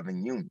police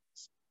having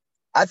unions.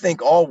 I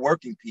think all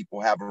working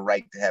people have a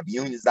right to have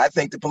unions. I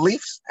think the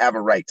police have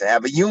a right to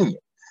have a union.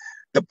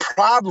 The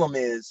problem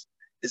is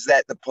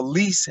that the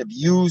police have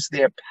used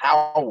their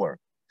power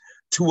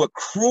to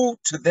accrue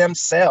to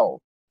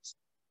themselves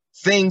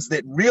things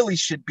that really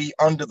should be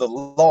under the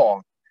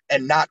law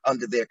and not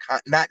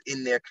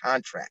in their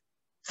contract.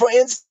 For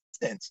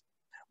instance,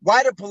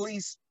 why do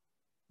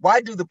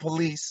the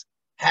police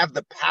have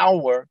the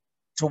power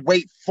to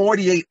wait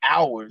 48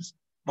 hours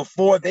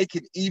before they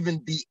can even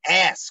be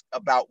asked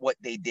about what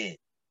they did?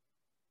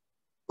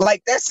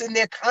 Like, that's in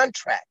their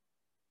contract.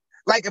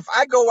 Like, if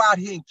I go out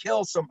here and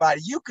kill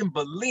somebody, you can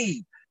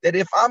believe that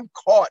if I'm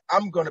caught,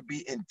 I'm going to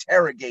be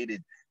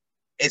interrogated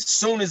as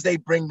soon as they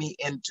bring me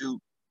into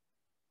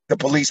the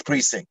police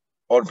precinct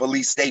or the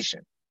police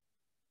station.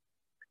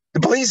 The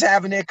police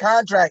have in their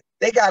contract,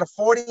 they got a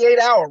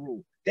 48-hour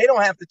rule. They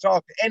don't have to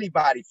talk to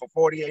anybody for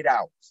 48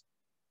 hours.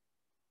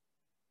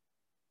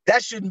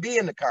 That shouldn't be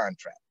in the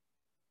contract.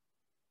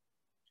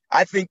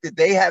 I think that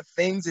they have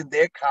things in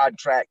their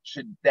contract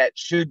that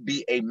should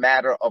be a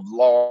matter of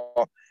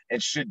law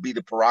and should be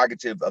the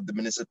prerogative of the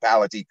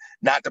municipality,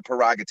 not the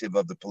prerogative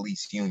of the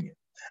police union.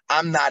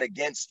 I'm not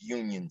against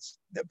unions,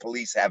 the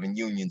police having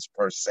unions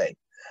per se.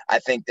 I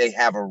think they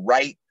have a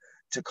right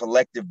to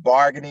collective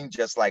bargaining,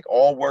 just like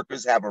all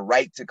workers have a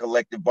right to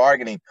collective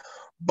bargaining.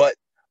 But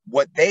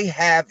what they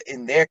have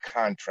in their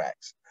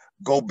contracts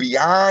go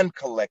beyond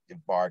collective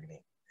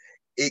bargaining.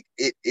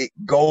 It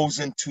goes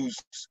into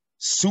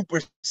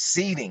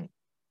superseding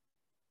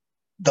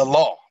the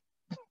law,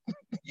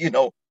 you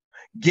know,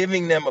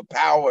 giving them a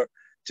power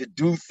to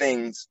do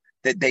things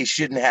that they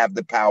shouldn't have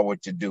the power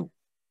to do.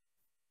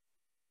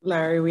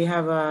 Larry, we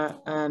have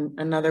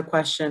another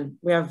question.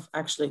 We have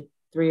actually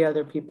 3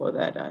 other people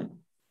that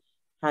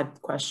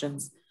had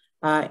questions.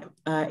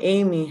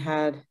 Amy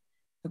had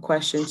a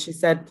question. She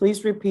said,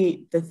 please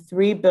repeat the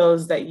 3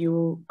 bills that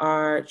you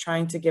are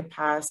trying to get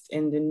passed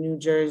in the New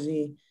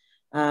Jersey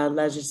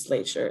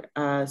legislature.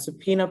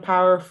 Subpoena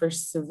power for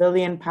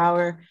civilian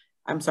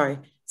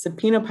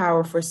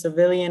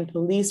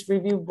police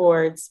review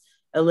boards,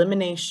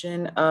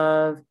 elimination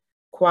of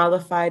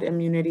qualified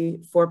immunity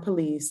for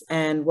police,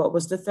 and what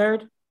was the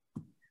third?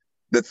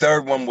 The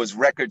third one was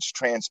records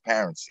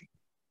transparency.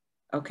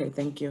 Okay,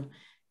 thank you.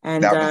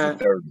 And that was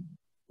the third.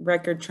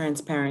 Record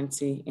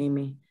transparency,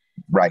 Amy.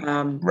 Right,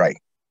 right.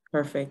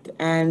 Perfect.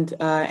 And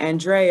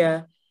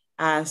Andrea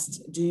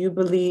asked, do you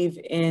believe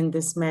in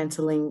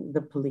dismantling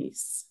the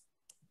police?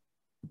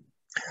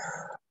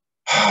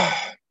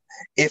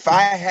 If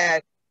I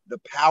had the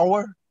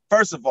power,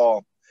 first of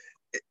all,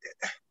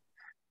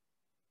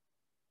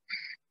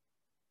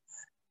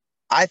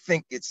 I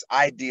think it's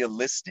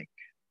idealistic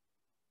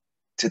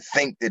to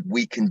think that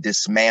we can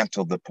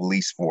dismantle the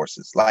police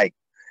forces. Like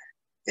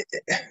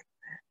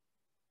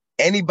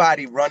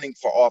anybody running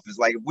for office,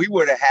 like if we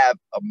were to have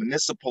a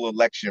municipal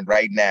election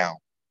right now,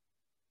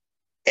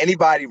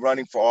 anybody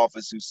running for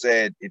office who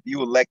said, if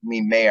you elect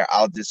me mayor,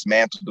 I'll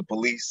dismantle the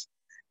police,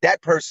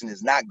 that person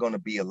is not going to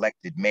be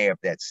elected mayor of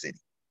that city.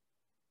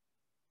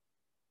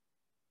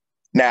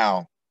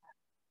 Now,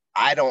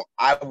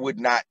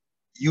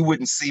 you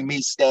wouldn't see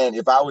me stand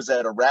if I was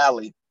at a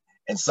rally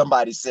and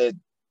somebody said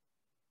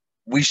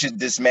we should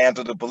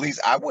dismantle the police.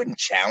 I wouldn't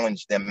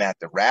challenge them at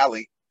the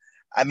rally.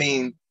 I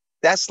mean,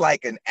 that's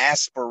like an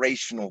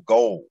aspirational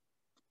goal.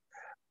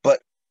 But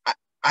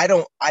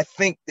I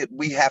think that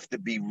we have to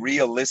be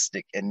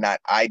realistic and not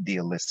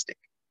idealistic.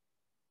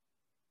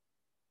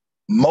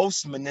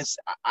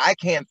 I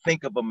can't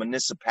think of a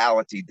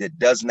municipality that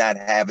does not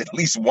have at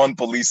least one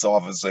police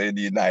officer in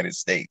the United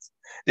States.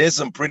 There's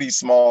some pretty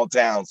small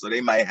towns, so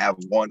they might have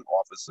one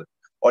officer.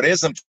 Or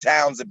there's some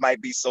towns that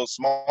might be so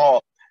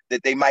small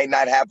that they might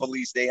not have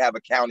police, they have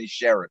a county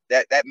sheriff.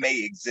 That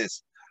may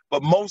exist.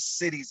 But most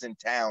cities and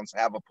towns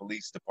have a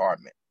police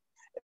department.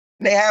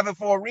 And they have it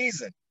for a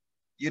reason,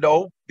 you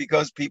know,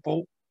 because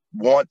people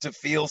want to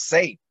feel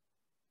safe.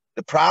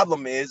 The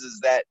problem is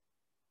that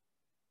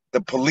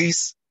the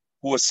police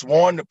who are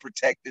sworn to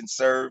protect and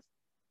serve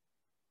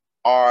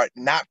are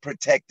not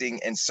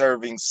protecting and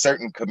serving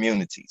certain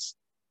communities.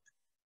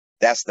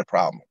 That's the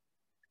problem.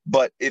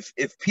 But if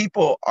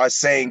people are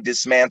saying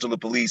dismantle the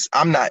police,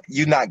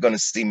 you're not going to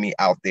see me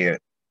out there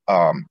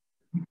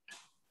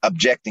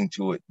objecting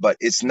to it. But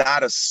it's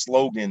not a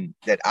slogan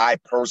that I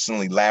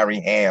personally, Larry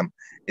Hamm,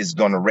 is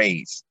going to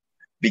raise,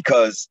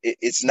 because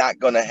it's not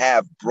going to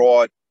have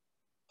broad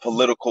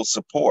political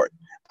support.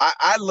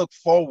 I look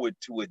forward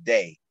to a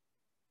day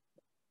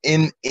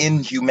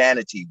in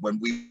humanity when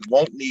we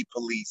won't need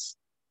police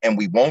and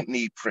we won't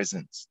need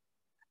prisons,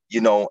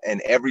 you know,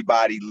 and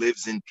everybody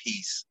lives in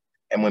peace.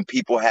 And when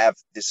people have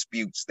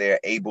disputes,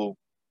 they're able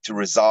to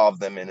resolve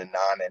them in a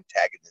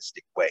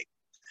non-antagonistic way.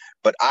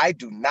 But I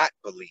do not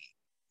believe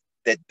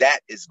that that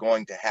is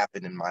going to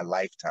happen in my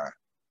lifetime.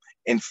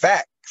 In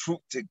fact, to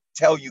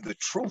tell you the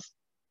truth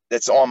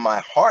that's on my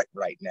heart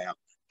right now,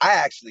 I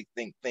actually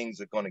think things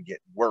are going to get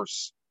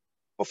worse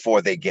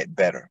before they get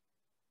better.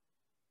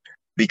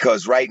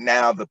 Because right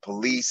now the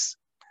police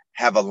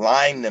have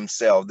aligned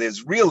themselves.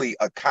 There's really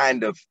a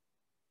kind of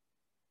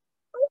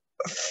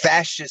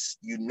fascist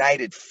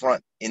united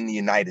front in the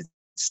United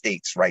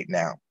States right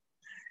now.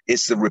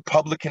 It's the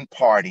Republican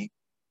Party,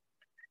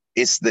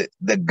 it's the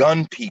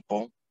gun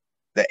people,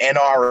 the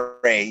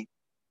NRA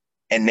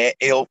and their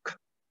ilk,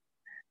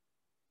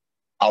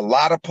 a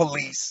lot of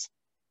police,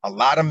 a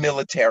lot of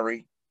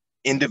military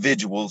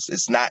individuals.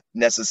 It's not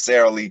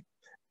necessarily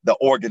the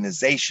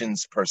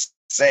organizations per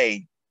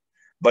se,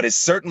 but it's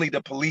certainly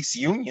the police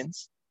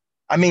unions.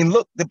 I mean,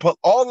 look,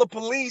 all the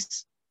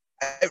police.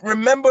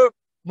 Remember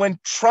when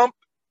Trump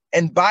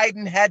and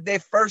Biden had their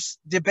first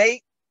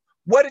debate?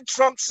 What did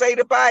Trump say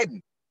to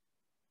Biden?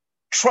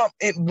 Trump,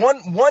 in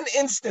one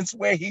instance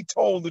where he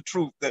told the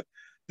truth, the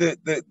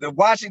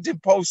Washington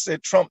Post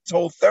said Trump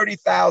told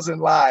 30,000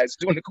 lies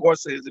during the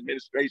course of his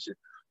administration.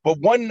 But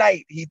one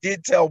night he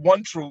did tell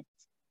one truth.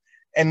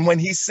 And when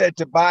he said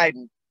to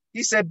Biden,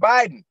 he said,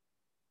 Biden,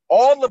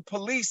 all the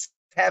police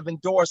have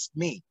endorsed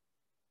me.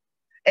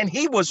 And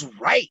he was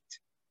right.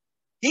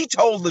 He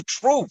told the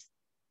truth.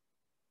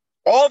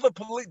 All the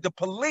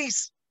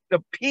police,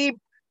 the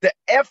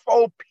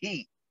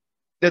FOP,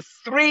 the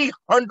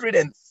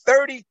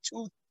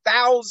 332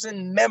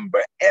 2,000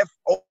 member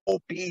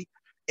FOP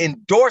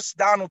endorsed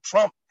Donald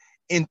Trump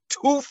in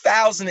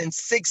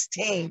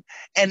 2016.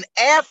 And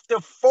after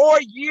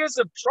 4 years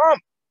of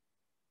Trump,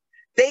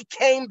 they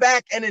came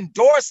back and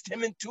endorsed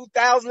him in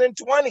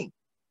 2020.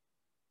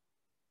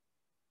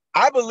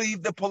 I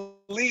believe the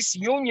police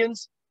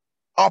unions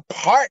are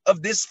part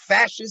of this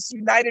fascist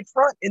united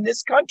front in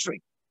this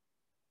country.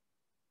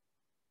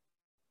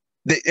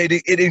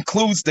 It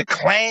includes the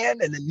Klan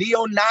and the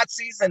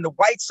neo-Nazis and the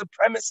white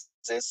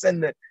supremacists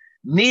and the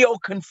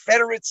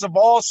neo-Confederates of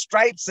all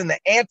stripes and the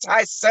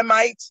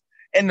anti-Semites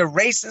and the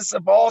racists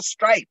of all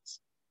stripes.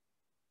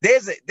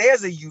 There's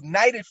a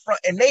united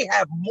front, and they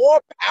have more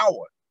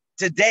power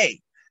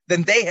today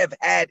than they have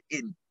had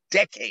in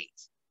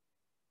decades.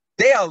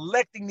 They are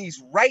electing these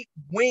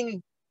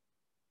right-wing,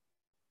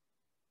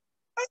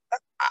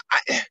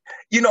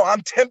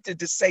 I'm tempted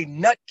to say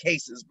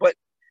nutcases, but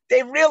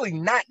they're really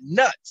not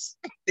nuts.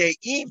 They're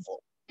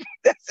evil.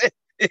 That's it.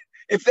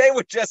 If they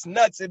were just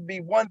nuts, it'd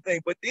be one thing.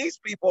 But these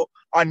people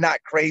are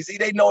not crazy.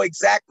 They know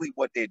exactly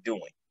what they're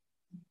doing.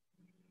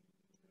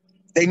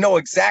 They know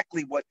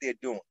exactly what they're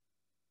doing.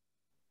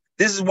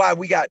 This is why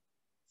we got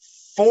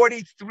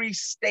 43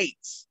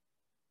 states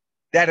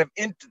that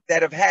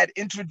have had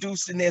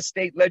introduced in their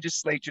state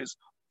legislatures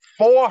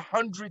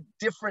 400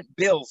 different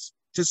bills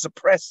to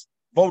suppress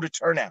voter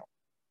turnout.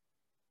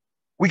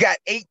 We got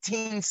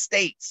 18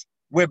 states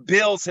where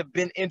bills have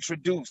been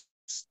introduced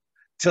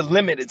to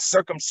limit and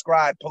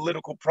circumscribe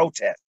political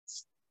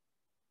protests.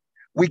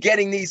 We're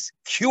getting these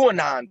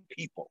QAnon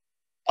people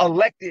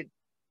elected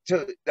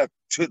to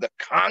the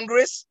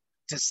Congress,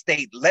 to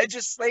state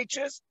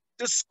legislatures,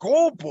 to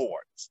school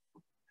boards.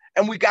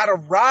 And we got a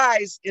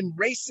rise in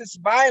racist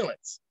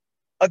violence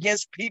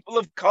against people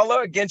of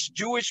color, against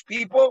Jewish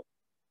people,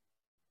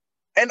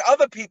 and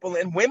other people,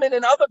 and women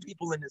and other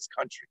people in this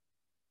country.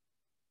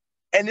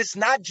 And it's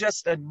not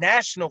just a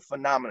national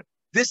phenomenon.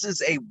 This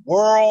is a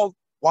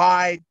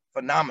worldwide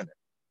phenomenon.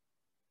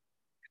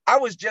 I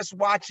was just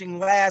watching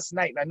last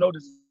night, and I know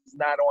this is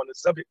not on the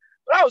subject,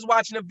 but I was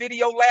watching a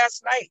video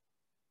last night.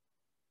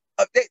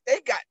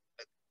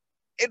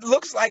 It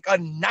looks like a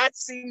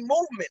Nazi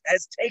movement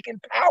has taken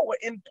power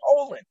in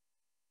Poland.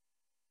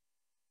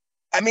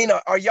 I mean,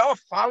 are y'all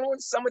following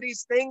some of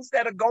these things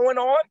that are going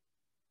on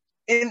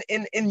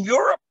in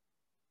Europe?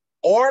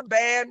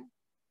 Orban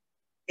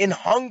in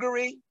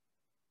Hungary.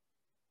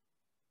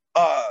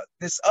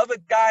 This other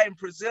guy in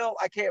Brazil,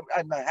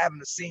 I'm not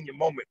having a senior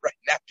moment right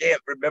now. I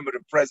can't remember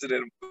the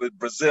president of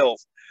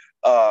Brazil's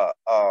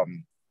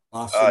name.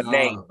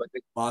 But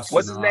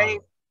what's his name?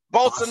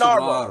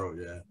 Bolsonaro.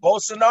 Yeah.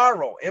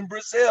 Bolsonaro in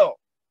Brazil.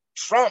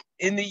 Trump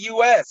in the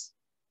US.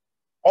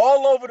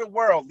 All over the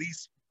world,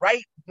 these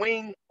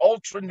right-wing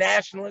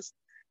ultra-nationalists,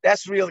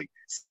 that's really,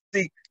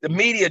 see, the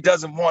media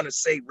doesn't want to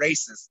say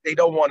racist. They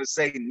don't want to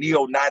say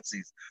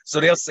neo-Nazis. So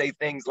they'll say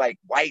things like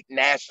white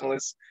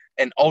nationalists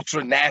and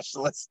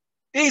ultra-nationalists.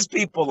 These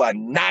people are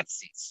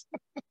Nazis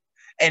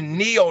and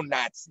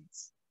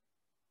neo-Nazis,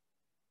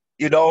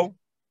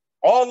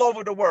 all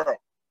over the world.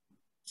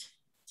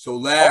 So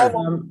Larry,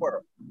 all over the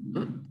world.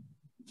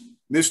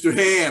 Mr.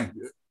 Ham,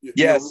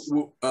 yes,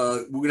 we're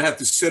going to have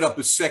to set up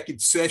a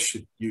second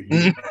session.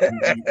 You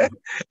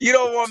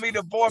don't want me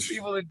to bore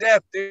people to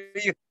death, do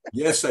you?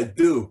 Yes, I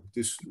do.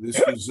 This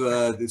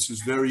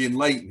is very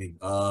enlightening.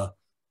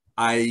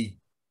 I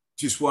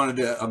just wanted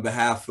to, on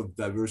behalf of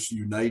Diversity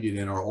United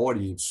and our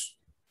audience,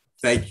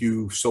 thank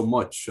you so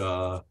much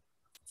for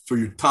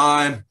your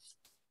time,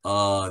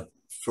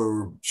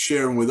 for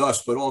sharing with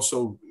us, but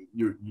also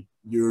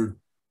your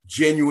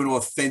genuine,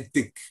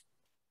 authentic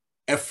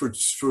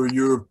efforts for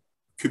your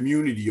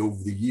community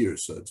over the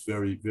years. So it's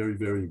very, very,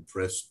 very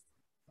impressive.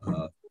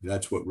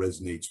 That's what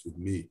resonates with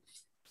me.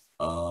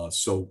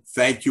 So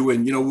thank you.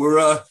 And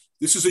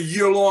this is a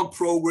year-long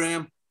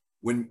program.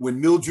 When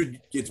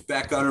Mildred gets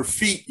back on her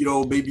feet,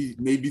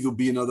 maybe there'll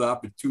be another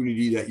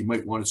opportunity that you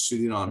might want to sit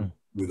in on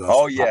with us.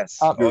 Oh yes.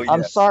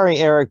 I'm sorry,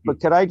 Eric,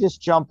 but could I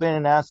just jump in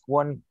and ask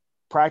one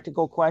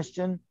practical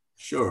question?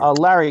 Sure.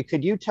 Larry,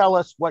 could you tell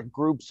us what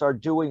groups are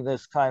doing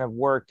this kind of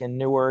work in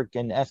Newark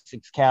and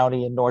Essex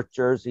County and North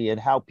Jersey, and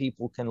how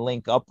people can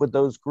link up with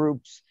those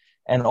groups,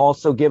 and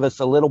also give us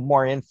a little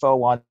more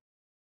info on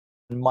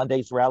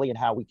Monday's rally and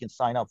how we can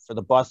sign up for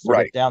the bus to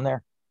get down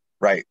there?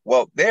 Right.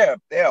 Well, there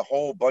are a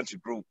whole bunch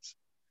of groups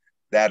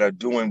that are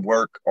doing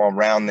work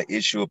around the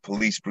issue of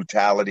police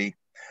brutality.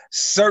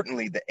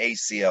 Certainly the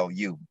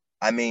ACLU.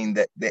 I mean,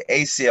 the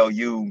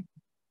ACLU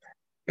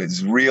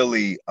is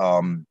really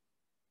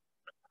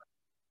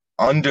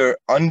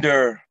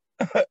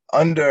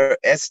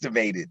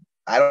underestimated.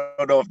 I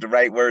don't know if the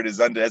right word is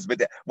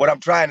underestimated. What I'm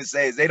trying to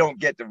say is they don't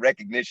get the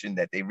recognition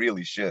that they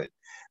really should.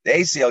 The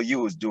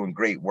ACLU is doing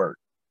great work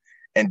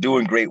and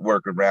doing great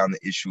work around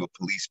the issue of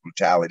police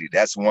brutality.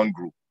 That's one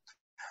group.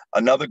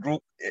 Another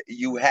group,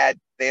 you had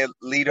their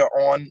leader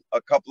on a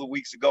couple of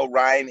weeks ago,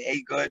 Ryan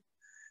Haygood.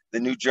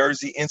 The New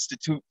Jersey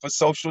Institute for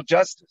Social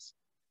Justice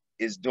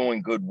is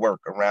doing good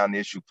work around the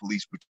issue of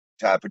police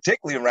brutality,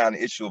 particularly around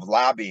the issue of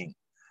lobbying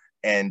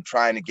and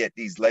trying to get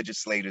these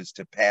legislators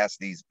to pass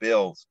these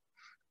bills.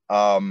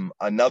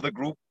 Another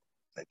group,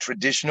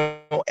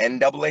 traditional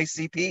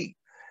NAACP.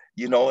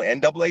 You know,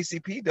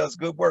 NAACP does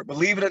good work.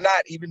 Believe it or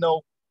not, even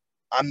though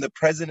I'm the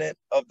president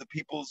of the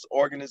People's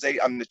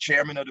Organization, I'm the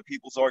chairman of the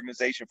People's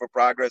Organization for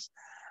Progress,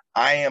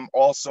 I am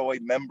also a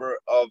member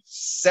of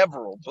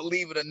several,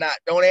 believe it or not,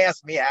 don't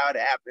ask me how it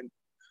happened,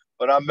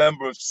 but I'm a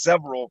member of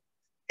several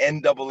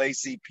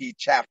NAACP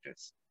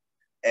chapters.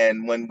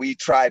 And when we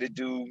try to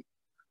do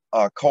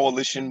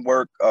coalition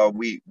work,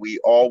 we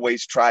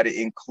always try to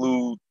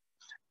include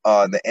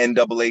the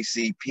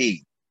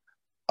NAACP.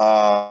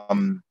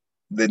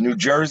 The New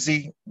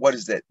Jersey, what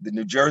is that? The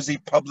New Jersey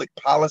Public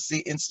Policy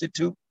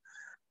Institute.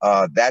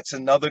 That's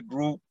another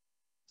group.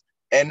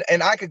 And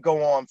I could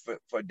go on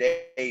for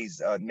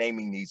days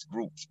naming these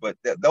groups, but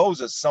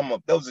those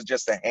are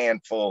just a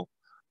handful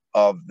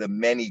of the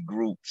many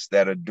groups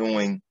that are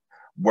doing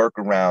work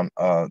around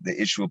the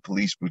issue of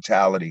police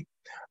brutality.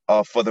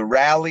 For the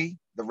rally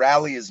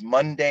is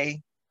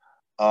Monday,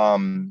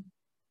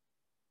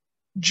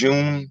 June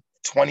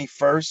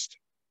 21st,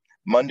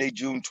 Monday,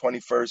 June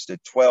 21st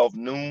at 12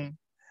 noon,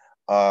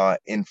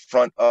 in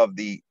front of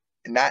the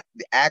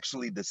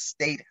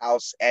State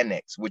House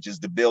Annex, which is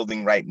the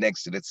building right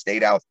next to the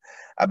State House.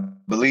 I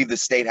believe the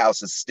State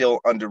House is still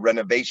under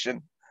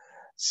renovation.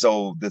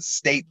 So the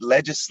state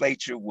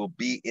legislature will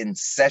be in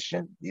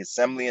session, the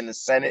Assembly and the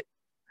Senate.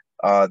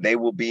 They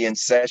will be in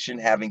session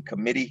having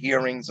committee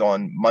hearings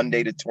on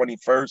Monday the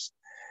 21st.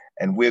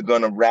 And we're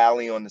going to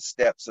rally on the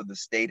steps of the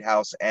State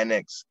House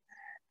Annex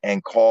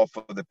and call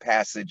for the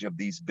passage of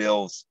these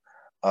bills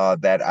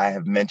that I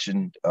have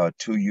mentioned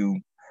to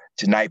you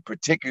tonight,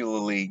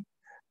 particularly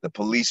the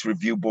Police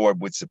Review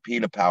Board with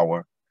subpoena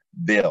power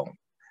bill.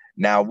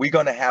 Now we're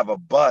going to have a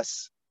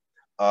bus.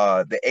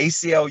 The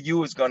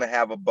ACLU is going to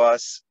have a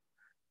bus,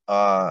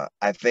 I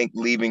think,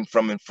 leaving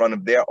from in front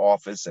of their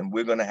office, and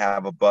we're going to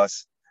have a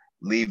bus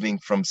leaving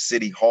from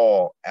City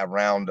Hall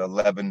around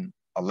 11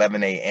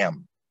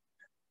 a.m.,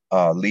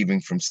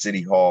 leaving from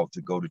City Hall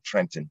to go to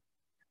Trenton.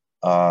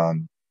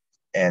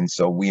 And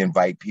so we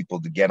invite people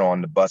to get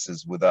on the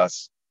buses with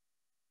us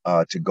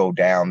to go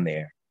down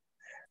there.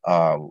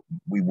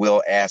 We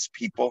will ask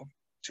people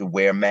to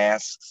wear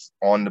masks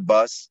on the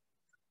bus.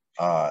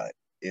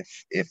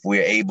 If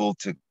we're able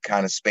to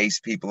kind of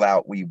space people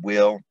out, we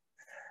will.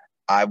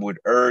 I would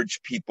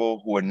urge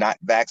people who are not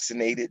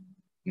vaccinated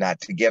not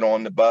to get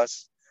on the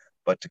bus,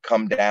 but to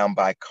come down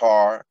by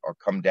car or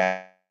come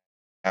down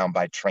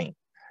by train.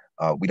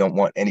 We don't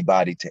want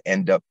anybody to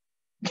end up,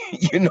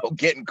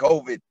 getting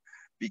COVID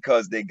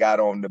because they got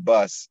on the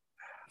bus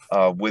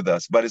with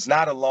us. But it's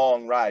not a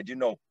long ride.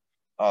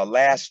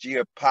 Last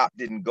year, Pop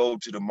didn't go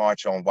to the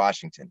March on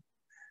Washington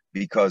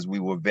because we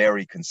were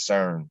very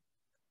concerned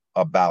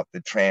about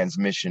the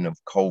transmission of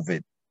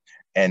COVID.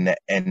 And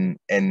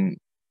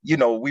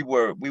we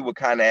were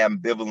kind of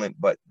ambivalent,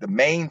 but the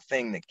main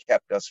thing that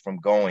kept us from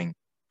going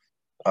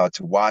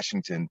to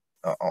Washington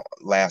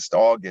last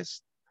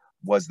August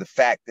was the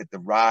fact that the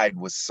ride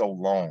was so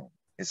long.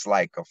 It's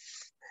like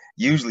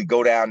usually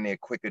go down there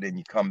quicker than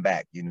you come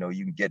back. You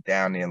can get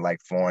down there in like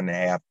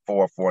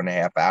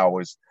 4.5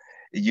 hours.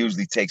 It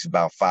usually takes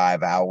about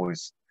 5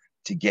 hours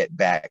to get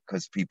back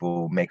because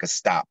people make a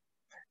stop,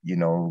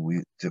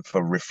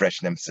 for refresh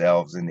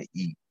themselves and to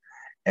eat.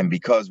 And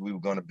because we were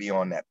going to be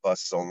on that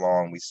bus so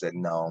long, we said,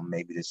 no,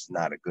 maybe this is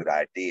not a good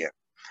idea.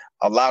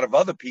 A lot of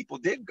other people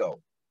did go,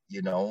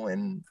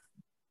 and,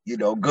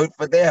 good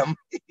for them,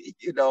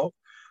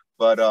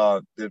 But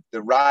the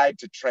ride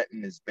to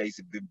Trenton is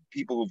basically,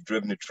 people who've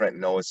driven to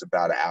Trenton know it's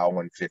about 1 hour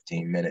and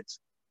 15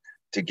 minutes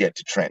to get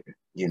to Trenton,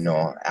 1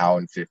 hour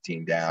and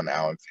 15 down, 1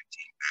 hour and 15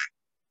 back.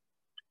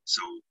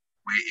 So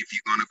if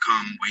you're going to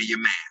come, wear your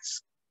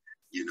mask,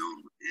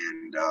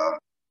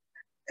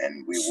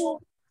 and we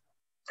will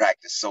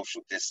practice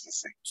social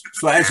distancing.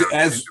 So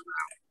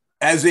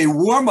as a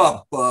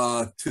warm-up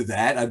to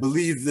that, I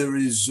believe there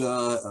is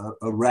a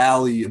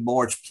rally, a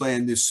march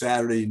planned this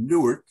Saturday in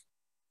Newark.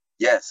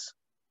 Yes.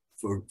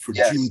 For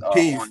yes,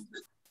 Juneteenth.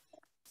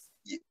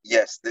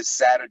 Yes, this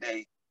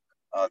Saturday,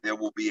 there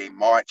will be a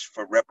march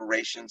for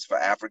reparations for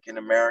African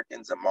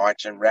Americans, a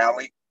march and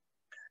rally.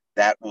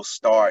 That will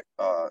start,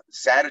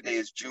 Saturday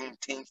is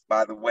Juneteenth,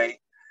 by the way.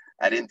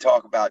 I didn't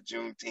talk about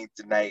Juneteenth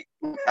tonight.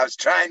 I was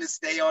trying to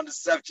stay on the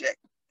subject.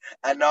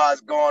 I know I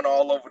was going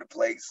all over the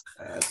place.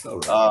 That's all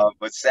right.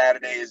 But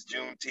Saturday is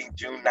Juneteenth,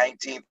 June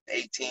 19th,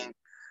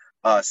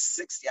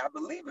 1860. I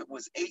believe it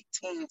was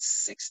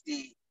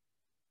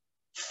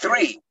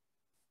 1863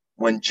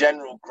 when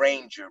General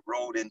Granger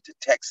rode into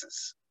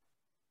Texas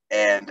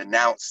and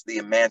announced the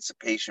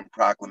Emancipation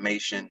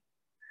Proclamation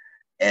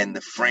and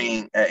the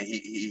freeing.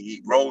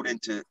 He rode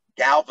into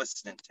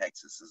Galveston,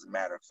 Texas, as a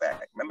matter of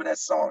fact. Remember that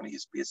song? There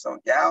used to be a song,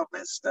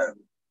 Galveston.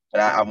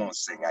 But I won't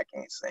sing. I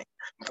can't sing.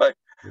 But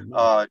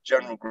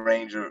General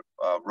Granger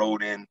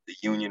rode in. The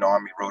Union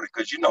Army rode in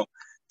because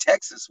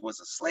Texas was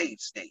a slave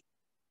state.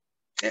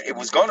 It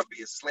was going to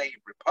be a slave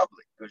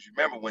republic because you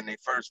remember when they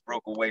first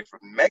broke away from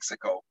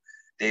Mexico,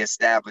 they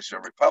established a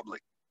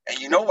republic. And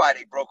you know why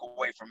they broke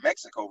away from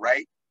Mexico,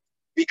 right?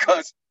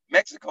 Because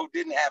Mexico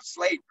didn't have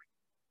slavery.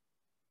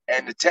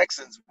 And the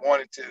Texans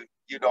wanted to,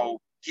 you know,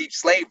 keep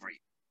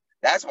slavery.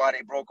 That's why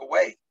they broke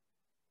away.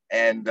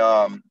 And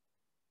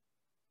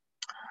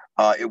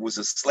it was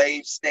a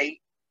slave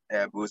state.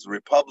 It was a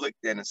republic,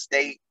 then a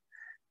state.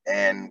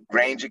 And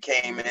Granger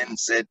came in and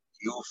said,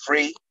 "You're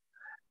free."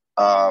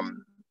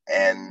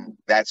 And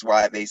that's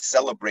why they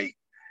celebrate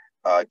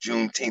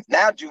Juneteenth.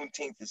 Now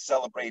Juneteenth is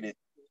celebrated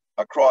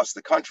across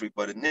the country,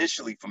 but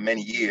initially for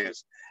many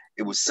years,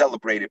 it was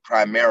celebrated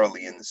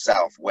primarily in the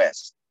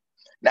Southwest.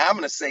 Now I'm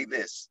going to say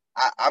this: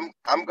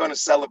 I'm going to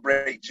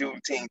celebrate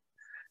Juneteenth,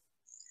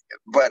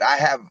 but I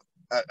have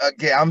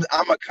again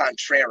I'm a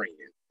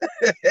contrarian.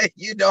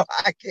 You know,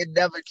 I can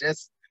never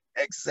just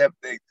accept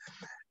things.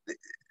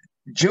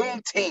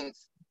 Juneteenth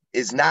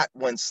is not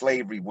when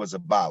slavery was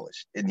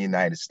abolished in the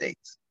United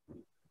States.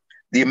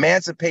 The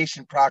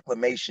Emancipation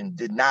Proclamation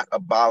did not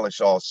abolish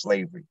all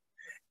slavery.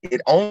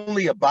 It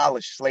only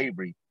abolished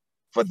slavery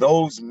for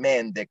those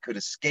men that could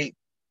escape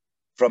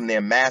from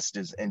their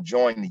masters and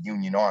join the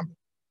Union Army.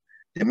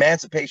 The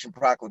Emancipation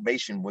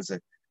Proclamation was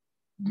a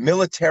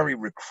military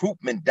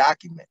recruitment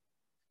document,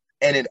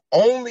 and it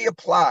only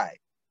applied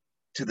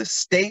to the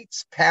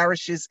states,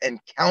 parishes, and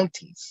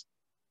counties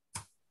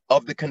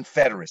of the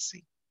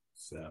Confederacy.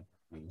 So,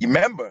 you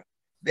remember,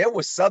 there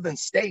were southern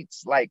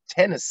states like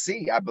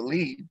Tennessee, I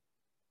believe,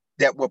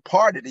 that were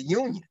part of the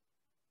Union,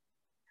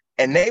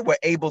 and they were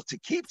able to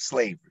keep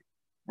slavery.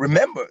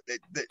 Remember,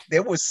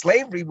 there was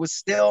slavery was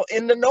still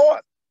in the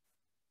North,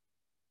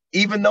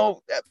 even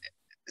though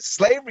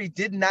slavery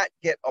did not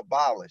get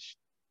abolished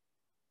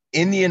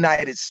in the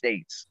United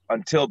States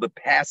until the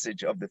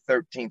passage of the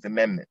 13th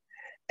Amendment.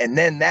 And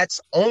then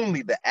that's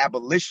only the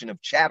abolition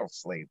of chattel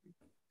slavery.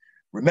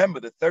 Remember,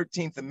 the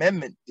 13th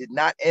Amendment did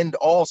not end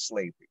all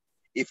slavery.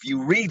 If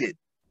you read it,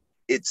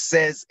 it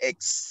says,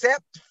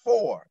 except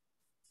for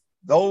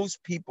those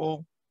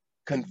people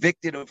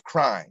convicted of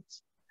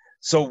crimes.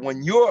 So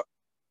when you're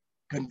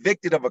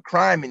convicted of a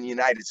crime in the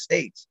United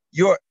States,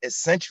 you're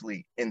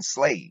essentially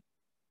enslaved.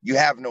 You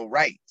have no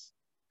rights.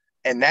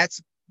 And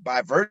that's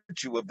by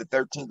virtue of the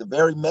 13th,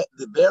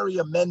 the very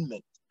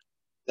amendment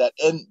that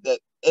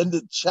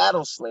ended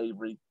chattel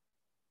slavery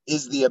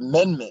is the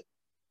amendment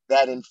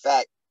that in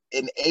fact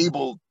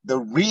enabled the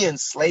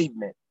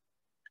re-enslavement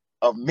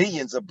of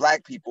millions of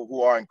Black people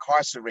who are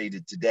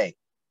incarcerated today.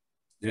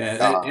 Yeah,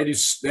 that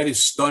is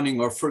stunning.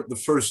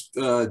 The first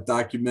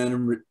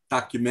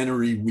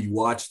documentary we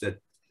watched at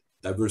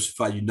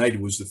Diversify United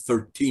was the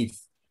 13th.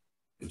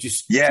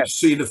 Just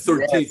see the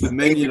 13th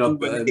Amendment up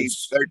there.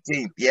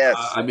 13th, yes.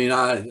 I mean,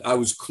 I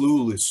was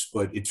clueless,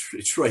 but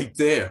it's right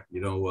there.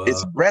 You know,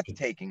 it's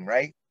breathtaking,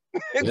 right?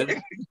 Yeah.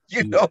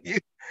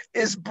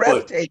 It's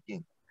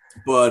breathtaking.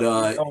 But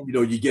you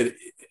know, you get it.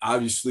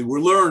 Obviously, we're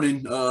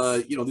learning.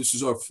 You know, this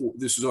is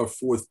our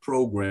fourth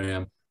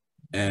program,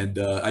 and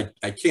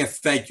I can't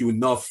thank you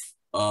enough.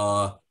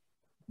 The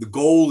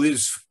goal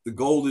is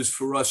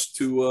for us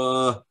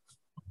to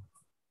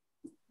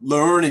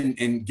learn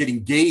and get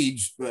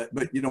engaged,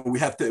 but you know, we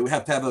have to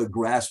have a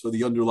grasp of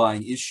the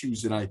underlying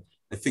issues, and I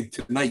think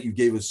tonight you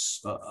gave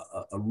us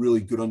a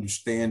really good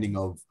understanding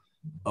of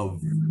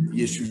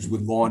the issues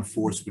with law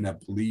enforcement and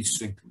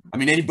policing. I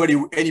mean, anybody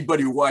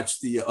who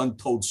watched the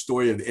Untold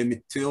Story of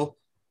Emmett Till,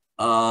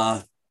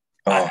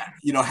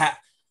 you know,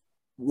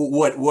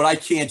 what I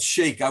can't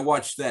shake. I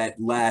watched that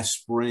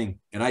last spring,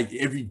 and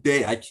every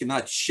day I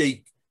cannot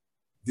shake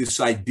this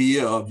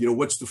idea of, you know,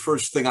 what's the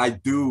first thing I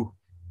do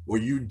or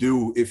you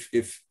do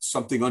if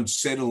something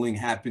unsettling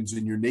happens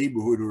in your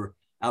neighborhood or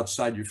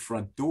outside your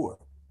front door.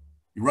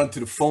 You run to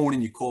the phone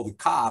and you call the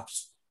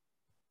cops,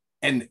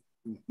 and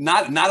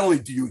not only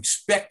do you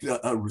expect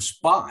a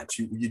response,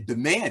 you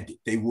demand it.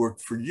 They work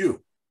for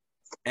you,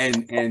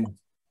 and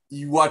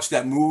you watch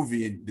that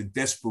movie and the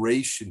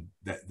desperation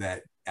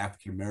that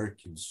African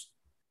Americans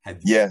had.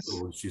 Yes,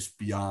 it was just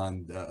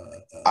beyond.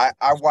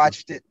 I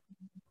watched it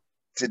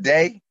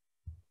today,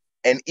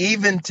 and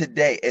even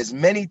today, as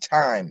many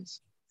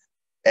times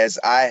as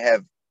I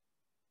have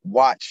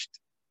watched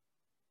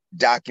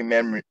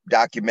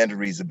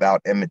documentaries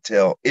about Emmett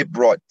Till, it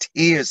brought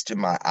tears to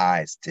my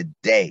eyes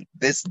today,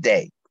 this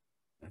day.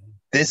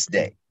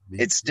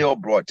 It still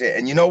brought tears.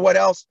 And you know what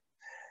else?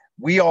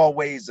 We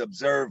always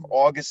observe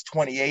August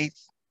 28th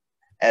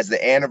as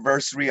the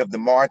anniversary of the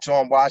March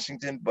on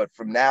Washington, but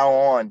from now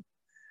on,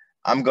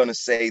 I'm going to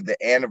say the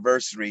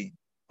anniversary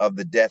of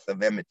the death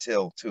of Emmett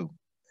Till too,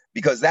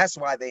 because that's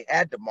why they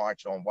had to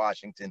march on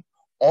Washington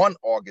on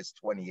August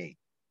 28th,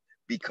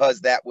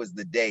 because that was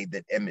the day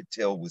that Emmett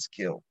Till was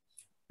killed.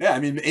 Yeah, I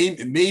mean,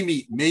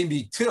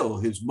 Mamie Till,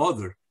 his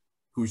mother,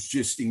 who's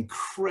just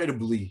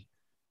incredibly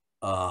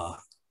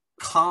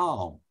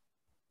calm.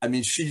 I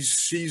mean,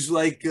 she's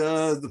like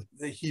the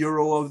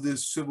hero of the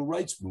civil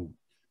rights movement.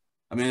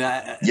 I mean,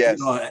 yes.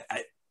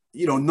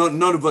 You know,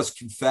 none of us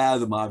can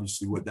fathom,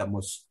 obviously, what that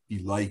must be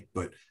like,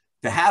 but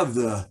to have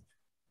the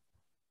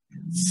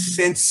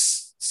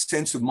sense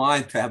of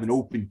mind to have an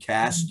open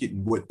casket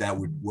and what that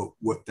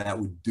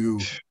would do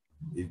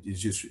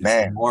It's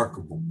Man.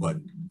 remarkable. But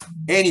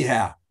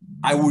anyhow,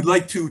 I would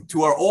like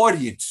to our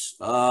audience,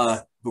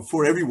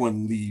 before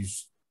everyone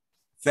leaves,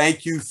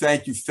 thank you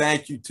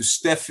to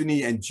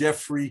Stephanie and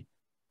Jeffrey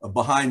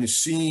behind the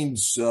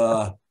scenes.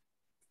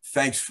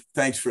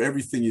 Thanks for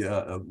everything.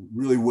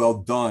 Really well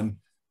done.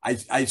 I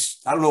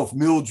don't know if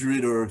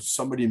Mildred or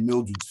somebody in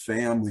Mildred's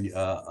family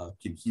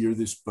can hear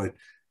this, but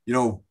you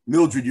know,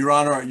 Mildred, you're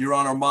on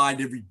our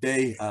mind every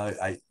day.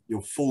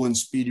 Full and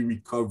speedy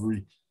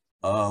recovery.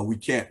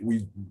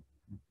 We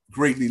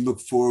greatly look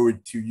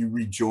forward to you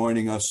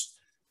rejoining us.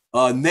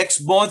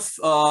 Next month,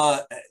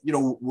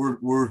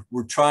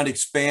 we're trying to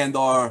expand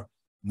our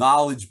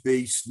knowledge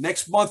base.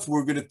 Next month,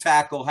 we're going to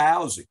tackle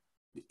housing,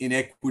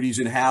 inequities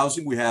in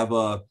housing. We have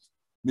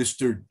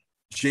Mr.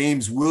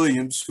 James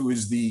Williams, who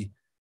is the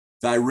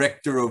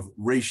Director of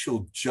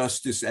Racial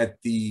Justice at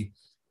the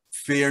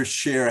Fair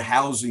Share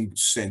Housing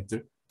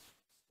Center.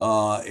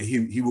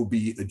 He will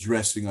be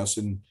addressing us,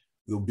 and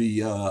there'll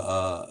be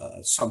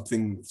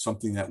something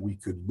that we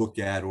could look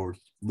at or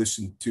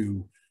listen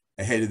to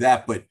ahead of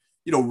that. But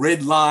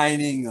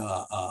redlining,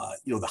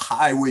 the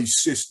highway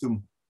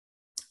system,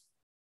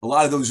 a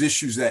lot of those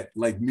issues that,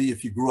 like me,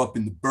 if you grew up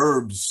in the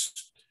burbs,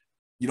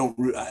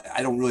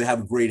 I don't really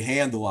have a great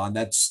handle on.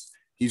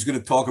 He's going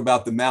to talk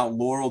about the Mount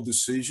Laurel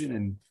decision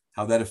and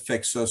how that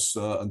affects us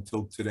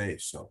until today.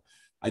 So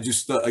I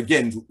just,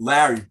 again,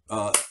 Larry,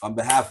 on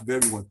behalf of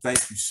everyone,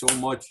 thank you so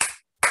much.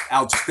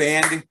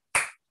 Outstanding.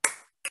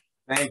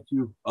 Thank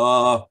you.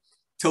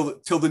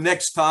 Till the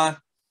next time,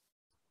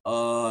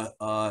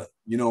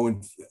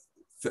 and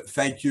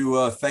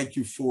thank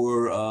you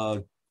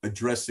for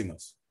addressing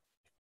us.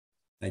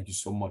 Thank you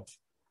so much.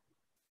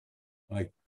 All right.